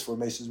leftist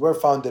formations were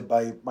founded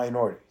by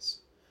minorities.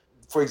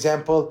 For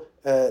example,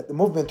 the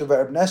movement of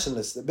Arab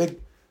nationalists, the big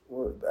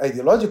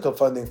ideological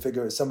founding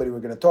figure is somebody we're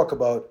going to talk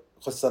about,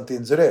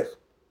 Constantin Zureyk.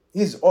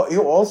 He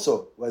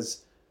also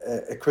was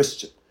a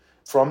Christian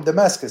from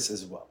Damascus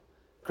as well.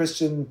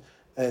 Christian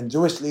and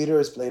Jewish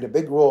leaders played a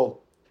big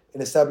role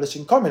in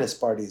establishing communist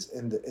parties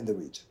in the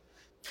region.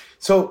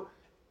 So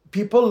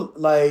people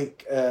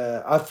like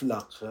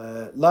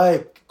Aflaq,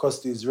 like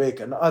Kosti Zureyk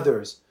and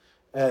others,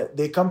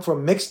 they come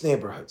from mixed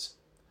neighborhoods.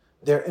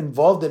 They're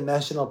involved in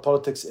national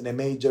politics in a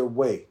major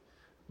way,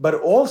 but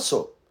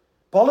also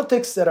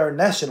politics that are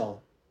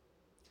national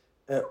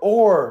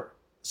or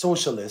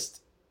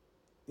socialist,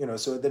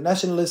 so the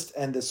nationalist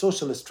and the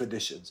socialist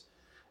traditions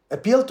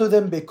appeal to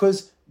them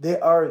because they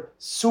are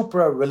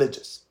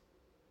supra-religious.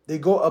 They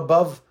go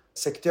above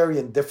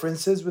sectarian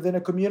differences within a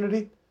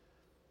community,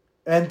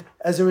 and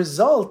as a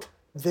result,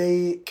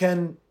 they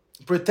can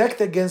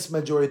protect against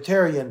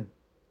majoritarian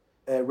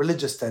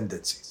religious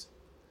tendencies.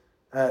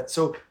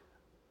 So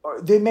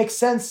they make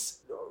sense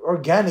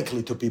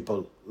organically to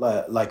people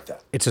like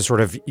that. It's a sort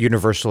of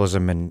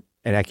universalism and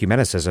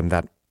ecumenicism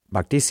that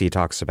Makdisi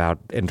talks about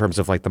in terms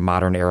of like the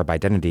modern Arab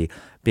identity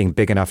being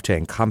big enough to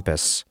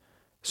encompass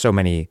so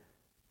many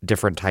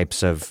different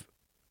types of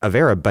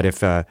Arab, but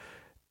if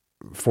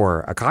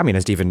for a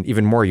communist,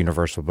 even more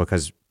universal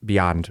because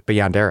beyond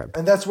Arab.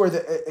 And that's where the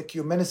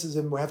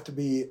ecumenicism, we have to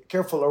be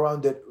careful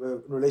around it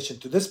in relation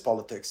to this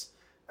politics.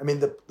 I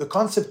mean, the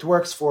concept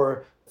works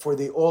for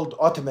the old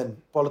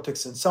Ottoman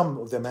politics and some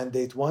of the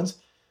mandate ones,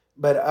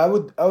 but I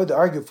would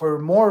argue for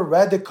more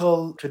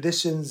radical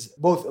traditions,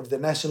 both of the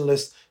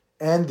nationalist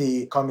and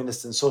the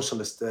communist and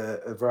socialist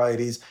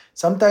varieties,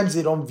 sometimes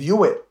they don't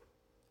view it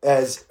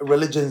as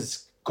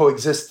religions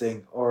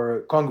coexisting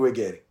or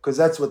congregating, because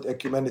that's what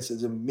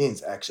ecumenicism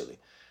means, actually.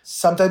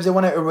 Sometimes they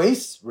want to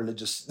erase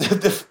religious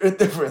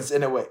difference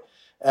in a way.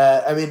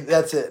 I mean,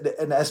 that's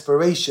an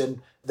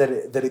aspiration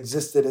that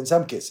existed in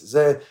some cases.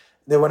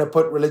 They want to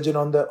put religion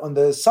on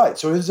the side.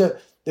 So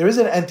there is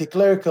an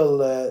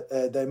anti-clerical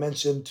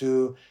dimension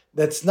to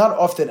that's not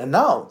often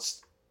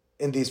announced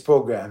in these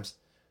programs,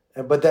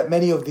 but that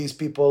many of these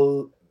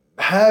people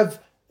have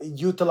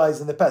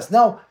utilized in the past.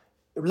 Now,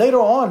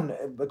 later on,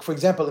 for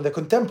example, in the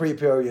contemporary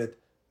period,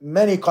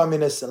 many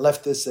communists and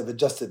leftists have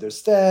adjusted their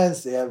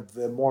stance. They have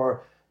a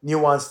more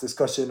nuanced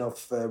discussion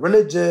of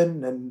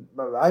religion, and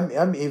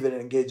I'm even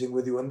engaging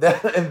with you in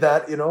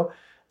that,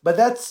 But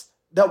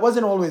that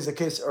wasn't always the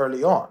case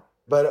early on.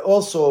 But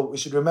also, we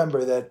should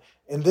remember that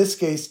in this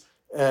case,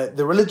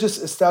 the religious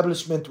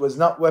establishment was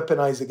not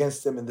weaponized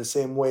against them in the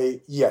same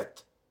way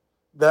yet.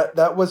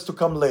 That was to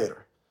come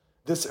later.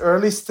 This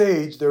early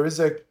stage, there is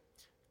a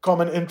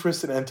common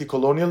interest in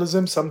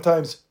anti-colonialism.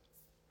 Sometimes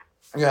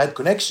you had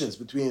connections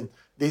between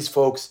these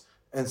folks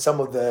and some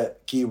of the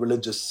key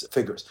religious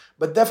figures.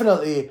 But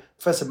definitely,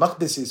 Professor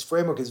Makdisi's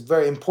framework is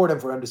very important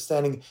for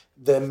understanding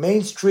the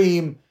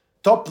mainstream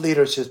top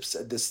leaderships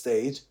at this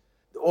stage.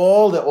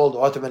 All the old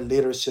Ottoman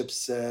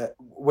leaderships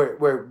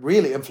were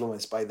really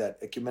influenced by that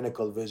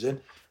ecumenical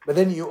vision. But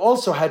then you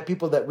also had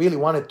people that really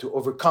wanted to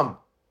overcome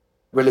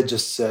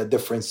religious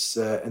difference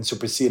and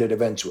supersede it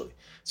eventually.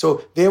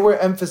 So they were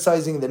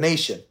emphasizing the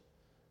nation.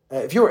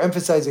 If you were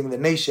emphasizing the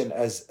nation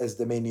as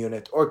the main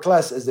unit or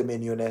class as the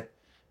main unit,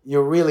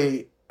 you're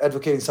really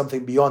advocating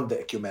something beyond the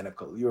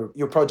ecumenical.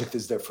 Your project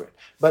is different.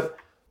 But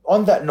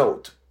on that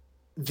note,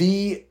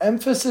 the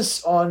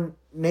emphasis on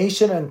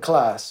nation and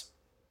class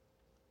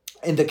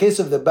in the case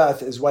of the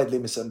Ba'ath is widely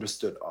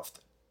misunderstood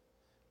often,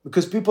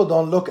 because people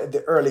don't look at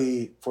the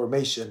early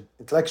formation,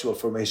 intellectual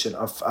formation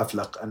of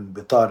Aflaq and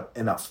Bitar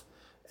enough.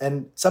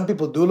 And some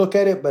people do look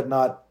at it, but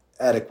not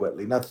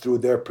adequately, not through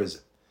their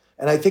prism.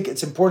 And I think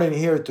it's important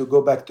here to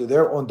go back to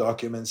their own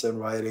documents and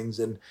writings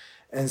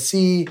and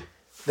see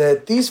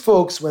that these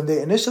folks, when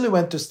they initially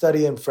went to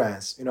study in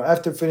France,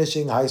 after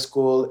finishing high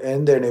school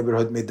in their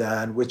neighborhood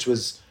Medan, which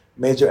was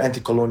major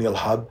anti-colonial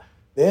hub,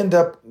 they end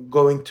up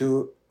going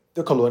to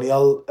the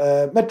colonial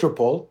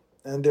metropole,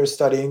 and they're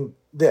studying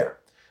there.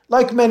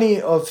 Like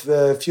many of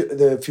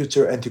the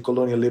future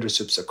anti-colonial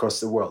leaderships across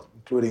the world,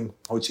 including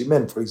Ho Chi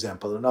Minh, for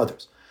example, and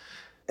others.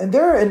 And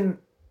they're in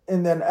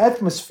an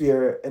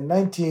atmosphere in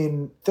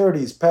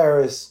 1930s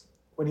Paris,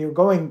 when you're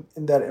going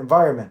in that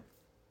environment,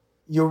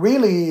 you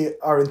really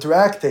are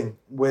interacting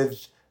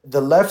with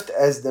the left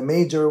as the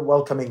major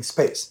welcoming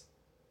space,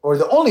 or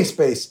the only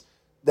space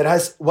that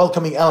has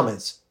welcoming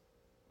elements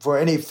for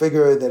any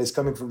figure that is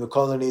coming from the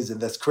colonies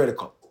and that's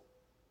critical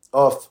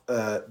of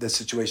the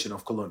situation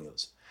of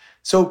colonialism.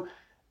 So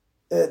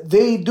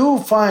they do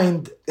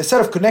find a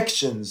set of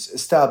connections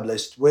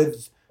established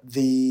with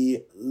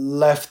the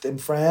left in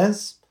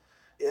France,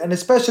 and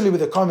especially with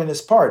the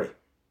Communist Party.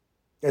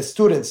 As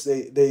students,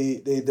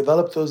 they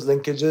develop those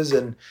linkages,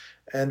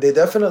 and they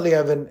definitely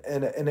have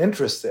an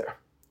interest there.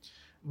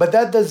 But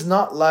that does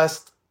not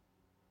last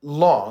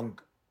long,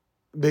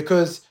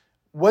 because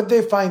what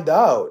they find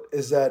out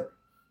is that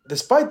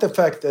despite the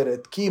fact that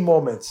at key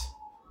moments,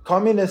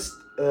 Communist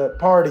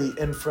Party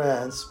in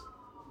France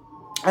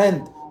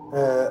and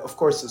of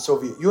course the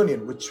Soviet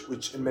Union,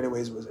 which in many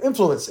ways was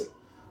influencing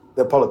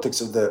the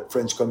politics of the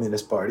French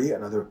Communist Party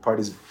and other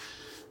parties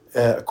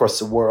across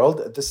the world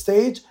at this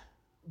stage,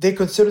 they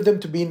considered them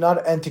to be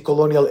not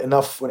anti-colonial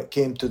enough when it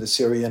came to the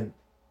Syrian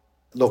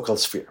local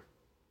sphere.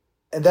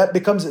 And that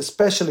becomes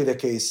especially the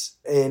case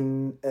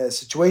in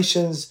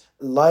situations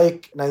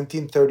like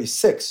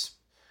 1936,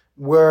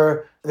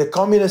 where the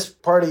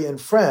Communist Party in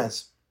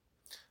France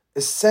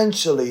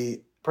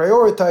essentially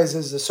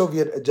prioritizes the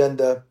Soviet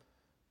agenda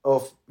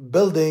of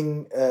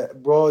building a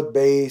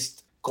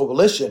broad-based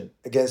coalition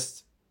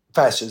against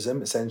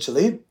fascism,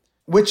 essentially,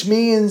 which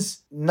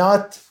means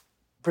not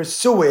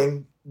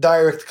pursuing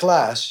direct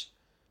clash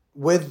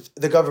with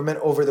the government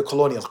over the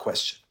colonial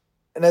question.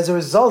 And as a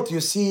result, you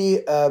see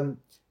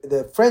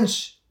the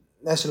French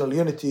national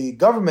unity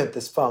government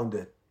is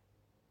founded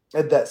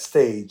at that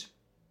stage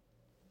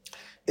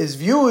is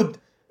viewed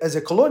as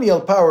a colonial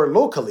power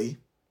locally,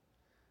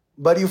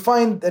 but you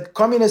find that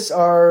communists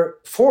are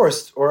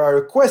forced or are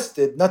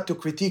requested not to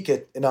critique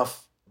it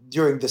enough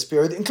during this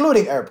period,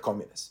 including Arab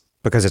communists.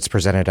 Because it's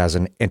presented as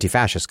an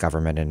anti-fascist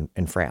government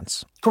in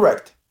France.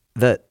 Correct.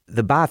 The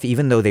Ba'ath,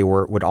 even though they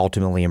would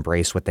ultimately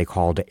embrace what they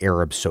called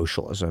Arab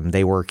socialism,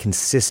 they were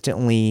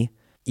consistently,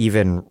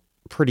 even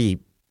pretty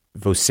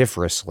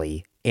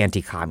vociferously,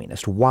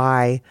 anti-communist.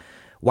 Why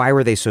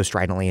were they so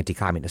stridently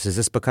anti-communist? Is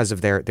this because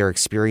of their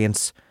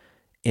experience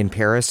in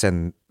Paris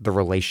and the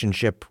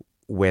relationship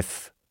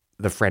with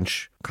the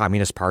French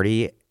Communist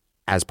Party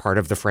as part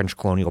of the French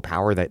colonial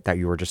power that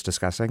you were just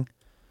discussing?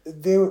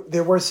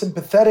 They were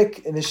sympathetic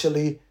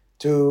initially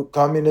to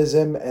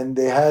communism, and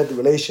they had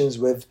relations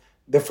with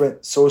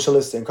different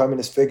socialist and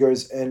communist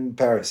figures in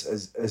Paris,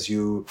 as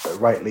you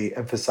rightly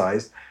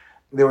emphasized.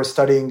 They were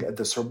studying at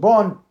the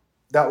Sorbonne.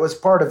 That was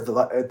part of the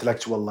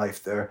intellectual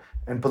life there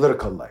and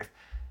political life.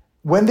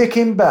 When they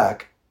came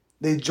back,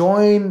 they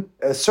joined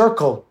a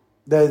circle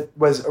that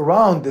was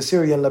around the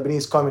Syrian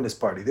Lebanese Communist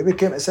Party. They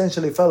became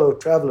essentially fellow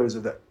travelers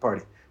of that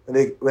party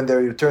when they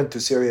returned to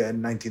Syria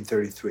in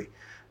 1933.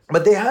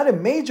 But they had a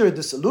major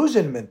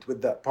disillusionment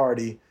with that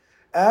party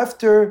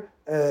after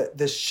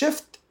the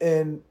shift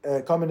in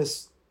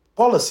communist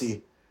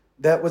policy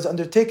that was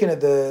undertaken at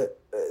the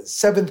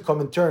Seventh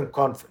Comintern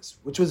Conference,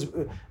 which was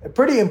a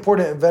pretty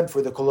important event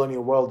for the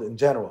colonial world in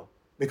general.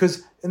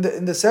 Because in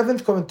the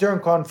Seventh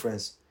Comintern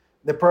Conference,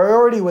 the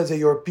priority was a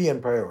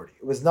European priority.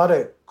 It was not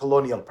a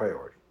colonial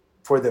priority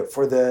for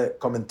the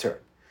Comintern.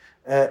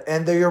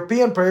 And the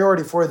European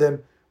priority for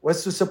them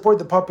was to support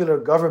the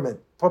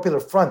Popular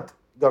Front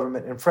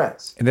government in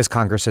France. And this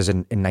Congress is in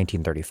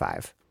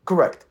 1935.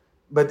 Correct.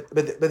 But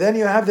then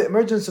you have the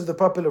emergence of the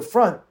Popular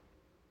Front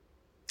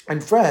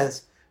in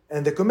France,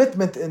 and the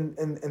commitment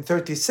in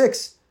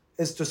 36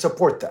 is to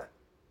support that.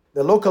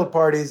 The local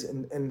parties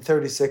in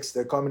 36,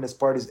 the communist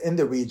parties in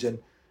the region,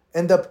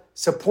 end up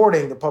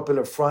supporting the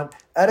Popular Front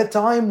at a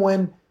time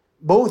when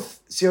both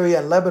Syria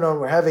and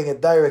Lebanon were having a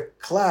direct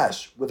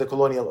clash with the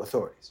colonial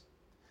authorities.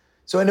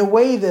 So in a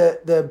way,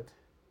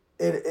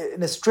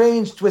 in a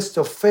strange twist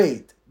of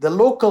fate, the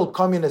local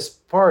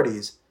communist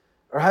parties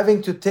are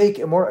having to take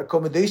a more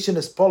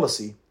accommodationist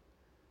policy,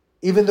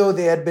 even though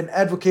they had been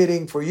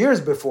advocating for years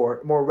before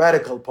a more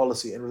radical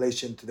policy in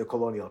relation to the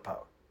colonial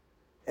power.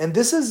 And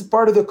this is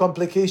part of the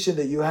complication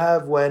that you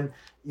have when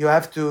you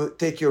have to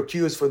take your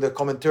cues from the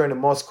Comintern in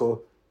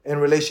Moscow in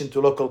relation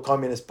to local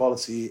communist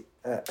policy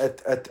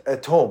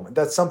at home.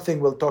 That's something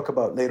we'll talk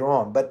about later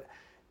on. But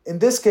in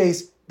this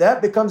case,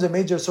 that becomes a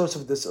major source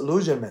of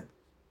disillusionment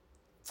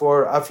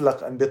for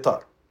Aflaq and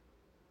Bitar.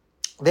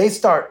 They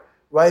start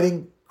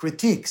writing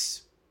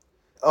critiques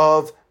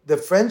of the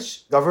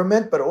French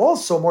government, but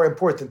also, more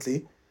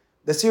importantly,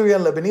 the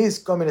Syrian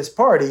Lebanese Communist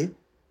Party.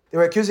 They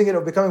were accusing it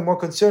of becoming more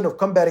concerned of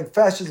combating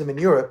fascism in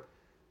Europe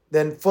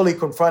than fully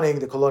confronting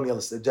the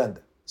colonialist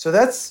agenda. So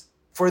that's,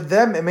 for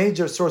them, a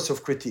major source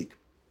of critique.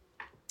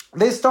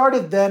 They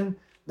started then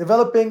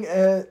developing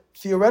a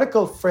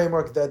theoretical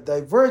framework that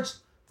diverged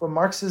from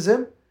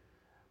Marxism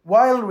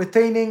while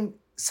retaining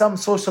some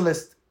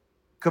socialist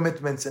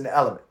commitments and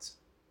elements.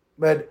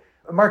 But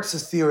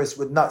Marxist theorists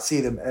would not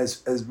see them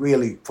as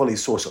really fully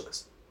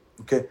socialist,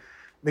 okay?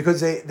 Because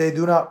they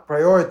do not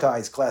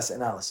prioritize class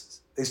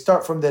analysis. They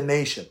start from the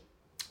nation.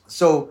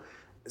 So,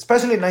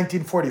 especially in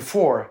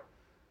 1944,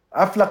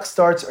 Aflaq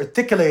starts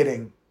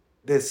articulating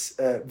this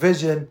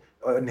vision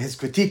in his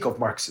critique of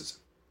Marxism.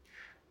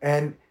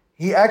 And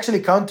he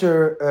actually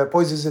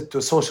counterposes it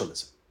to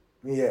socialism.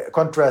 He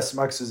contrasts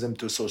Marxism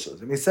to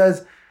socialism. He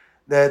says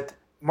that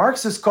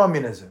Marxist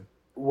communism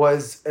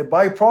was a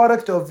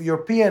byproduct of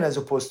European as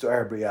opposed to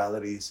Arab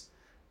realities,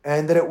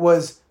 and that it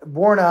was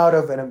born out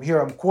of, and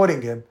I'm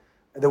quoting him,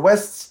 the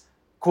West's,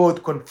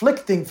 quote,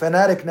 conflicting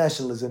fanatic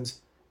nationalisms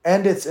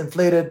and its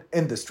inflated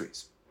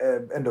industries,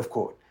 end of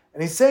quote.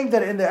 And he's saying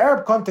that in the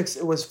Arab context,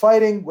 it was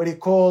fighting what he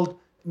called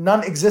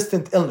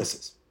non-existent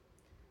illnesses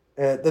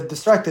that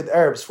distracted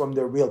Arabs from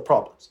their real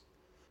problems.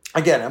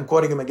 Again, I'm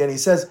quoting him again. He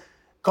says,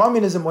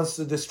 communism wants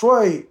to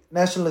destroy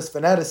nationalist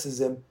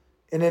fanaticism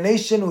in a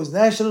nation whose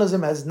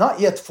nationalism has not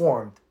yet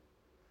formed,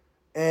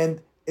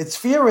 and it's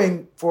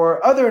fearing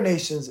for other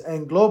nations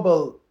and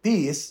global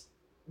peace.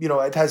 You know,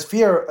 it has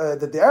fear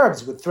that the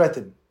Arabs would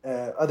threaten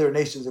other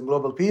nations and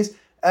global peace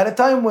at a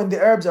time when the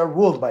Arabs are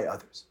ruled by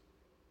others.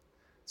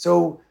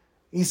 So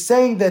he's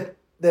saying that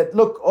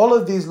look, all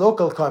of these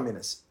local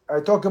communists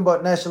are talking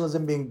about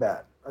nationalism being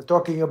bad, are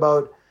talking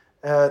about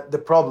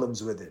the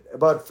problems with it,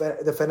 about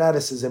the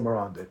fanaticism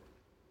around it.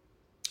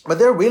 But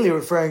they're really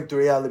referring to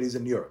realities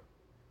in Europe.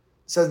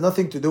 This has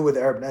nothing to do with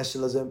Arab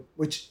nationalism,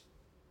 which,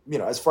 you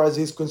know, as far as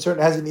he's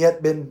concerned, hasn't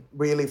yet been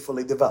really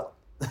fully developed.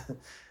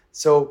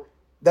 So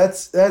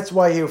that's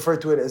why he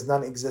referred to it as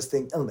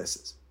non-existing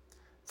illnesses.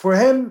 For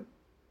him,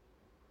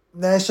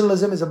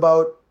 nationalism is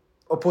about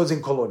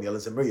opposing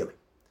colonialism, really,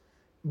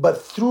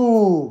 but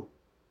through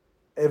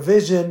a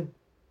vision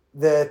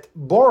that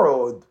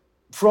borrowed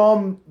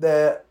from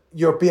the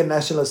European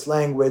nationalist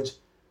language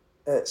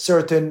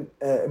certain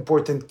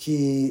important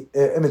key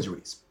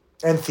imageries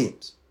and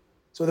themes.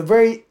 So the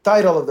very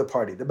title of the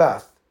party, the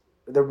Ba'ath,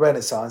 the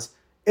Renaissance,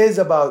 is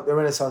about the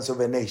renaissance of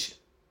a nation,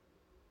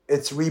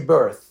 its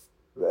rebirth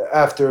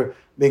after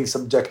being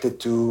subjected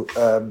to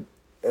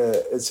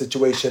a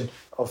situation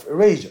of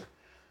erasure.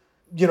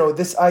 You know,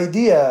 this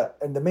idea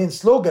and the main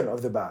slogan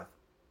of the Ba'ath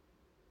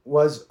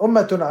was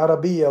Ummatun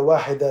Arabiyya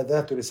Wahida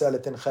Dhatu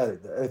Risalatin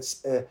Khalida.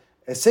 It's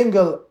a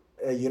single,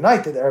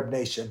 united Arab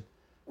nation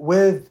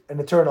with an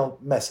eternal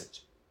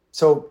message.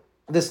 So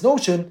this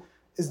notion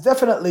is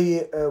definitely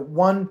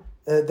one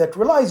that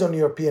relies on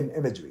European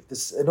imagery.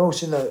 This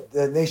notion that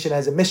the nation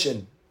has a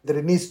mission, that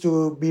it needs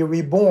to be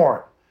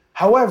reborn.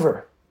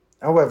 However,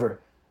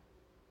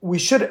 we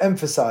should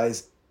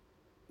emphasize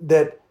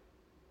that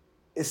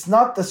it's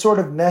not the sort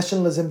of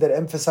nationalism that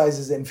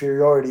emphasizes the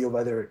inferiority of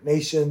other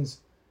nations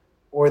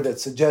or that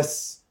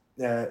suggests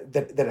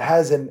that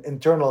has an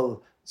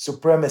internal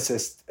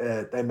supremacist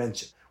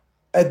dimension.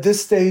 At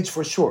this stage,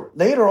 for sure.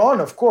 Later on,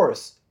 of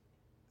course,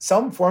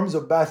 some forms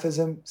of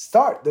Baathism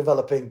start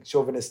developing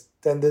chauvinist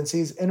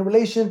tendencies in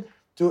relation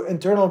to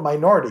internal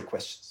minority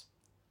questions.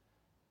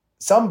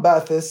 Some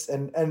Baathists,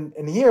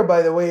 and here,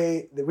 by the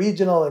way, the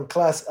regional and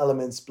class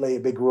elements play a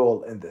big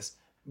role in this.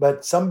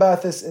 But some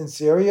Baathists in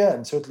Syria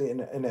and certainly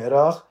in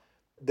Iraq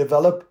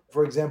develop,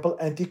 for example,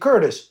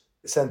 anti-Kurdish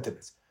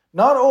sentiments.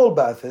 Not all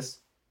Baathists,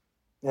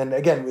 and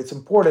again, it's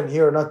important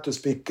here not to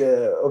speak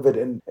of it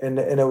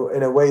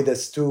in a way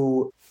that's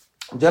too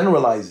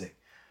generalizing.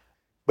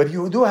 But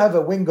you do have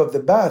a wing of the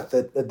Ba'ath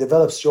that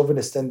develops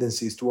chauvinist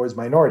tendencies towards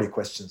minority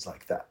questions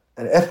like that,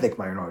 and ethnic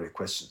minority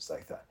questions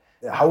like that.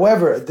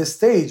 However, at this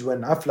stage,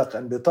 when Aflaq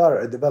and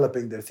Bitar are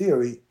developing their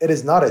theory, it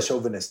is not a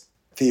chauvinist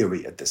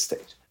theory at this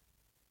stage.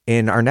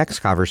 In our next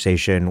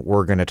conversation,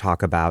 we're going to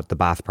talk about the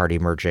Ba'ath Party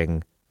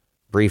merging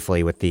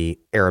briefly with the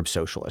Arab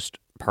Socialist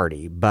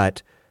Party.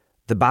 But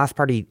the Ba'ath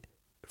Party,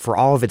 for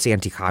all of its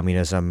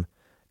anti-communism,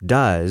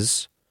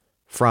 does,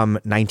 from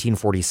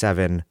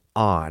 1947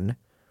 on,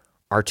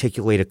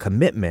 articulate a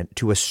commitment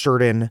to a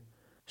certain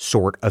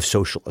sort of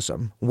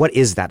socialism. What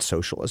is that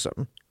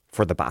socialism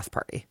for the Ba'ath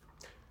Party?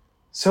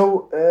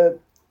 So,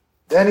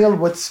 Daniel,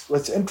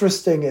 what's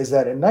interesting is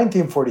that in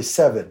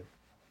 1947,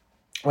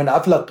 when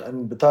Aflaq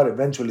and Bitar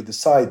eventually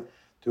decide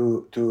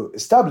to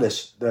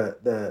establish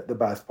the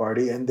Ba'ath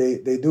Party, and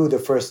they do the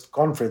first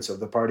conference of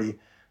the party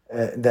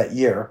in that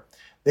year,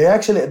 they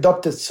actually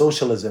adopted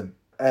socialism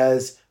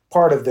as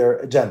part of their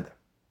agenda.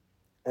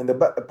 And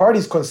the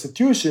party's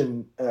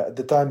constitution at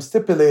the time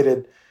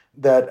stipulated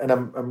that,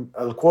 and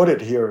I'll quote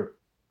it here,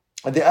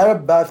 the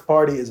Arab Ba'ath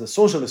Party is a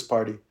socialist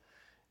party.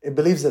 It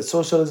believes that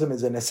socialism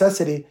is a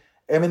necessity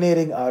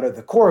emanating out of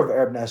the core of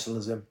Arab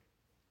nationalism.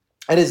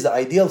 It is the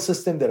ideal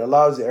system that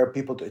allows the Arab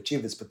people to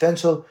achieve its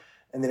potential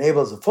and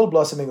enables the full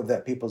blossoming of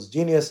that people's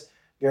genius,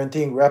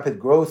 guaranteeing rapid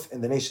growth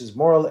in the nation's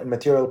moral and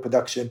material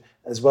production,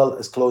 as well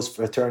as close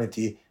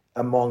fraternity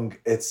among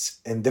its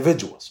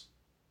individuals.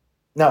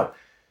 Now,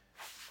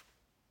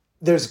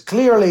 there's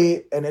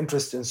clearly an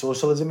interest in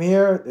socialism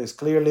here. There's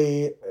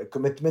clearly a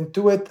commitment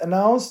to it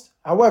announced.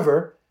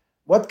 However,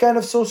 what kind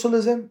of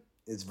socialism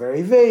is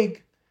very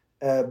vague,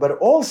 but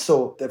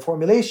also the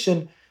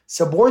formulation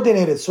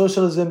subordinated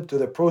socialism to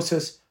the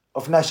process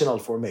of national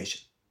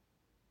formation.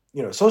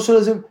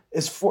 Socialism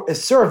is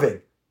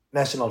serving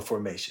national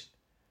formation.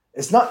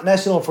 It's not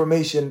national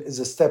formation is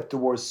a step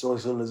towards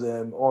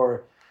socialism,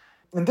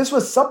 and this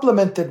was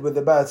supplemented with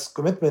the Ba'ath's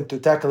commitment to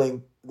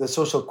tackling the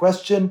social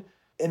question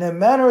in a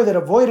manner that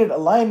avoided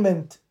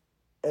alignment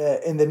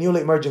in the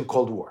newly emerging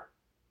Cold War.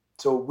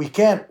 So we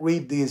can't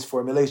read these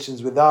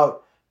formulations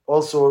without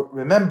also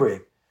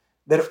remembering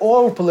that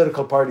all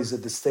political parties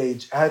at this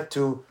stage had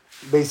to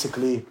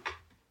basically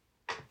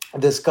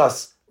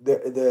discuss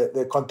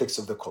the context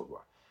of the Cold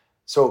War.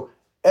 So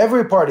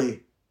every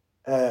party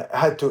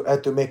had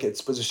to make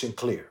its position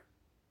clear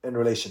in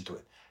relation to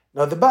it.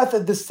 Now, the Ba'ath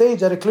at this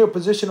stage had a clear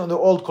position on the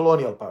old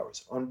colonial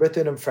powers, on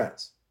Britain and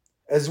France,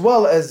 as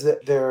well as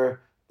their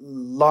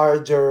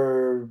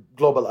larger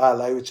global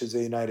ally, which is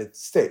the United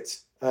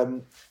States.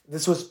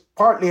 This was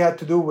partly had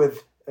to do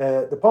with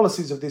the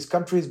policies of these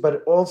countries,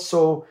 but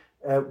also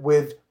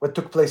with what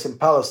took place in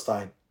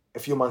Palestine a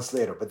few months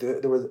later. But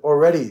there was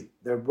already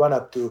the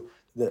run-up to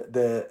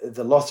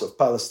the loss of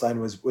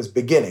Palestine was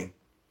beginning.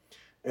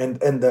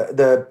 And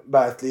the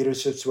Ba'ath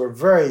leaderships were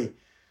very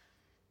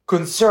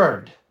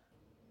concerned.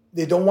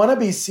 They don't want to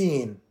be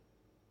seen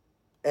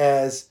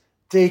as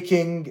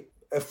taking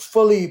a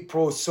fully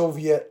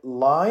pro-Soviet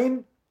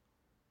line,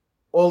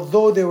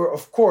 although they were,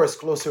 of course,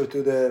 closer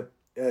to the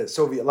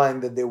Soviet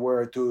line than they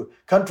were to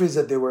countries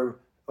that they were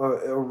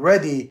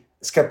already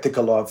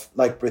skeptical of,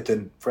 like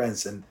Britain,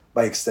 France, and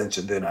by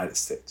extension, the United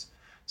States.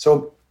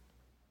 So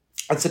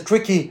it's a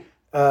tricky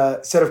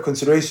set of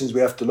considerations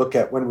we have to look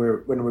at when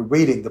we're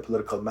reading the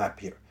political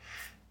map here.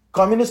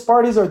 Communist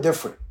parties are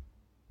different.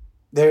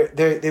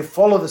 They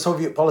follow the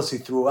Soviet policy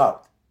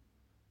throughout,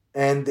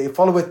 and they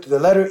follow it to the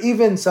letter,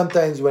 even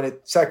sometimes when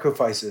it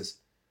sacrifices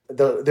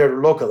their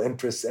local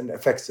interests and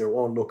affects their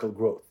own local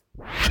growth.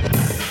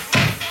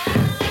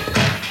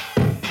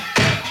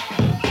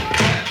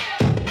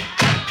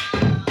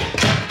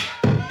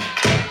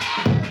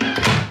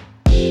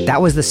 That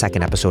was the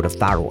second episode of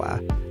Thawra,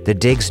 the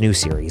Dig's new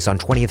series on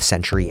 20th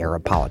century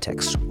Arab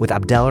politics, with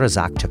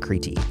Abdelrazak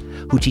Takriti,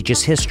 who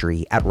teaches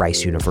history at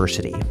Rice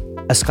University,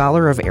 a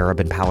scholar of Arab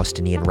and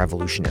Palestinian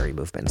revolutionary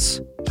movements.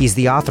 He's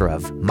the author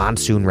of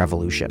Monsoon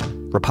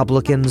Revolution,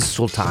 Republicans,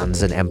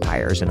 Sultans, and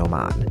Empires in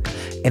Oman,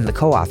 and the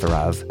co-author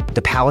of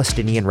The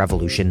Palestinian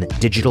Revolution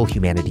Digital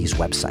Humanities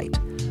Website,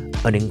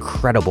 an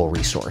incredible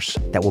resource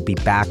that will be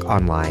back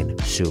online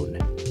soon.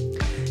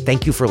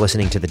 Thank you for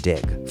listening to The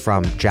Dig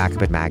from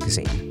Jacobin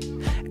Magazine.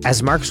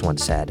 As Marx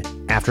once said,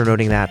 after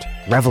noting that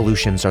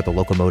revolutions are the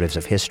locomotives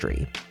of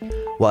history,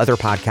 while other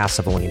podcasts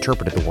have only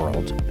interpreted the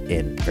world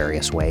in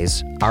various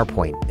ways, our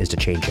point is to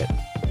change it.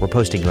 We're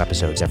posting new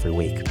episodes every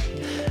week.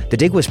 The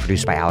Dig was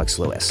produced by Alex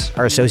Lewis.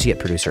 Our associate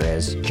producer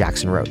is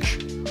Jackson Roach.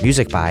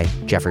 Music by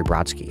Jeffrey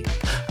Brodsky.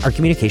 Our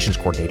communications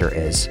coordinator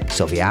is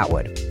Sylvia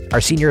Atwood.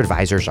 Our senior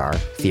advisors are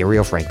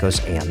Theorio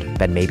Francos and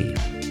Ben Mabey.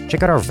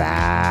 Check out our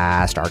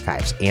vast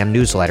archives and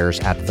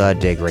newsletters at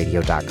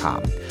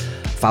thedigradio.com.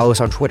 Follow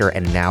us on Twitter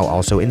and now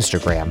also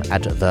Instagram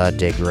at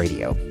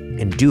thedigradio.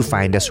 And do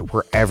find us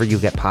wherever you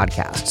get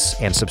podcasts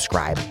and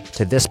subscribe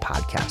to this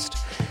podcast.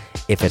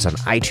 If it's on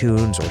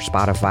iTunes or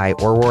Spotify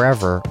or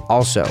wherever,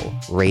 also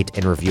rate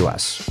and review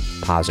us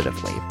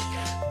positively.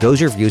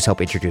 Those reviews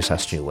help introduce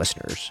us to new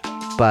listeners.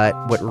 But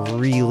what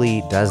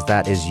really does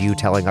that is you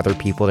telling other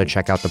people to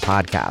check out the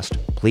podcast.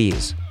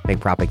 Please make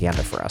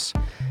propaganda for us.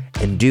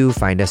 And do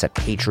find us at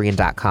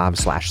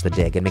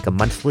patreon.com/thedig and make a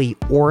monthly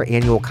or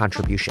annual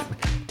contribution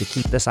to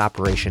keep this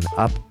operation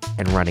up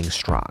and running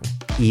strong.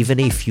 Even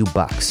a few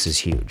bucks is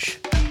huge.